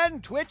leaderboard again.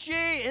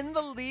 Twitchy in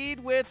the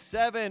lead with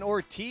 7.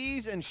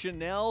 Ortiz and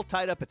Chanel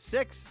tied up at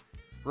 6.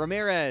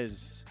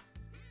 Ramirez,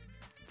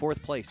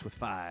 4th place with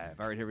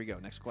 5. All right, here we go.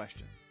 Next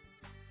question.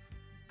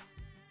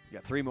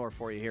 Got 3 more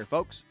for you here,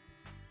 folks.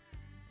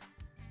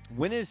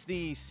 When is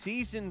the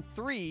Season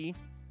 3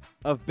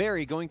 of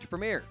Barry going to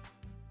premiere?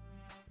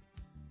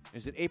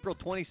 Is it April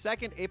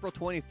 22nd, April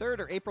 23rd,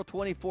 or April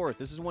 24th?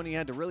 This is one you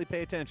had to really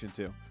pay attention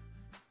to.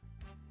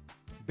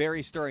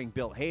 Barry starring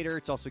Bill Hader.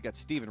 It's also got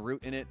Stephen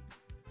Root in it.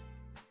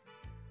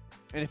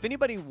 And if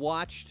anybody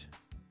watched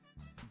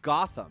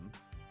Gotham,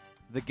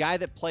 the guy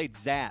that played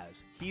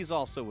Zaz, he's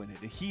also in it.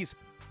 And he's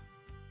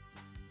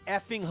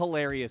effing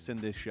hilarious in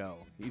this show.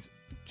 He's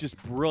just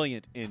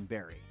brilliant in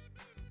Barry.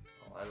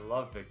 Oh, I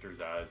love Victor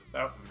Zaz.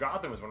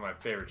 Gotham was one of my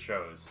favorite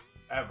shows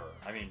ever.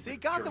 I mean, see,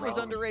 Gotham was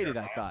underrated,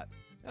 I thought.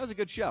 That was a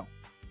good show.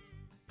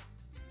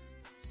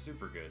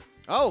 Super good.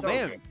 Oh, so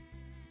man. Good.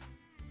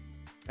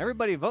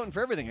 Everybody voting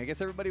for everything. I guess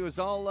everybody was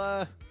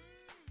all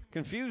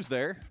confused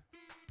there.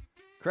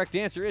 Correct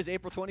answer is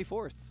April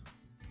 24th.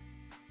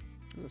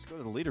 Ooh, let's go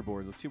to the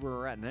leaderboard. Let's see where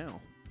we're at now.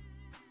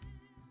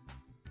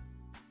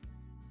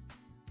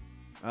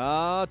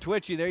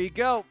 Twitchy, there you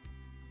go.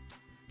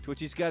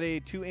 Twitchy's got a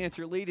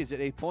 2-answer lead. He's at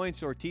 8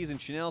 points. Ortiz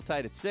and Chanel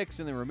tied at 6.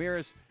 And then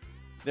Ramirez,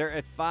 they're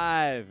at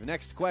 5.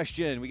 Next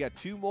question. We got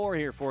 2 more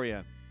here for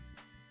you.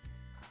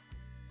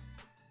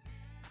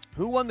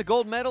 Who won the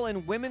gold medal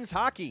in women's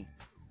hockey?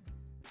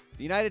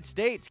 The United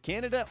States,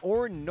 Canada,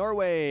 or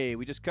Norway?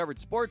 We just covered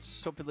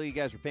sports. Hopefully you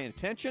guys were paying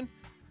attention.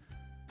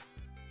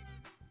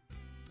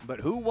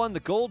 But who won the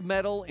gold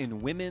medal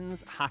in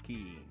women's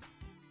hockey?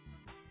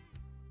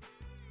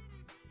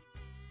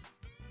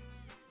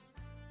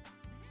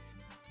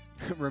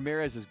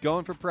 Ramirez is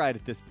going for pride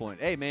at this point.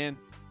 Hey, man.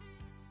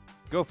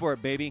 Go for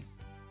it, baby.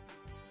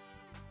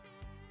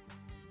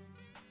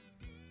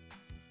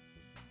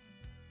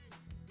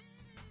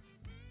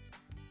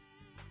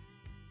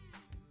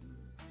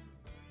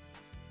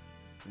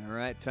 All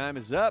right, time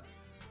is up.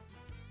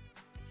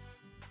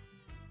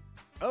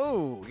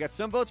 Oh, we got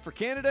some votes for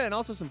Canada and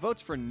also some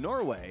votes for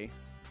Norway.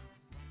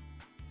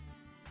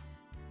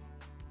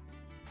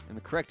 And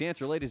the correct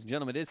answer, ladies and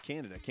gentlemen, is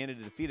Canada.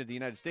 Canada defeated the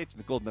United States in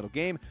the gold medal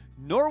game.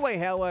 Norway,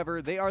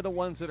 however, they are the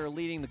ones that are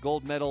leading the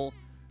gold medal,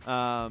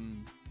 gold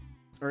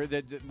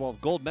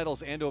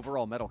medals and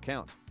overall medal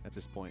count at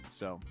this point.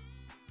 So,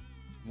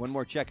 one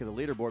more check of the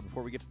leaderboard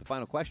before we get to the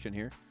final question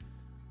here.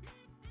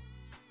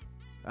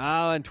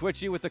 And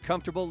Twitchy with the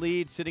comfortable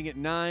lead, sitting at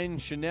 9.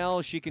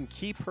 Chanel, she can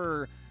keep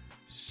her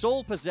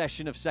sole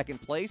possession of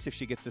second place if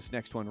she gets this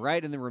next one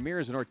right. And then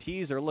Ramirez and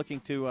Ortiz are looking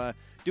to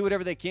do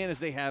whatever they can as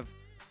they have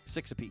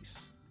 6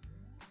 apiece.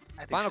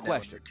 I think Final Chanel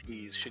question. and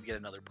Ortiz should get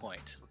another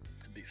point,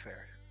 to be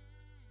fair.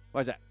 Why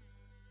is that?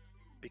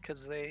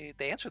 Because they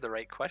answered the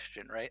right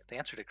question, right? They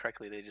answered it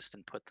correctly. They just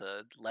didn't put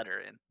the letter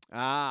in.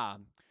 All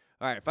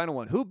right, final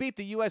one. Who beat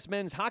the U.S.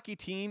 men's hockey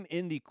team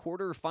in the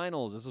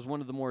quarterfinals? This was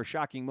one of the more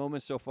shocking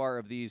moments so far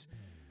of these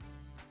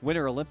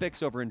Winter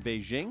Olympics over in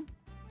Beijing,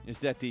 is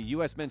that the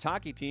U.S. men's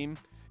hockey team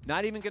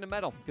not even going to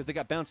medal because they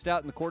got bounced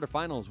out in the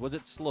quarterfinals. Was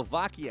it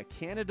Slovakia,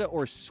 Canada,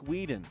 or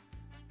Sweden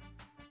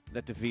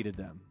that defeated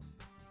them?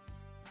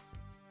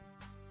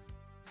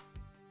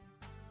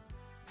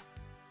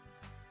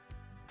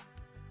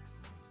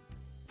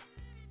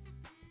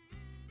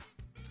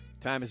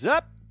 Time is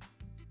up.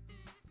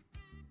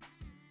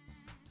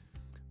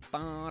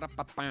 Yes,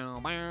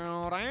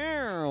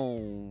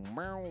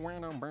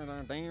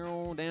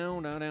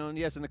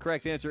 and the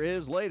correct answer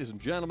is, ladies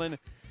and gentlemen,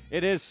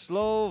 it is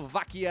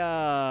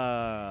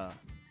Slovakia.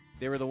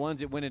 They were the ones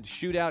that went into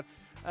shootout.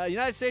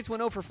 United States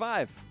went 0 for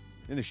 5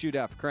 in the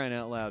shootout, for crying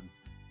out loud.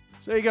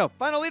 So there you go.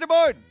 Final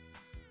leaderboard.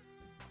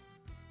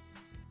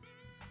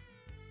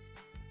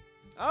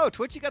 Oh,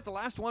 Twitchy got the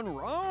last one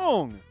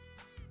wrong.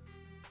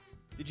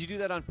 Did you do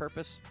that on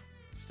purpose?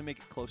 Just to make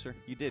it closer?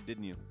 You did,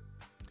 didn't you?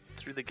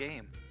 Through the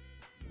game.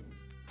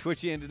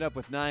 Twitchy ended up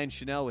with 9,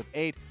 Chanel with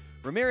 8,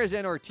 Ramirez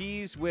and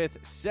Ortiz with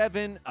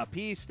 7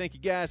 apiece. Thank you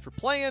guys for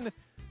playing.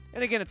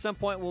 And again, at some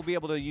point, we'll be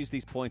able to use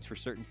these points for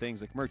certain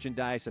things like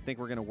merchandise. I think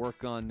we're going to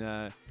work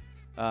on,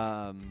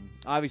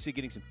 obviously,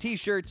 getting some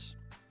T-shirts.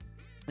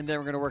 And then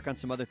we're going to work on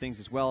some other things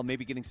as well.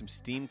 Maybe getting some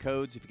Steam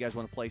codes if you guys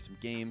want to play some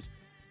games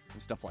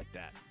and stuff like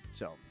that.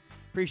 So,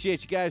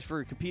 appreciate you guys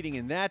for competing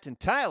in that. And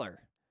Tyler,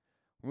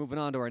 we're moving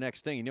on to our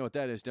next thing. You know what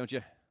that is, don't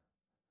you?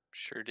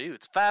 Sure do.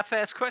 It's 5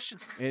 fast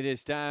questions. It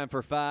is time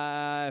for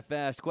 5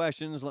 fast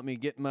questions. Let me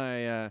get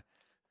my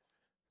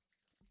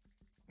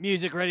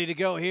music ready to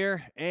go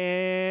here.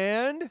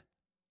 And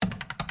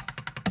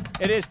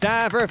it is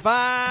time for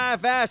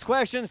 5 fast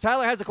questions.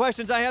 Tyler has the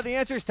questions. I have the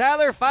answers.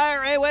 Tyler,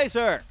 fire away,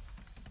 sir.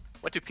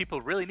 What do people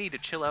really need to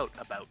chill out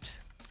about?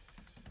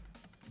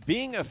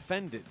 Being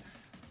offended.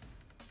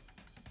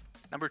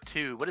 Number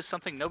 2, what is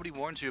something nobody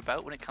warns you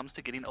about when it comes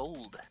to getting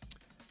old?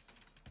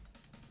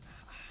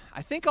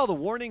 I think all the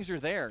warnings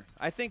are there.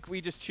 I think we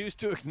just choose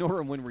to ignore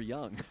them when we're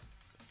young.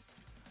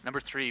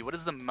 Number 3, what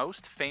is the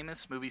most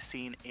famous movie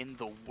scene in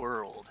the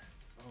world?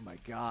 Oh, my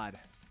God.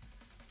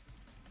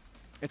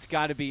 It's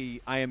got to be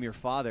I Am Your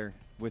Father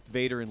with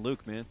Vader and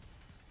Luke, man.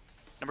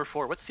 Number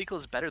 4, what sequel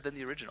is better than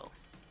the original?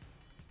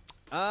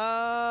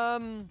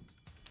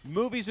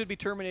 Movies would be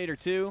Terminator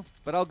 2,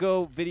 but I'll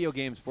go video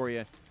games for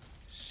you.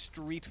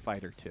 Street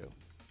Fighter 2.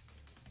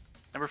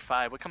 Number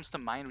 5, what comes to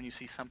mind when you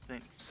see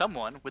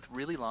someone with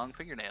really long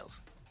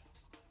fingernails?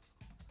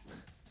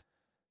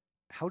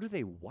 How do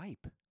they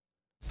wipe?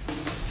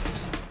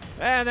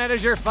 And that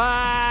is your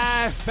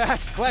 5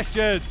 fast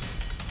questions.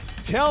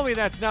 Tell me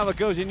that's not what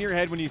goes in your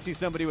head when you see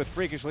somebody with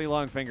freakishly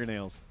long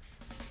fingernails.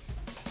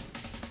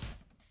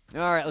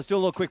 All right, let's do a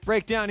little quick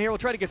breakdown here. We'll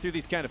try to get through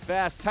these kind of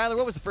fast. Tyler,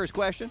 what was the first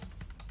question?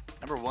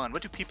 Number 1,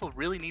 what do people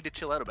really need to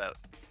chill out about?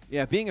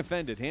 Yeah, being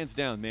offended, hands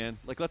down, man.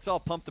 Like, let's all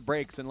pump the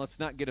brakes and let's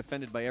not get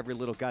offended by every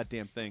little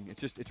goddamn thing.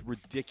 It's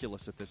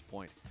ridiculous at this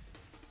point.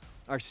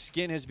 Our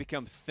skin has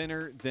become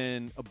thinner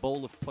than a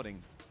bowl of pudding.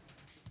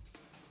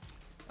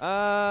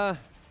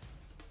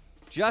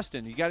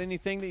 Justin, you got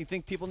anything that you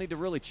think people need to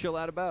really chill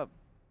out about?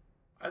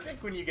 I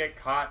think when you get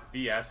caught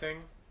BSing,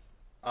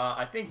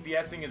 I think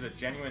BSing is a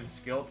genuine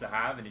skill to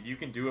have, and if you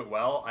can do it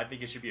well, I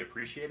think it should be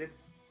appreciated.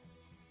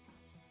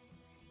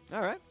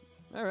 All right.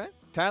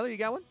 Tyler, you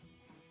got one?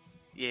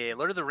 Yeah,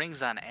 Lord of the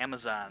Rings on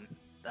Amazon,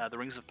 The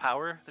Rings of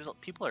Power.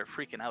 People are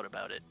freaking out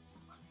about it.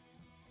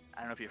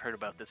 I don't know if you've heard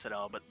about this at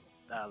all, but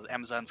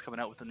Amazon's coming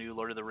out with a new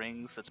Lord of the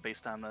Rings that's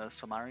based on the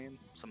Silmarillion,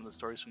 some of the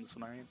stories from the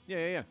Silmarillion.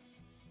 Yeah.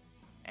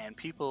 And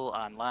people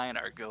online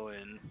are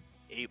going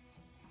ape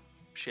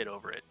shit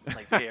over it.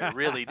 Like, they are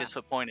really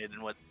disappointed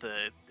in what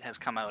has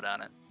come out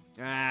on it.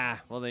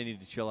 Well, they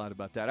need to chill out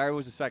about that. All right, what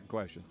was the second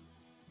question?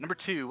 Number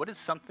 2, what is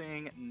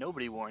something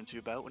nobody warns you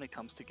about when it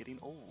comes to getting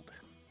old?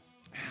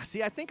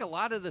 See, I think a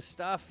lot of the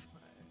stuff,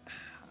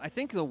 I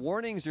think the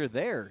warnings are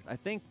there. I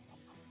think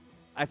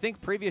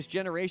previous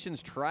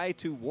generations try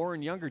to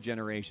warn younger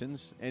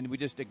generations, and we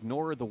just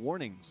ignore the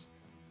warnings.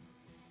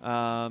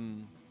 I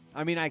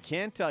mean, I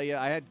can tell you,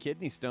 I had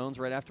kidney stones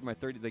right after my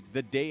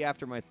the day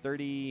after my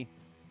 35th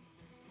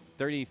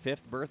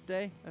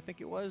birthday. I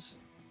think it was.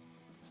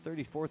 It's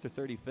 34th or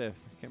 35th. I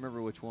can't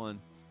remember which one.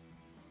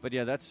 But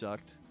yeah, that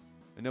sucked,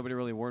 and nobody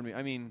really warned me.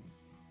 I mean,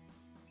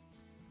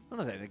 I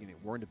don't know if I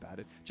get warned about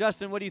it.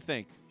 Justin, what do you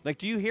think? Like,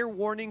 do you hear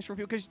warnings from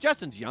people? Because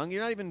Justin's young.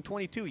 You're not even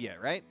 22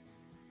 yet, right?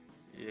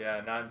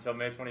 Yeah, not until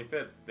May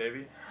 25th,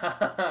 baby.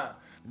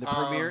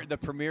 The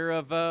premiere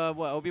of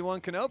Obi-Wan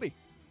Kenobi.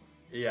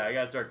 Yeah, I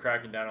gotta start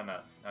cracking down on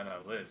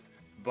that list.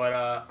 But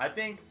I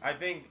think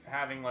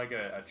having like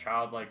a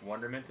childlike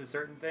wonderment to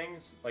certain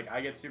things, like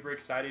I get super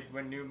excited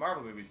when new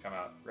Marvel movies come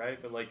out, right?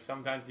 But like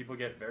sometimes people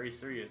get very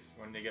serious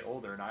when they get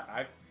older, and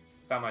I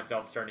found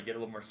myself starting to get a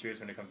little more serious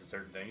when it comes to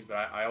certain things. But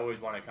I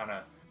always want to kind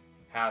of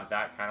have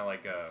that kind of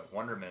like a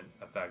wonderment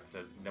effect,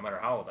 no matter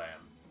how old I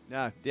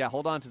am. Yeah,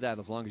 hold on to that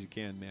as long as you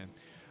can, man.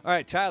 All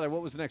right, Tyler,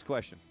 what was the next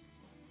question?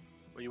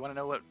 Well, you want to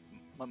know what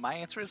my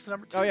answer is to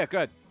number 2? Oh, yeah,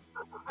 good.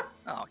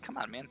 Oh, come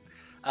on, man.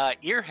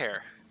 Ear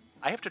hair.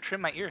 I have to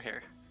trim my ear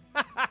hair.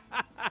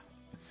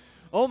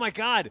 Oh, my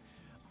God.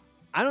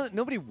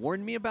 Nobody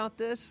warned me about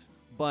this,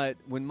 but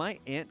when my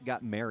aunt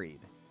got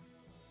married,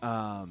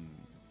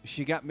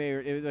 she got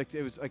married.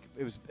 It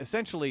was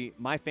essentially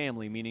my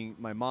family, meaning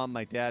my mom,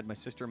 my dad, my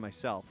sister, and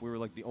myself. We were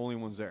like the only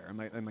ones there,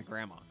 and my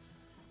grandma.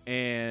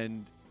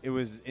 And it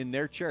was in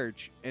their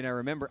church, and I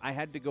remember I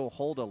had to go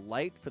hold a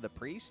light for the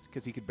priest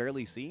because he could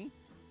barely see.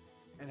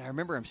 And I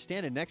remember I'm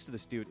standing next to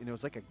this dude, and it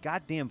was like a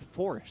goddamn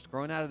forest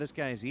growing out of this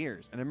guy's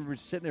ears. And I remember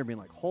sitting there being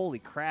like, holy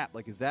crap,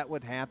 like, is that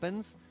what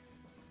happens?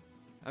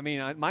 I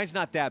mean, mine's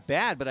not that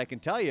bad, but I can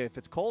tell you, if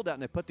it's cold out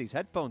and I put these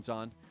headphones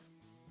on,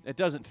 it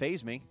doesn't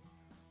faze me.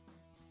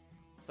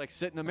 It's like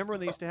sitting, remember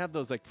when they used to have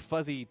those like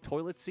fuzzy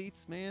toilet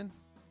seats, man?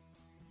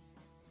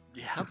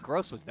 Yeah. How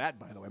gross was that,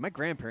 by the way? My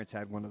grandparents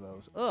had one of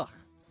those. Ugh.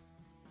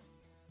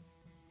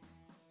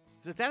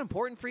 Is it that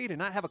important for you to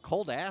not have a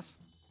cold ass?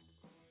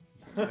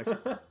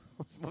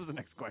 What was the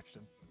next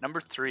question?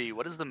 Number 3.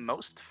 What is the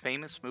most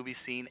famous movie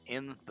scene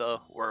in the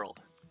world?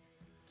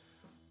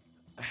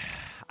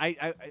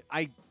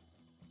 I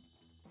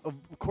of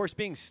course,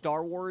 being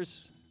Star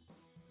Wars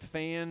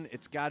fan,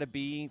 it's got to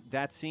be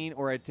that scene,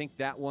 or I think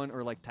that one,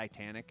 or like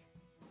Titanic.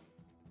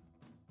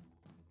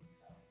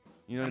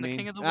 You know what I mean?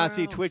 King of the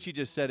See, World. Twitchy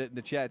just said it in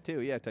the chat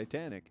too. Yeah,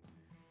 Titanic.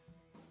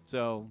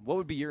 So, what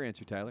would be your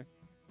answer, Tyler?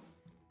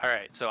 All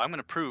right, so I'm going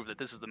to prove that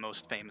this is the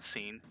most famous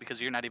scene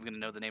because you're not even going to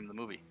know the name of the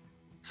movie.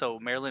 So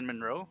Marilyn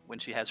Monroe, when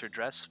she has her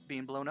dress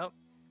being blown up,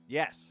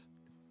 Yes.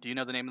 do you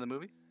know the name of the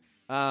movie?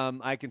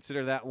 I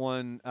consider that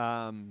one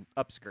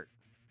Upskirt.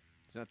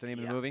 Is that the name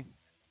of the movie?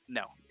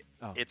 No.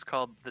 Oh. It's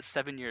called The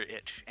 7-Year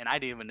Itch, and I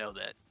didn't even know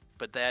that.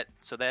 But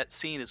that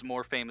scene is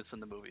more famous than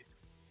the movie.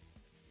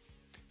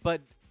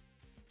 But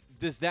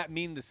does that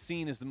mean the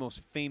scene is the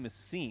most famous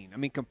scene? I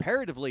mean,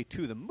 comparatively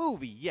to the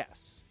movie,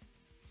 yes.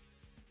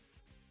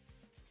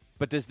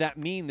 But does that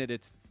mean that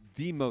it's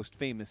the most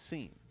famous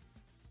scene?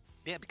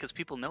 Yeah, because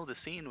people know the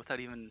scene without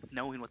even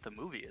knowing what the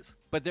movie is.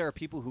 But there are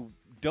people who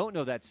don't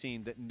know that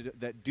scene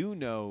that do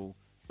know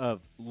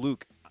of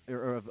Luke,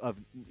 or of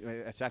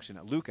it's actually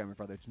not Luke, I'm your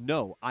father. It's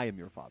no, I am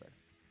your father.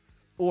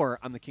 Or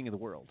I'm the king of the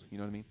world. You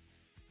know what I mean?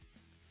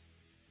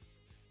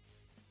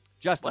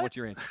 Justin, what's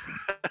your answer?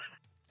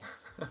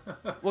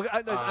 Well,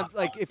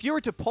 like, if you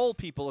were to poll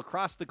people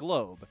across the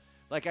globe,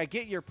 like, I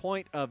get your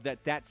point of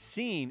that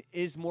scene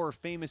is more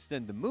famous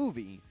than the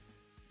movie,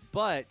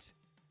 but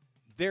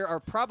there are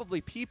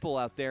probably people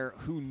out there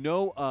who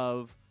know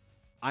of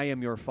I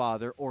Am Your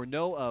Father or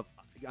know of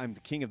I'm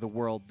the King of the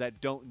World that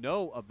don't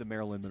know of the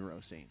Marilyn Monroe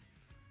scene.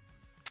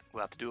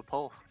 We'll have to do a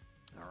poll.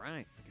 All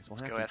right. I guess we'll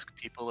Let's have go to. ask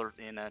people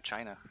in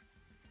China.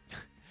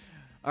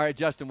 All right,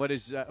 Justin, what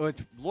is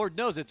Lord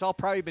knows it's all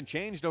probably been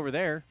changed over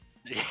there.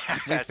 Yeah.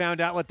 They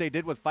found out what they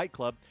did with Fight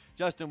Club.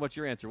 Justin, what's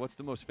your answer? What's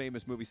the most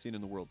famous movie scene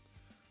in the world?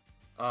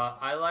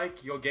 I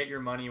like You'll Get Your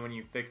Money When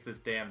You Fix This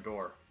Damn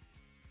Door.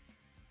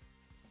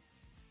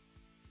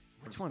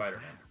 Which one's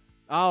Spider-Man.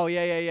 that? Oh,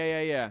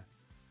 yeah.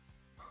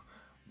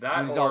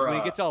 That When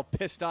he gets all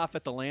pissed off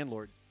at the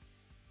landlord.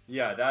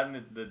 Yeah, that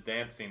and the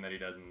dance scene that he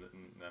does in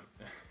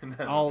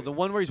that Oh, movie. the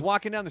one where he's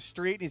walking down the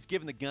street and he's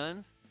giving the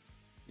guns?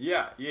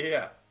 Yeah.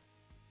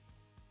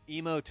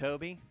 Emo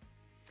Toby.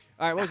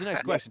 All right, what was the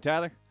next question,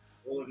 Tyler?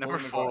 Number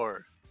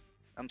 4.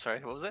 I'm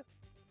sorry, what was it?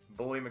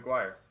 Bully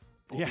McGuire.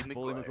 Bully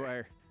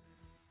McGuire.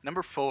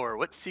 Number 4.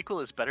 What sequel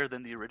is better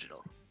than the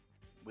original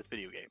with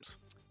video games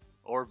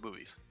or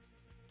movies?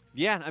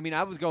 Yeah, I mean,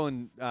 I was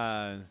going.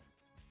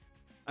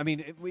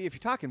 If you're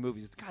talking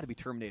movies, it's got to be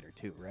Terminator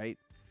 2, right?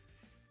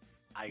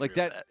 I Like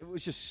agree with that, it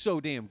was just so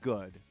damn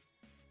good.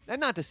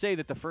 And not to say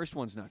that the first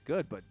one's not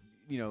good, but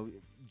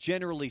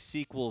generally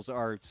sequels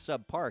are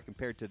subpar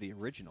compared to the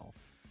original.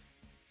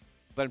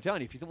 But I'm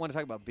telling you, if you want to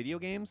talk about video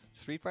games,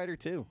 Street Fighter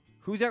 2.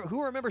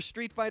 Who remembers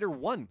Street Fighter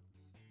 1?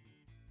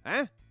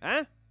 Huh?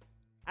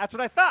 That's what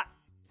I thought.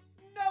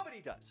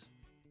 Nobody does.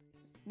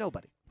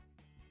 Nobody.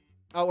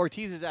 Oh,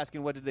 Ortiz is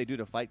asking, what did they do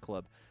to Fight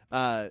Club?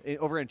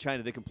 Over in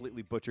China, they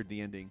completely butchered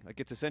the ending. Like,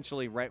 it's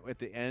essentially right at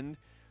the end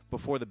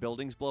before the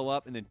buildings blow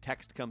up, and then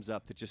text comes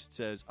up that just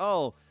says,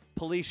 oh,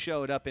 police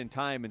showed up in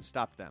time and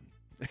stopped them.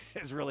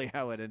 Is really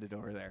how it ended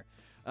over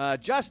there.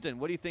 Justin,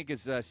 what do you think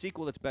is a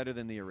sequel that's better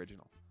than the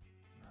original?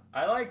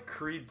 I like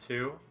Creed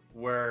 2,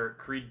 where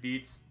Creed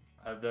beats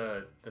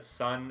the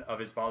son of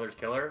his father's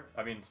killer.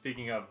 I mean,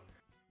 speaking of,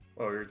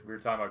 well, we were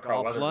talking about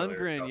Carl Dolph Weathers Lundgren,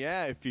 earlier, so.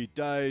 yeah, if he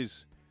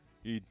dies,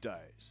 he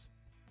dies.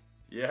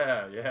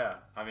 Yeah.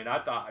 I mean, I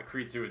thought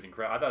Creed 2 was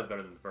incredible. I thought it was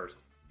better than the first.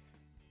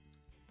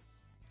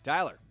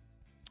 Tyler,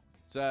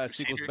 sequel's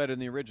Crusader. better than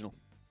the original.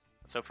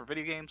 So for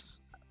video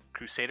games,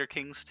 Crusader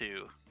Kings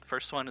 2. The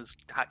first one is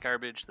hot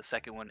garbage. The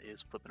second one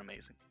is flipping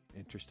amazing.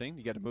 Interesting.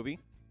 You got a movie?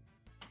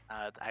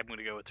 I'm going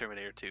to go with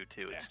Terminator 2,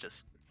 too. It's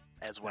just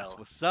as well. That's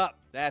what's up.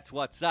 That's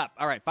what's up.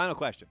 All right, final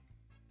question.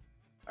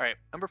 All right,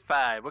 number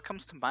 5. What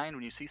comes to mind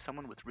when you see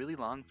someone with really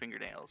long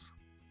fingernails?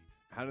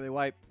 How do they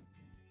wipe?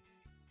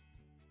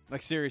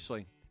 Like,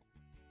 seriously.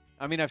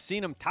 I mean, I've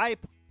seen them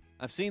type.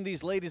 I've seen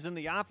these ladies in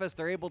the office.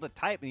 They're able to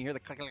type, and you hear the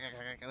click, click,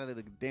 click, click,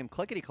 the damn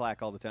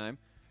clickety-clack all the time.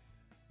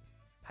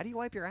 How do you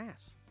wipe your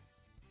ass?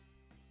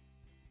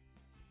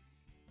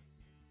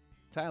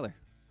 Tyler,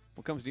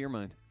 what comes to your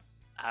mind?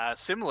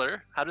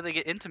 Similar. How do they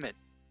get intimate?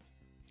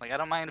 Like, I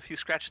don't mind a few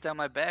scratches down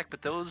my back,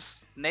 but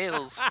those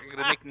nails are going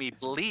to make me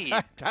bleed.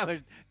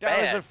 Tyler's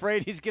Bad.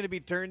 afraid he's going to be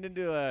turned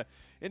into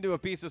a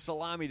piece of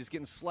salami, just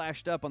getting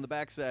slashed up on the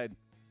backside.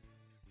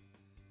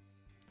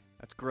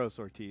 That's gross,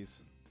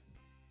 Ortiz.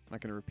 I'm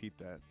not going to repeat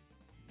that.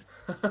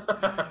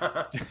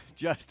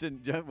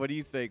 Justin, what do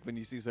you think when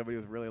you see somebody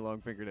with really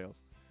long fingernails?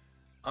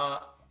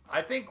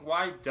 I think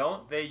why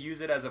don't they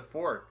use it as a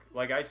fork?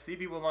 Like, I see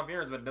people with long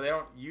fingers, but they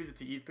don't use it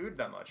to eat food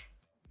that much.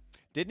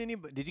 Did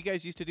you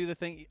guys used to do the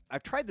thing?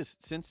 I've tried this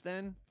since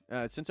then,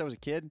 since I was a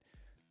kid.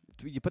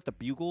 You put the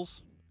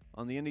bugles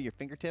on the end of your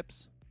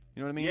fingertips.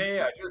 You know what I mean?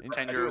 Yeah.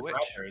 Pretend you're a witch.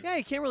 Yeah,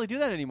 you can't really do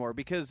that anymore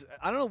because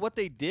I don't know what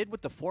they did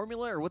with the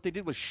formula or what they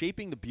did with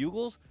shaping the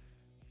bugles.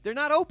 They're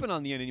not open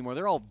on the end anymore.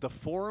 They're all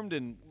deformed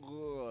and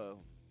it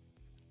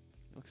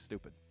looks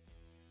stupid.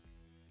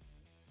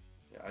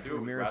 Yeah, I do.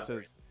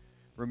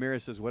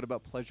 Ramirez says, what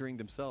about pleasuring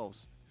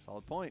themselves?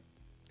 Solid point.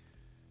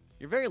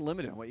 You're very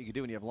limited on what you can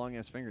do when you have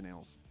long-ass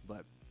fingernails.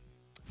 But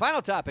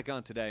final topic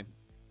on today.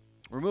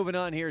 We're moving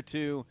on here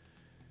to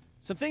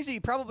some things that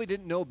you probably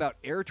didn't know about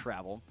air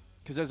travel.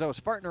 Because as I was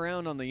farting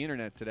around on the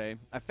internet today,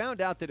 I found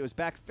out that it was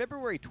back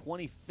February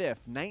 25th,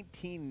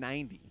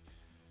 1990.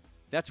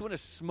 That's when a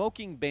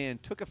smoking ban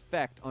took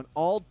effect on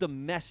all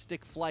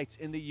domestic flights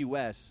in the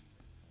U.S.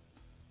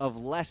 of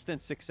less than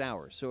 6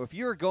 hours. So if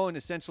you're going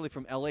essentially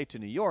from L.A. to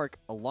New York,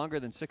 a longer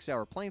than 6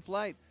 hour plane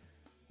flight,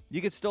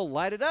 you could still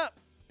light it up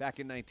back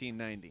in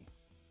 1990.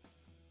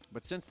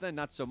 But since then,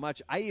 not so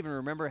much. I even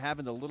remember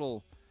having the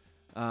little,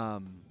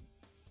 the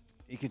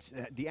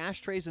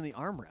ashtrays and the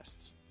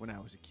armrests when I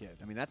was a kid.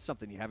 I mean, that's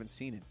something you haven't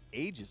seen in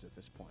ages at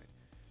this point.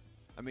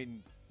 I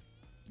mean,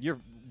 you're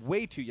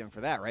way too young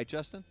for that, right,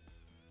 Justin?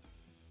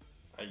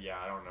 Yeah,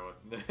 I don't know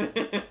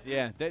what.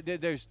 Yeah,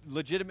 there's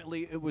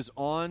legitimately, it was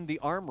on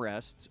the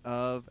armrests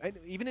of, and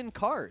even in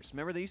cars.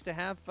 Remember, they used to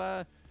have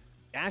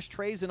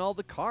ashtrays in all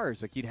the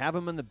cars. Like, you'd have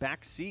them in the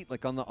back seat,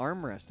 like on the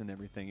armrest and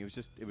everything.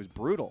 It was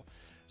brutal.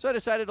 So I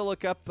decided to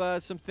look up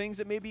some things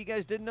that maybe you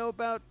guys didn't know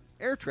about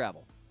air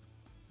travel.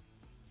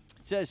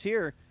 It says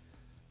here,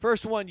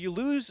 first one, you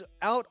lose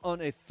out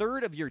on a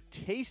third of your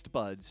taste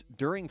buds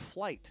during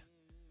flight.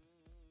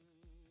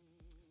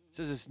 It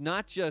says it's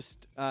not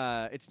just,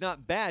 it's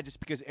not bad just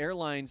because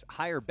airlines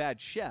hire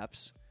bad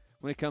chefs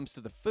when it comes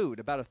to the food.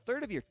 About a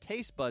third of your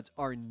taste buds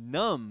are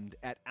numbed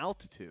at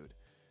altitude.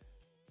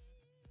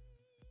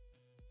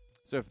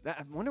 So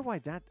I wonder why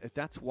if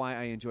that's why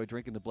I enjoy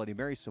drinking the Bloody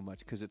Mary so much,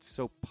 because it's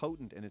so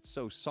potent and it's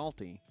so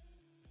salty.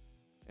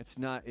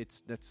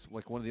 That's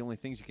like one of the only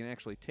things you can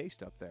actually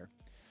taste up there.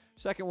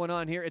 Second one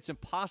on here, it's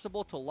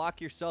impossible to lock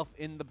yourself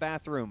in the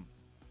bathroom.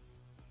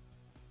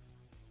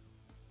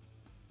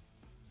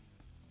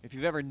 If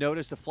you've ever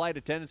noticed, the flight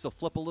attendants will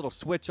flip a little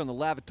switch on the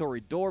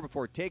lavatory door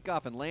before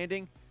takeoff and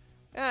landing.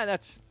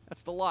 That's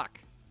the lock.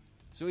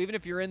 So even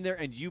if you're in there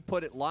and you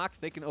put it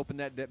locked, they can open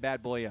that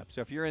bad boy up.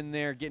 So if you're in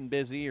there getting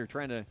busy or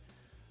trying to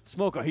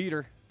smoke a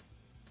heater,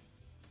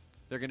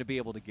 they're going to be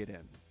able to get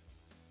in.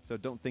 So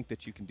don't think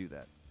that you can do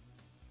that.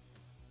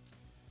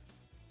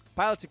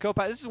 Pilots and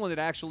co-pilots, this is one that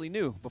I actually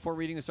knew before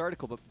reading this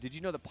article, but did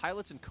you know that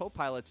pilots and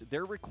co-pilots,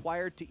 they're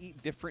required to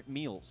eat different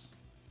meals?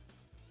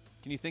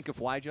 Can you think of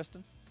why,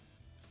 Justin?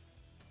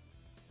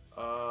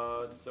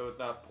 So it's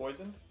not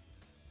poisoned?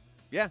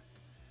 Yeah.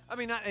 I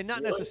mean, not Really?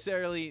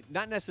 necessarily,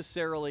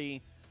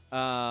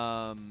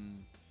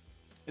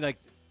 like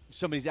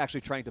somebody's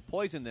actually trying to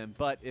poison them,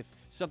 but if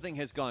something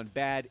has gone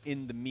bad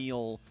in the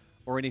meal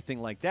or anything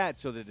like that,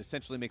 so that it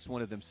essentially makes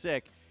one of them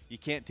sick, you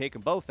can't take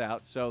them both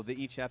out, so they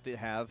each have to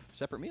have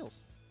separate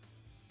meals.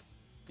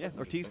 Yeah, That's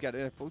Ortiz got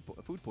interesting.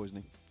 food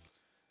poisoning.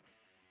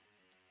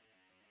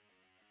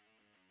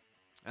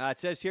 It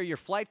says here, your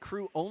flight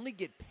crew only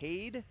get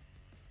paid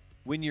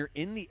when you're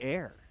in the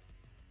air?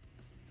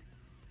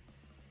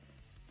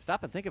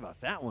 Stop and think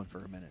about that one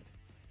for a minute.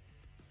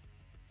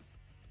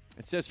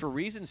 It says, for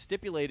reasons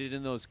stipulated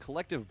in those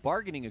collective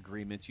bargaining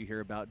agreements you hear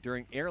about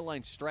during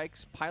airline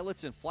strikes,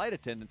 pilots and flight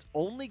attendants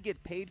only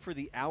get paid for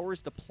the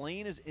hours the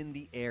plane is in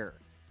the air.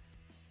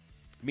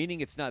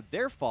 Meaning it's not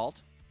their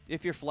fault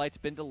if your flight's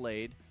been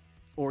delayed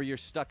or you're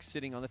stuck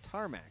sitting on the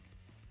tarmac.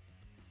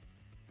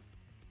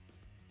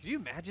 Could you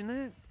imagine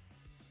that?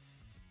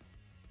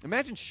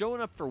 Imagine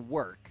showing up for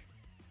work.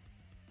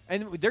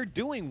 And they're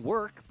doing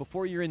work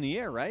before you're in the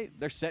air, right?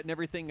 They're setting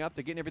everything up.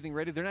 They're getting everything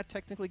ready. They're not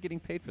technically getting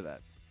paid for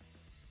that.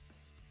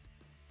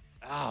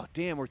 Oh,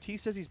 damn.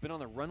 Ortiz says he's been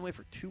on the runway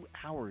for 2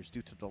 hours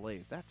due to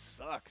delays. That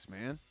sucks,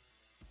 man.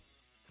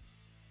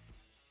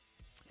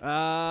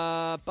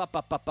 Let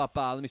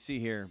me see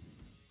here.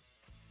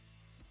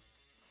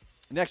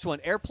 Next one.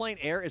 Airplane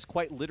air is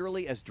quite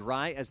literally as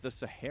dry as the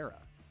Sahara.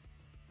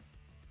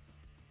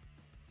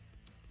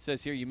 It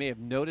says here, you may have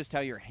noticed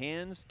how your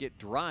hands get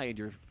dry and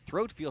your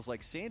throat feels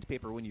like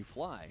sandpaper when you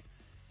fly.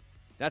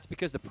 That's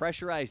because the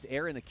pressurized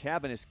air in the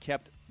cabin is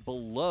kept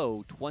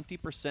below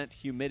 20%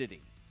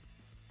 humidity.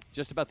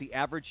 Just about the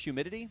average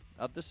humidity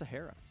of the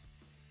Sahara.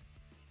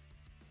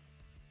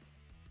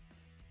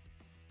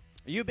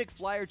 Are you a big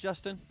flyer,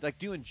 Justin? Like,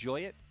 do you enjoy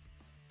it?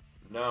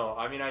 No,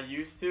 I mean, I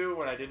used to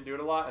when I didn't do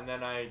it a lot, and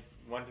then I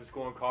went to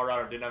school in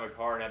Colorado and didn't have a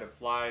car and had to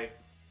fly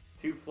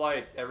 2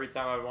 flights every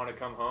time I would want to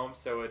come home.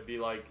 So it'd be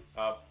like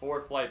a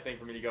 4-flight thing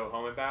for me to go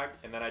home and back.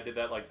 And then I did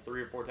that like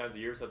 3 or 4 times a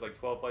year. So it's like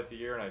 12 flights a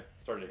year, and I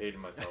started hating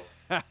myself.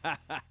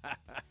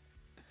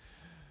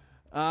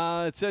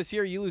 It says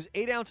here, you lose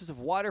 8 ounces of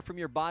water from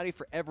your body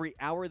for every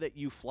hour that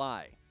you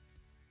fly.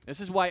 This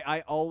is why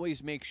I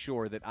always make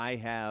sure that I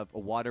have a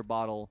water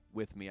bottle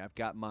with me. I've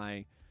got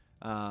my,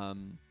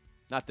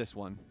 not this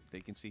one that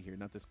you can see here,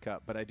 not this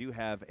cup, but I do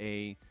have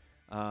a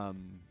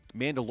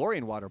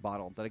Mandalorian water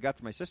bottle that I got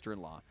from my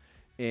sister-in-law.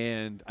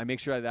 And I make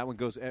sure that one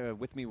goes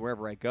with me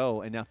wherever I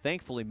go. And now,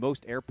 thankfully,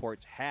 most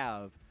airports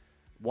have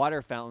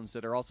water fountains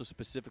that are also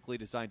specifically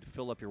designed to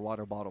fill up your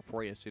water bottle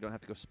for you so you don't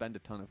have to go spend a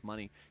ton of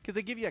money. Because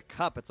they give you a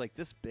cup. It's like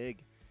this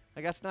big.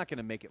 Like, that's not going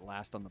to make it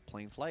last on the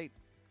plane flight.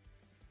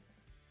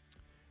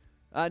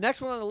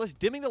 Next one on the list,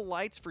 dimming the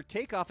lights for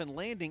takeoff and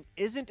landing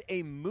isn't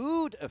a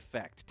mood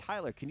effect.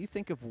 Tyler, can you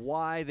think of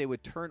why they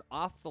would turn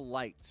off the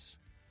lights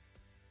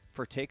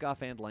for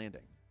takeoff and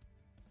landing?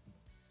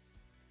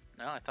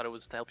 No, I thought it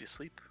was to help you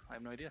sleep. I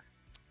have no idea.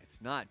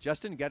 It's not.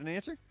 Justin, you got an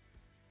answer?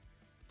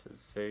 To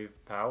save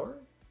power?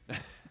 It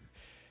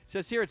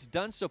says here it's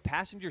done so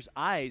passengers'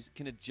 eyes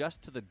can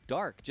adjust to the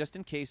dark, just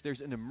in case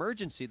there's an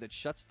emergency that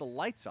shuts the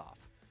lights off.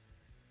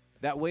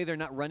 That way they're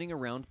not running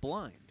around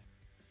blind.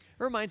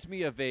 It reminds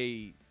me of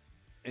an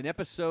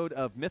episode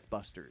of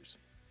Mythbusters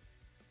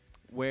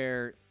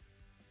where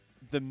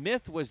the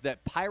myth was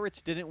that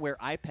pirates didn't wear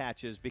eye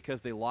patches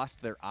because they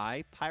lost their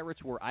eye.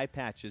 Pirates wore eye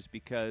patches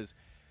because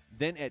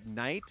then at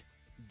night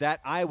that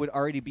eye would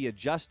already be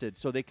adjusted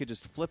so they could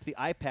just flip the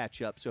eye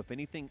patch up. So if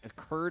anything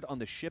occurred on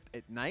the ship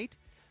at night,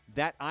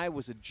 that eye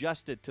was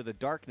adjusted to the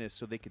darkness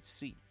so they could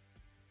see.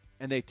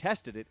 And they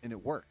tested it, and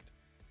it worked.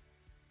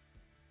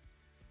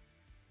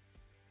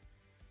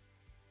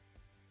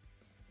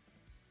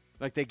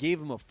 Like, they gave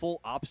them a full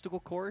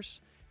obstacle course,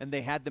 and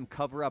they had them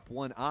cover up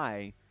one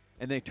eye,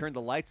 and they turned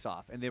the lights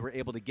off, and they were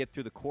able to get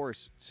through the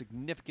course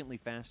significantly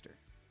faster.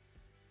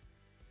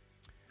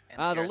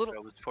 And the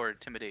little was for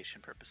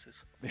intimidation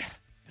purposes.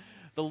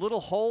 The little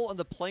hole in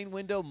the plane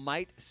window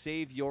might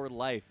save your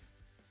life.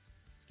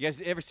 You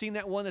guys ever seen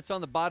that one that's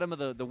on the bottom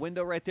of the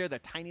window right there,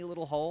 that tiny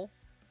little hole?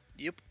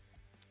 Yep.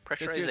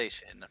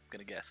 Pressurization, I'm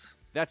going to guess.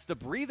 That's the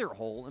breather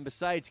hole, and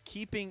besides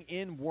keeping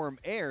in warm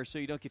air so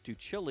you don't get too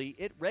chilly,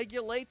 it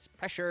regulates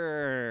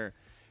pressure,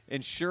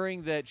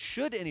 ensuring that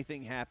should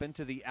anything happen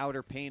to the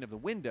outer pane of the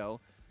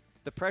window,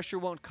 the pressure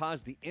won't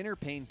cause the inner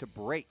pane to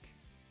break.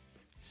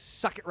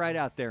 Suck it right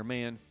out there,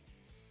 man.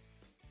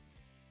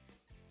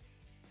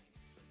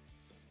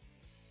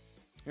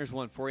 Here's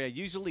one for you.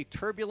 Usually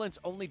turbulence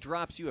only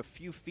drops you a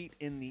few feet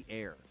in the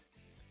air.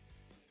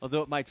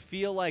 Although it might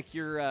feel like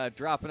you're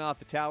dropping off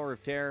the Tower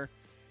of Terror,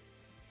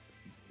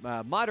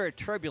 moderate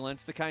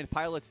turbulence, the kind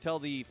pilots tell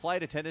the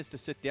flight attendants to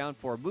sit down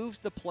for, moves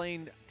the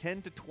plane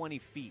 10 to 20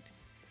 feet.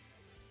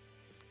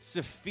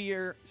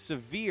 Severe,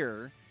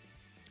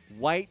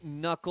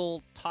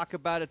 white-knuckle, talk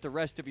about it the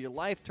rest of your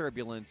life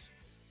turbulence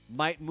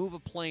might move a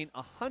plane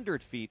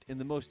 100 feet in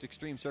the most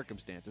extreme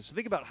circumstances. So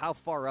think about how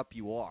far up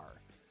you are.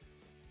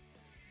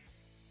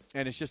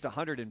 And it's just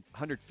 100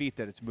 feet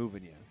that it's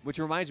moving you. Which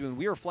reminds me, when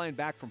we were flying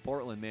back from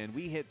Portland, man,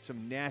 we hit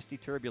some nasty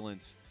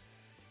turbulence.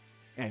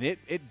 And it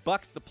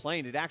bucked the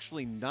plane. It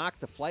actually knocked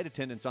the flight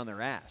attendants on their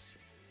ass.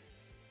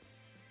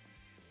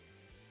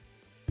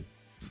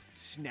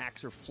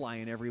 Snacks are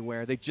flying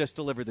everywhere. They just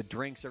delivered the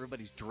drinks.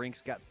 Everybody's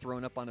drinks got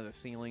thrown up onto the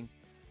ceiling.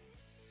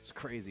 It's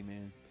crazy,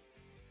 man.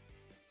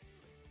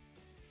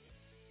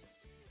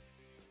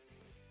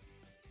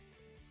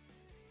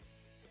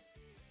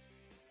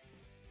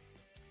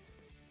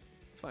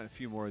 Let's find a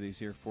few more of these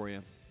here for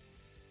you.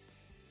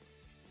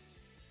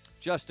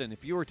 Justin,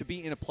 if you were to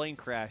be in a plane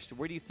crash,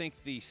 where do you think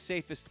the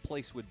safest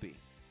place would be?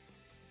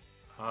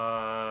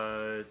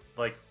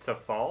 Like to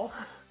fall?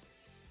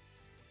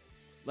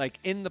 Like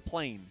in the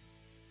plane,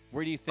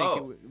 where do you think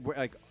Oh.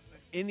 like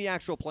in the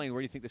actual plane,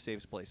 where do you think the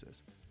safest place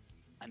is?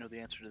 I know the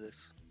answer to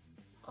this.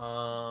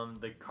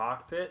 The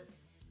cockpit.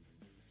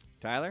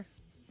 Tyler?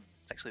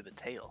 It's actually the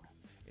tail.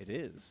 It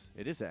is.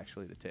 It is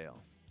actually the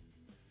tail.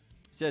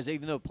 It says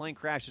even though plane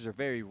crashes are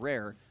very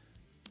rare,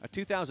 a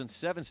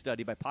 2007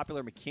 study by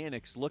Popular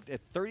Mechanics looked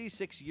at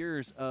 36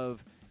 years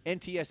of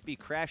NTSB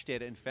crash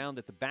data and found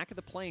that the back of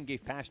the plane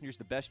gave passengers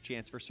the best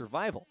chance for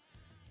survival.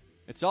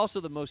 It's also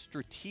the most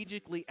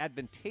strategically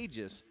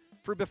advantageous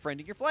for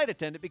befriending your flight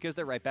attendant because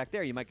they're right back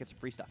there. You might get some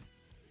free stuff.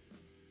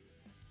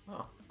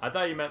 Oh, I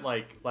thought you meant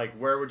like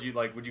where would you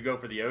go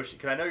for the ocean?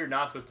 Because I know you're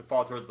not supposed to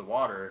fall towards the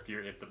water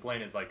if the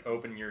plane is like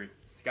open, you're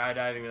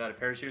skydiving without a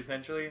parachute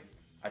essentially.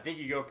 I think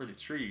you go for the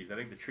trees. I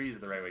think the trees are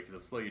the right way because they'll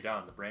slow you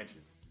down. The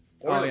branches.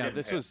 Or Oh they'll yeah, get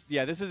this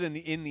hit. is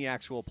in the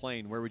actual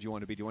plane. Where would you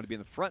want to be? Do you want to be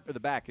in the front or the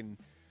back? And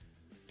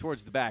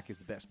towards the back is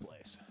the best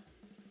place.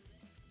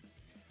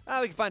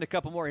 We can find a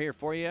couple more here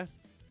for you. It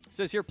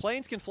says here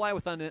planes can fly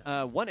with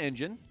one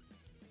engine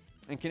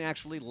and can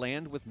actually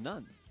land with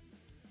none.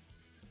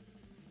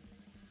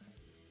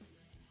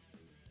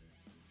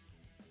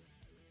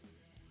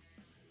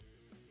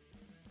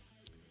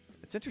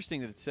 It's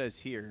interesting that it says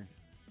here.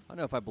 I don't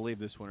know if I believe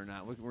this one or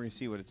not. We're going to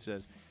see what it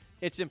says.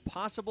 It's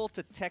impossible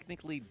to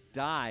technically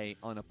die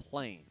on a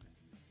plane.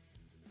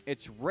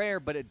 It's rare,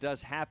 but it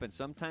does happen.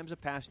 Sometimes a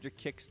passenger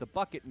kicks the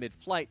bucket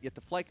mid-flight, yet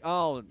the flight...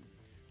 Oh,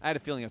 I had a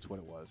feeling that's what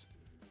it was.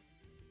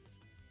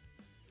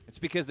 It's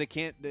because they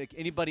can't...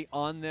 Anybody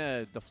on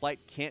the flight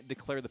can't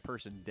declare the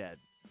person dead.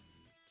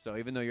 So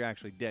even though you're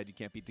actually dead, you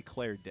can't be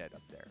declared dead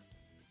up there.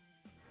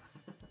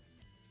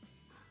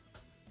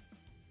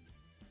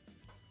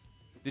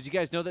 Did you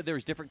guys know that there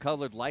was different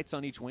colored lights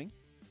on each wing?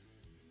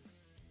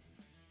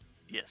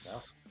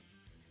 Yes.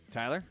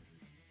 Tyler?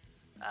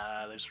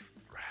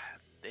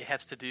 It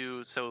has to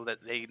do so that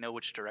they know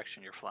which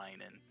direction you're flying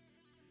in,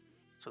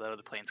 so that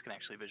other planes can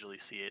actually visually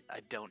see it.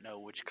 I don't know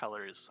which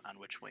color is on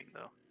which wing,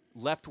 though.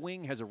 Left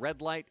wing has a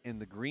red light,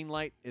 and the green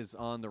light is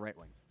on the right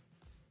wing.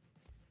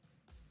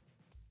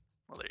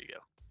 Well, there you go.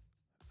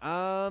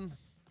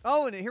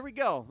 Oh, and here we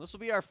go. This will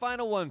be our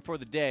final one for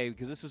the day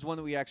because this is one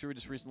that we actually were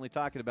just recently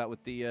talking about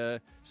with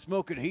the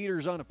smoking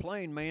heaters on a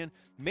plane, man.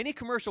 Many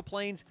commercial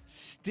planes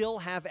still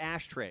have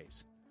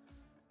ashtrays.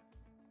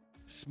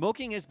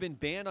 Smoking has been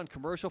banned on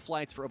commercial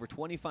flights for over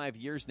 25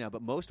 years now,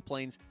 but most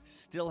planes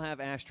still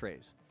have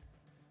ashtrays.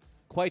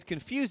 Quite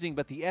confusing,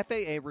 but the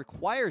FAA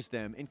requires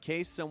them in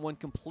case someone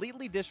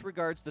completely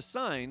disregards the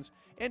signs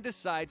and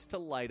decides to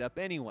light up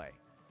anyway.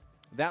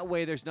 That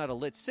way, there's not a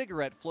lit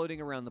cigarette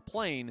floating around the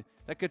plane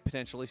that could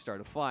potentially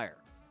start a fire.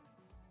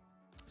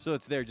 So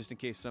it's there just in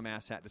case some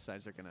asshat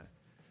decides they're going to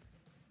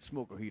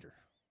smoke a heater.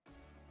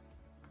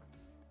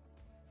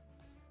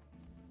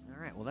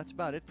 All right, well, that's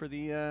about it for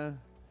the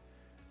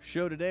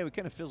show today. We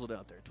kind of fizzled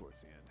out there towards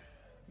the end.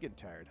 I'm getting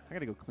tired. I got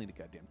to go clean the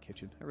goddamn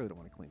kitchen. I really don't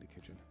want to clean the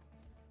kitchen.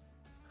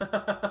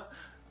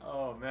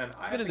 Oh, man.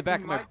 It's been in the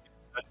back of my...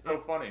 That's so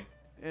funny.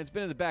 It's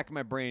been in the back of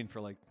my brain for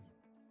like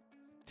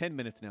 10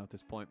 minutes now at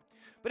this point.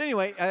 But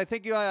anyway,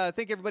 thank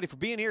everybody for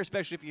being here,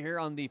 especially if you're here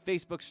on the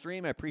Facebook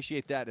stream. I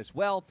appreciate that as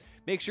well.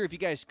 Make sure if you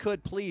guys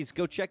could, please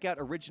go check out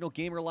Original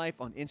Gamer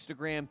Life on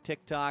Instagram,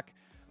 TikTok,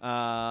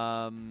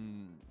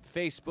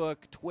 Facebook,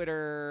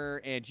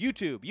 Twitter, and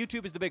YouTube.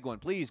 YouTube is the big one.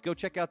 Please go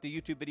check out the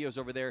YouTube videos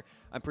over there.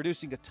 I'm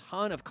producing a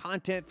ton of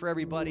content for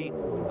everybody,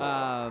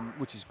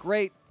 which is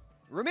great.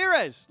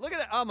 Ramirez, look at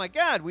that. Oh, my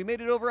God. We made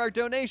it over our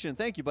donation.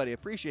 Thank you, buddy. I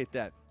appreciate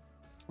that.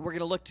 We're going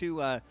to look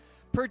to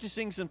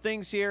purchasing some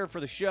things here for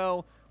the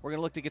show. We're going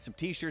to look to get some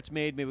T-shirts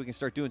made. Maybe we can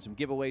start doing some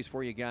giveaways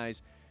for you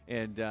guys.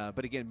 And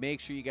but again,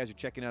 make sure you guys are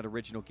checking out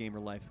Original Gamer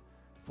Life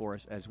for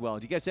us as well.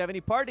 Do you guys have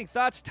any parting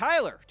thoughts?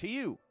 Tyler, to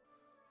you.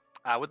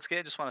 Once again,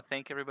 I just want to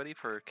thank everybody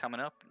for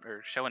coming up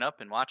or showing up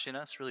and watching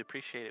us. Really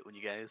appreciate it when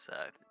you guys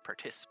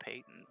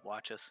participate and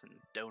watch us and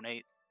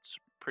donate. It's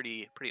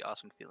pretty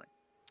awesome feeling.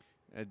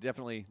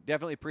 Definitely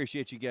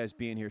appreciate you guys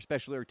being here,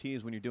 especially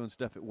Ortiz when you're doing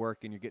stuff at work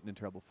and you're getting in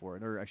trouble for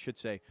it. Or I should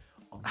say,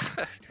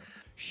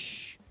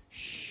 shh.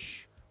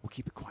 We'll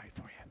keep it quiet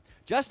for you.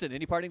 Justin,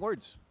 any parting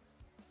words?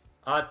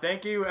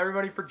 Thank you,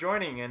 everybody, for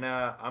joining. And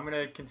I'm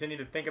going to continue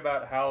to think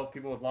about how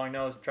people with long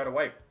nails try to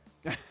wipe.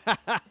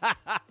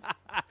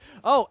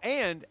 Oh,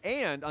 and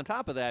on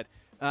top of that,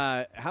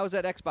 how's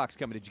that Xbox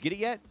coming? Did you get it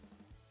yet?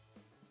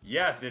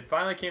 Yes, it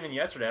finally came in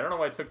yesterday. I don't know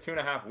why it took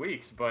 2.5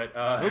 weeks, but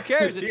who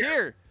cares? It's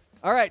here.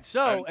 All right,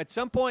 so at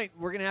some point,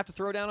 we're going to have to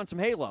throw down on some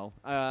Halo.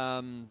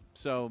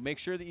 So make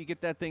sure that you get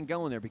that thing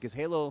going there because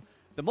Halo,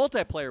 the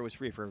multiplayer was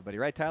free for everybody,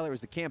 right, Tyler? It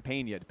was the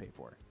campaign you had to pay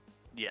for.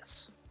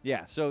 Yes.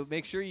 Yeah, so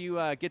make sure you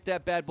get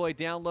that bad boy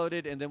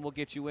downloaded, and then we'll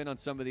get you in on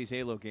some of these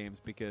Halo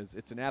games because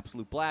it's an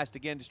absolute blast.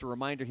 Again, just a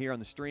reminder here on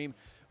the stream,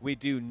 we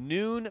do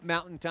noon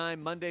Mountain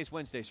Time, Mondays,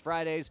 Wednesdays,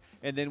 Fridays,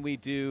 and then we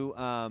do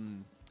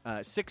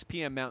 6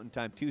 p.m. Mountain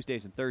Time,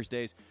 Tuesdays and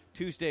Thursdays.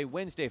 Tuesday,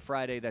 Wednesday,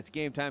 Friday, that's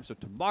game time. So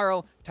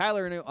tomorrow,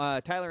 Tyler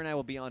and I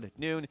will be on at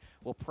noon.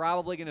 We're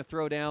probably going to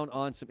throw down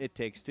on some It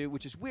Takes Two,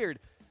 which is weird.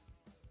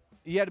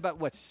 You had about,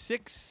 what,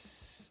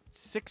 six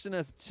and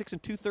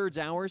 2/3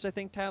 hours, I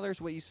think, Tyler, is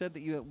what you said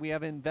that we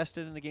have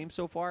invested in the game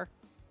so far?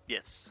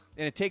 Yes.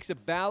 And it takes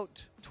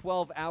about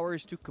 12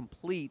 hours to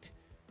complete.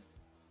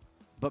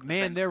 But,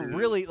 man, they're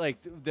really, like,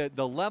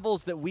 the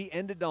levels that we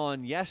ended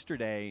on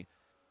yesterday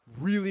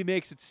really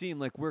makes it seem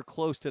like we're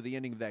close to the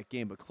ending of that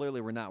game. But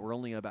clearly we're not. We're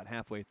only about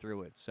halfway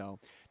through it. So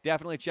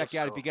definitely check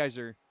out if you guys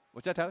are –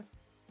 what's that, Tyler?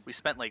 We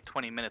spent like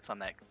 20 minutes on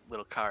that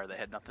little car that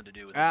had nothing to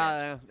do with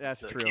that's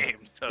the true. game.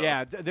 So.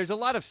 Yeah, there's a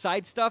lot of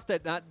side stuff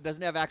that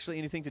doesn't have actually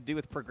anything to do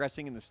with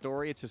progressing in the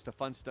story. It's just a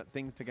fun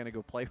things to kind of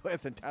go play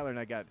with. And Tyler and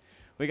I got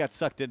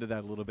sucked into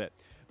that a little bit.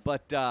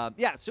 But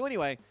yeah, so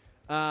anyway,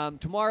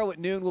 tomorrow at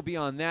noon we'll be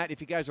on that.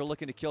 If you guys are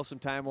looking to kill some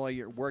time while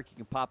you're at work, you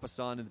can pop us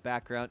on in the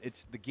background.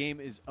 The game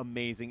is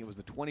amazing. It was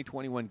the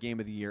 2021 Game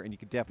of the Year, and you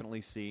can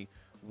definitely see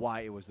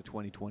why it was the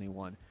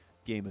 2021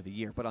 Game of the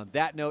Year. But on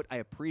that note, I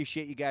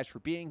appreciate you guys for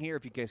being here.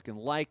 If you guys can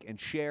like and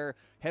share,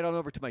 head on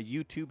over to my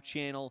YouTube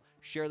channel,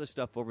 share the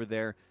stuff over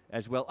there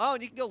as well. Oh,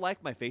 and you can go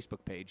like my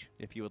Facebook page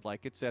if you would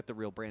like. It's at The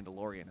Real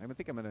Brandalorian. I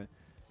think I'm going to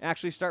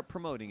actually start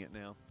promoting it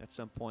now at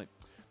some point.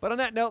 But on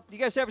that note, you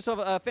guys have yourself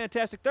a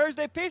fantastic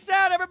Thursday. Peace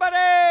out, everybody!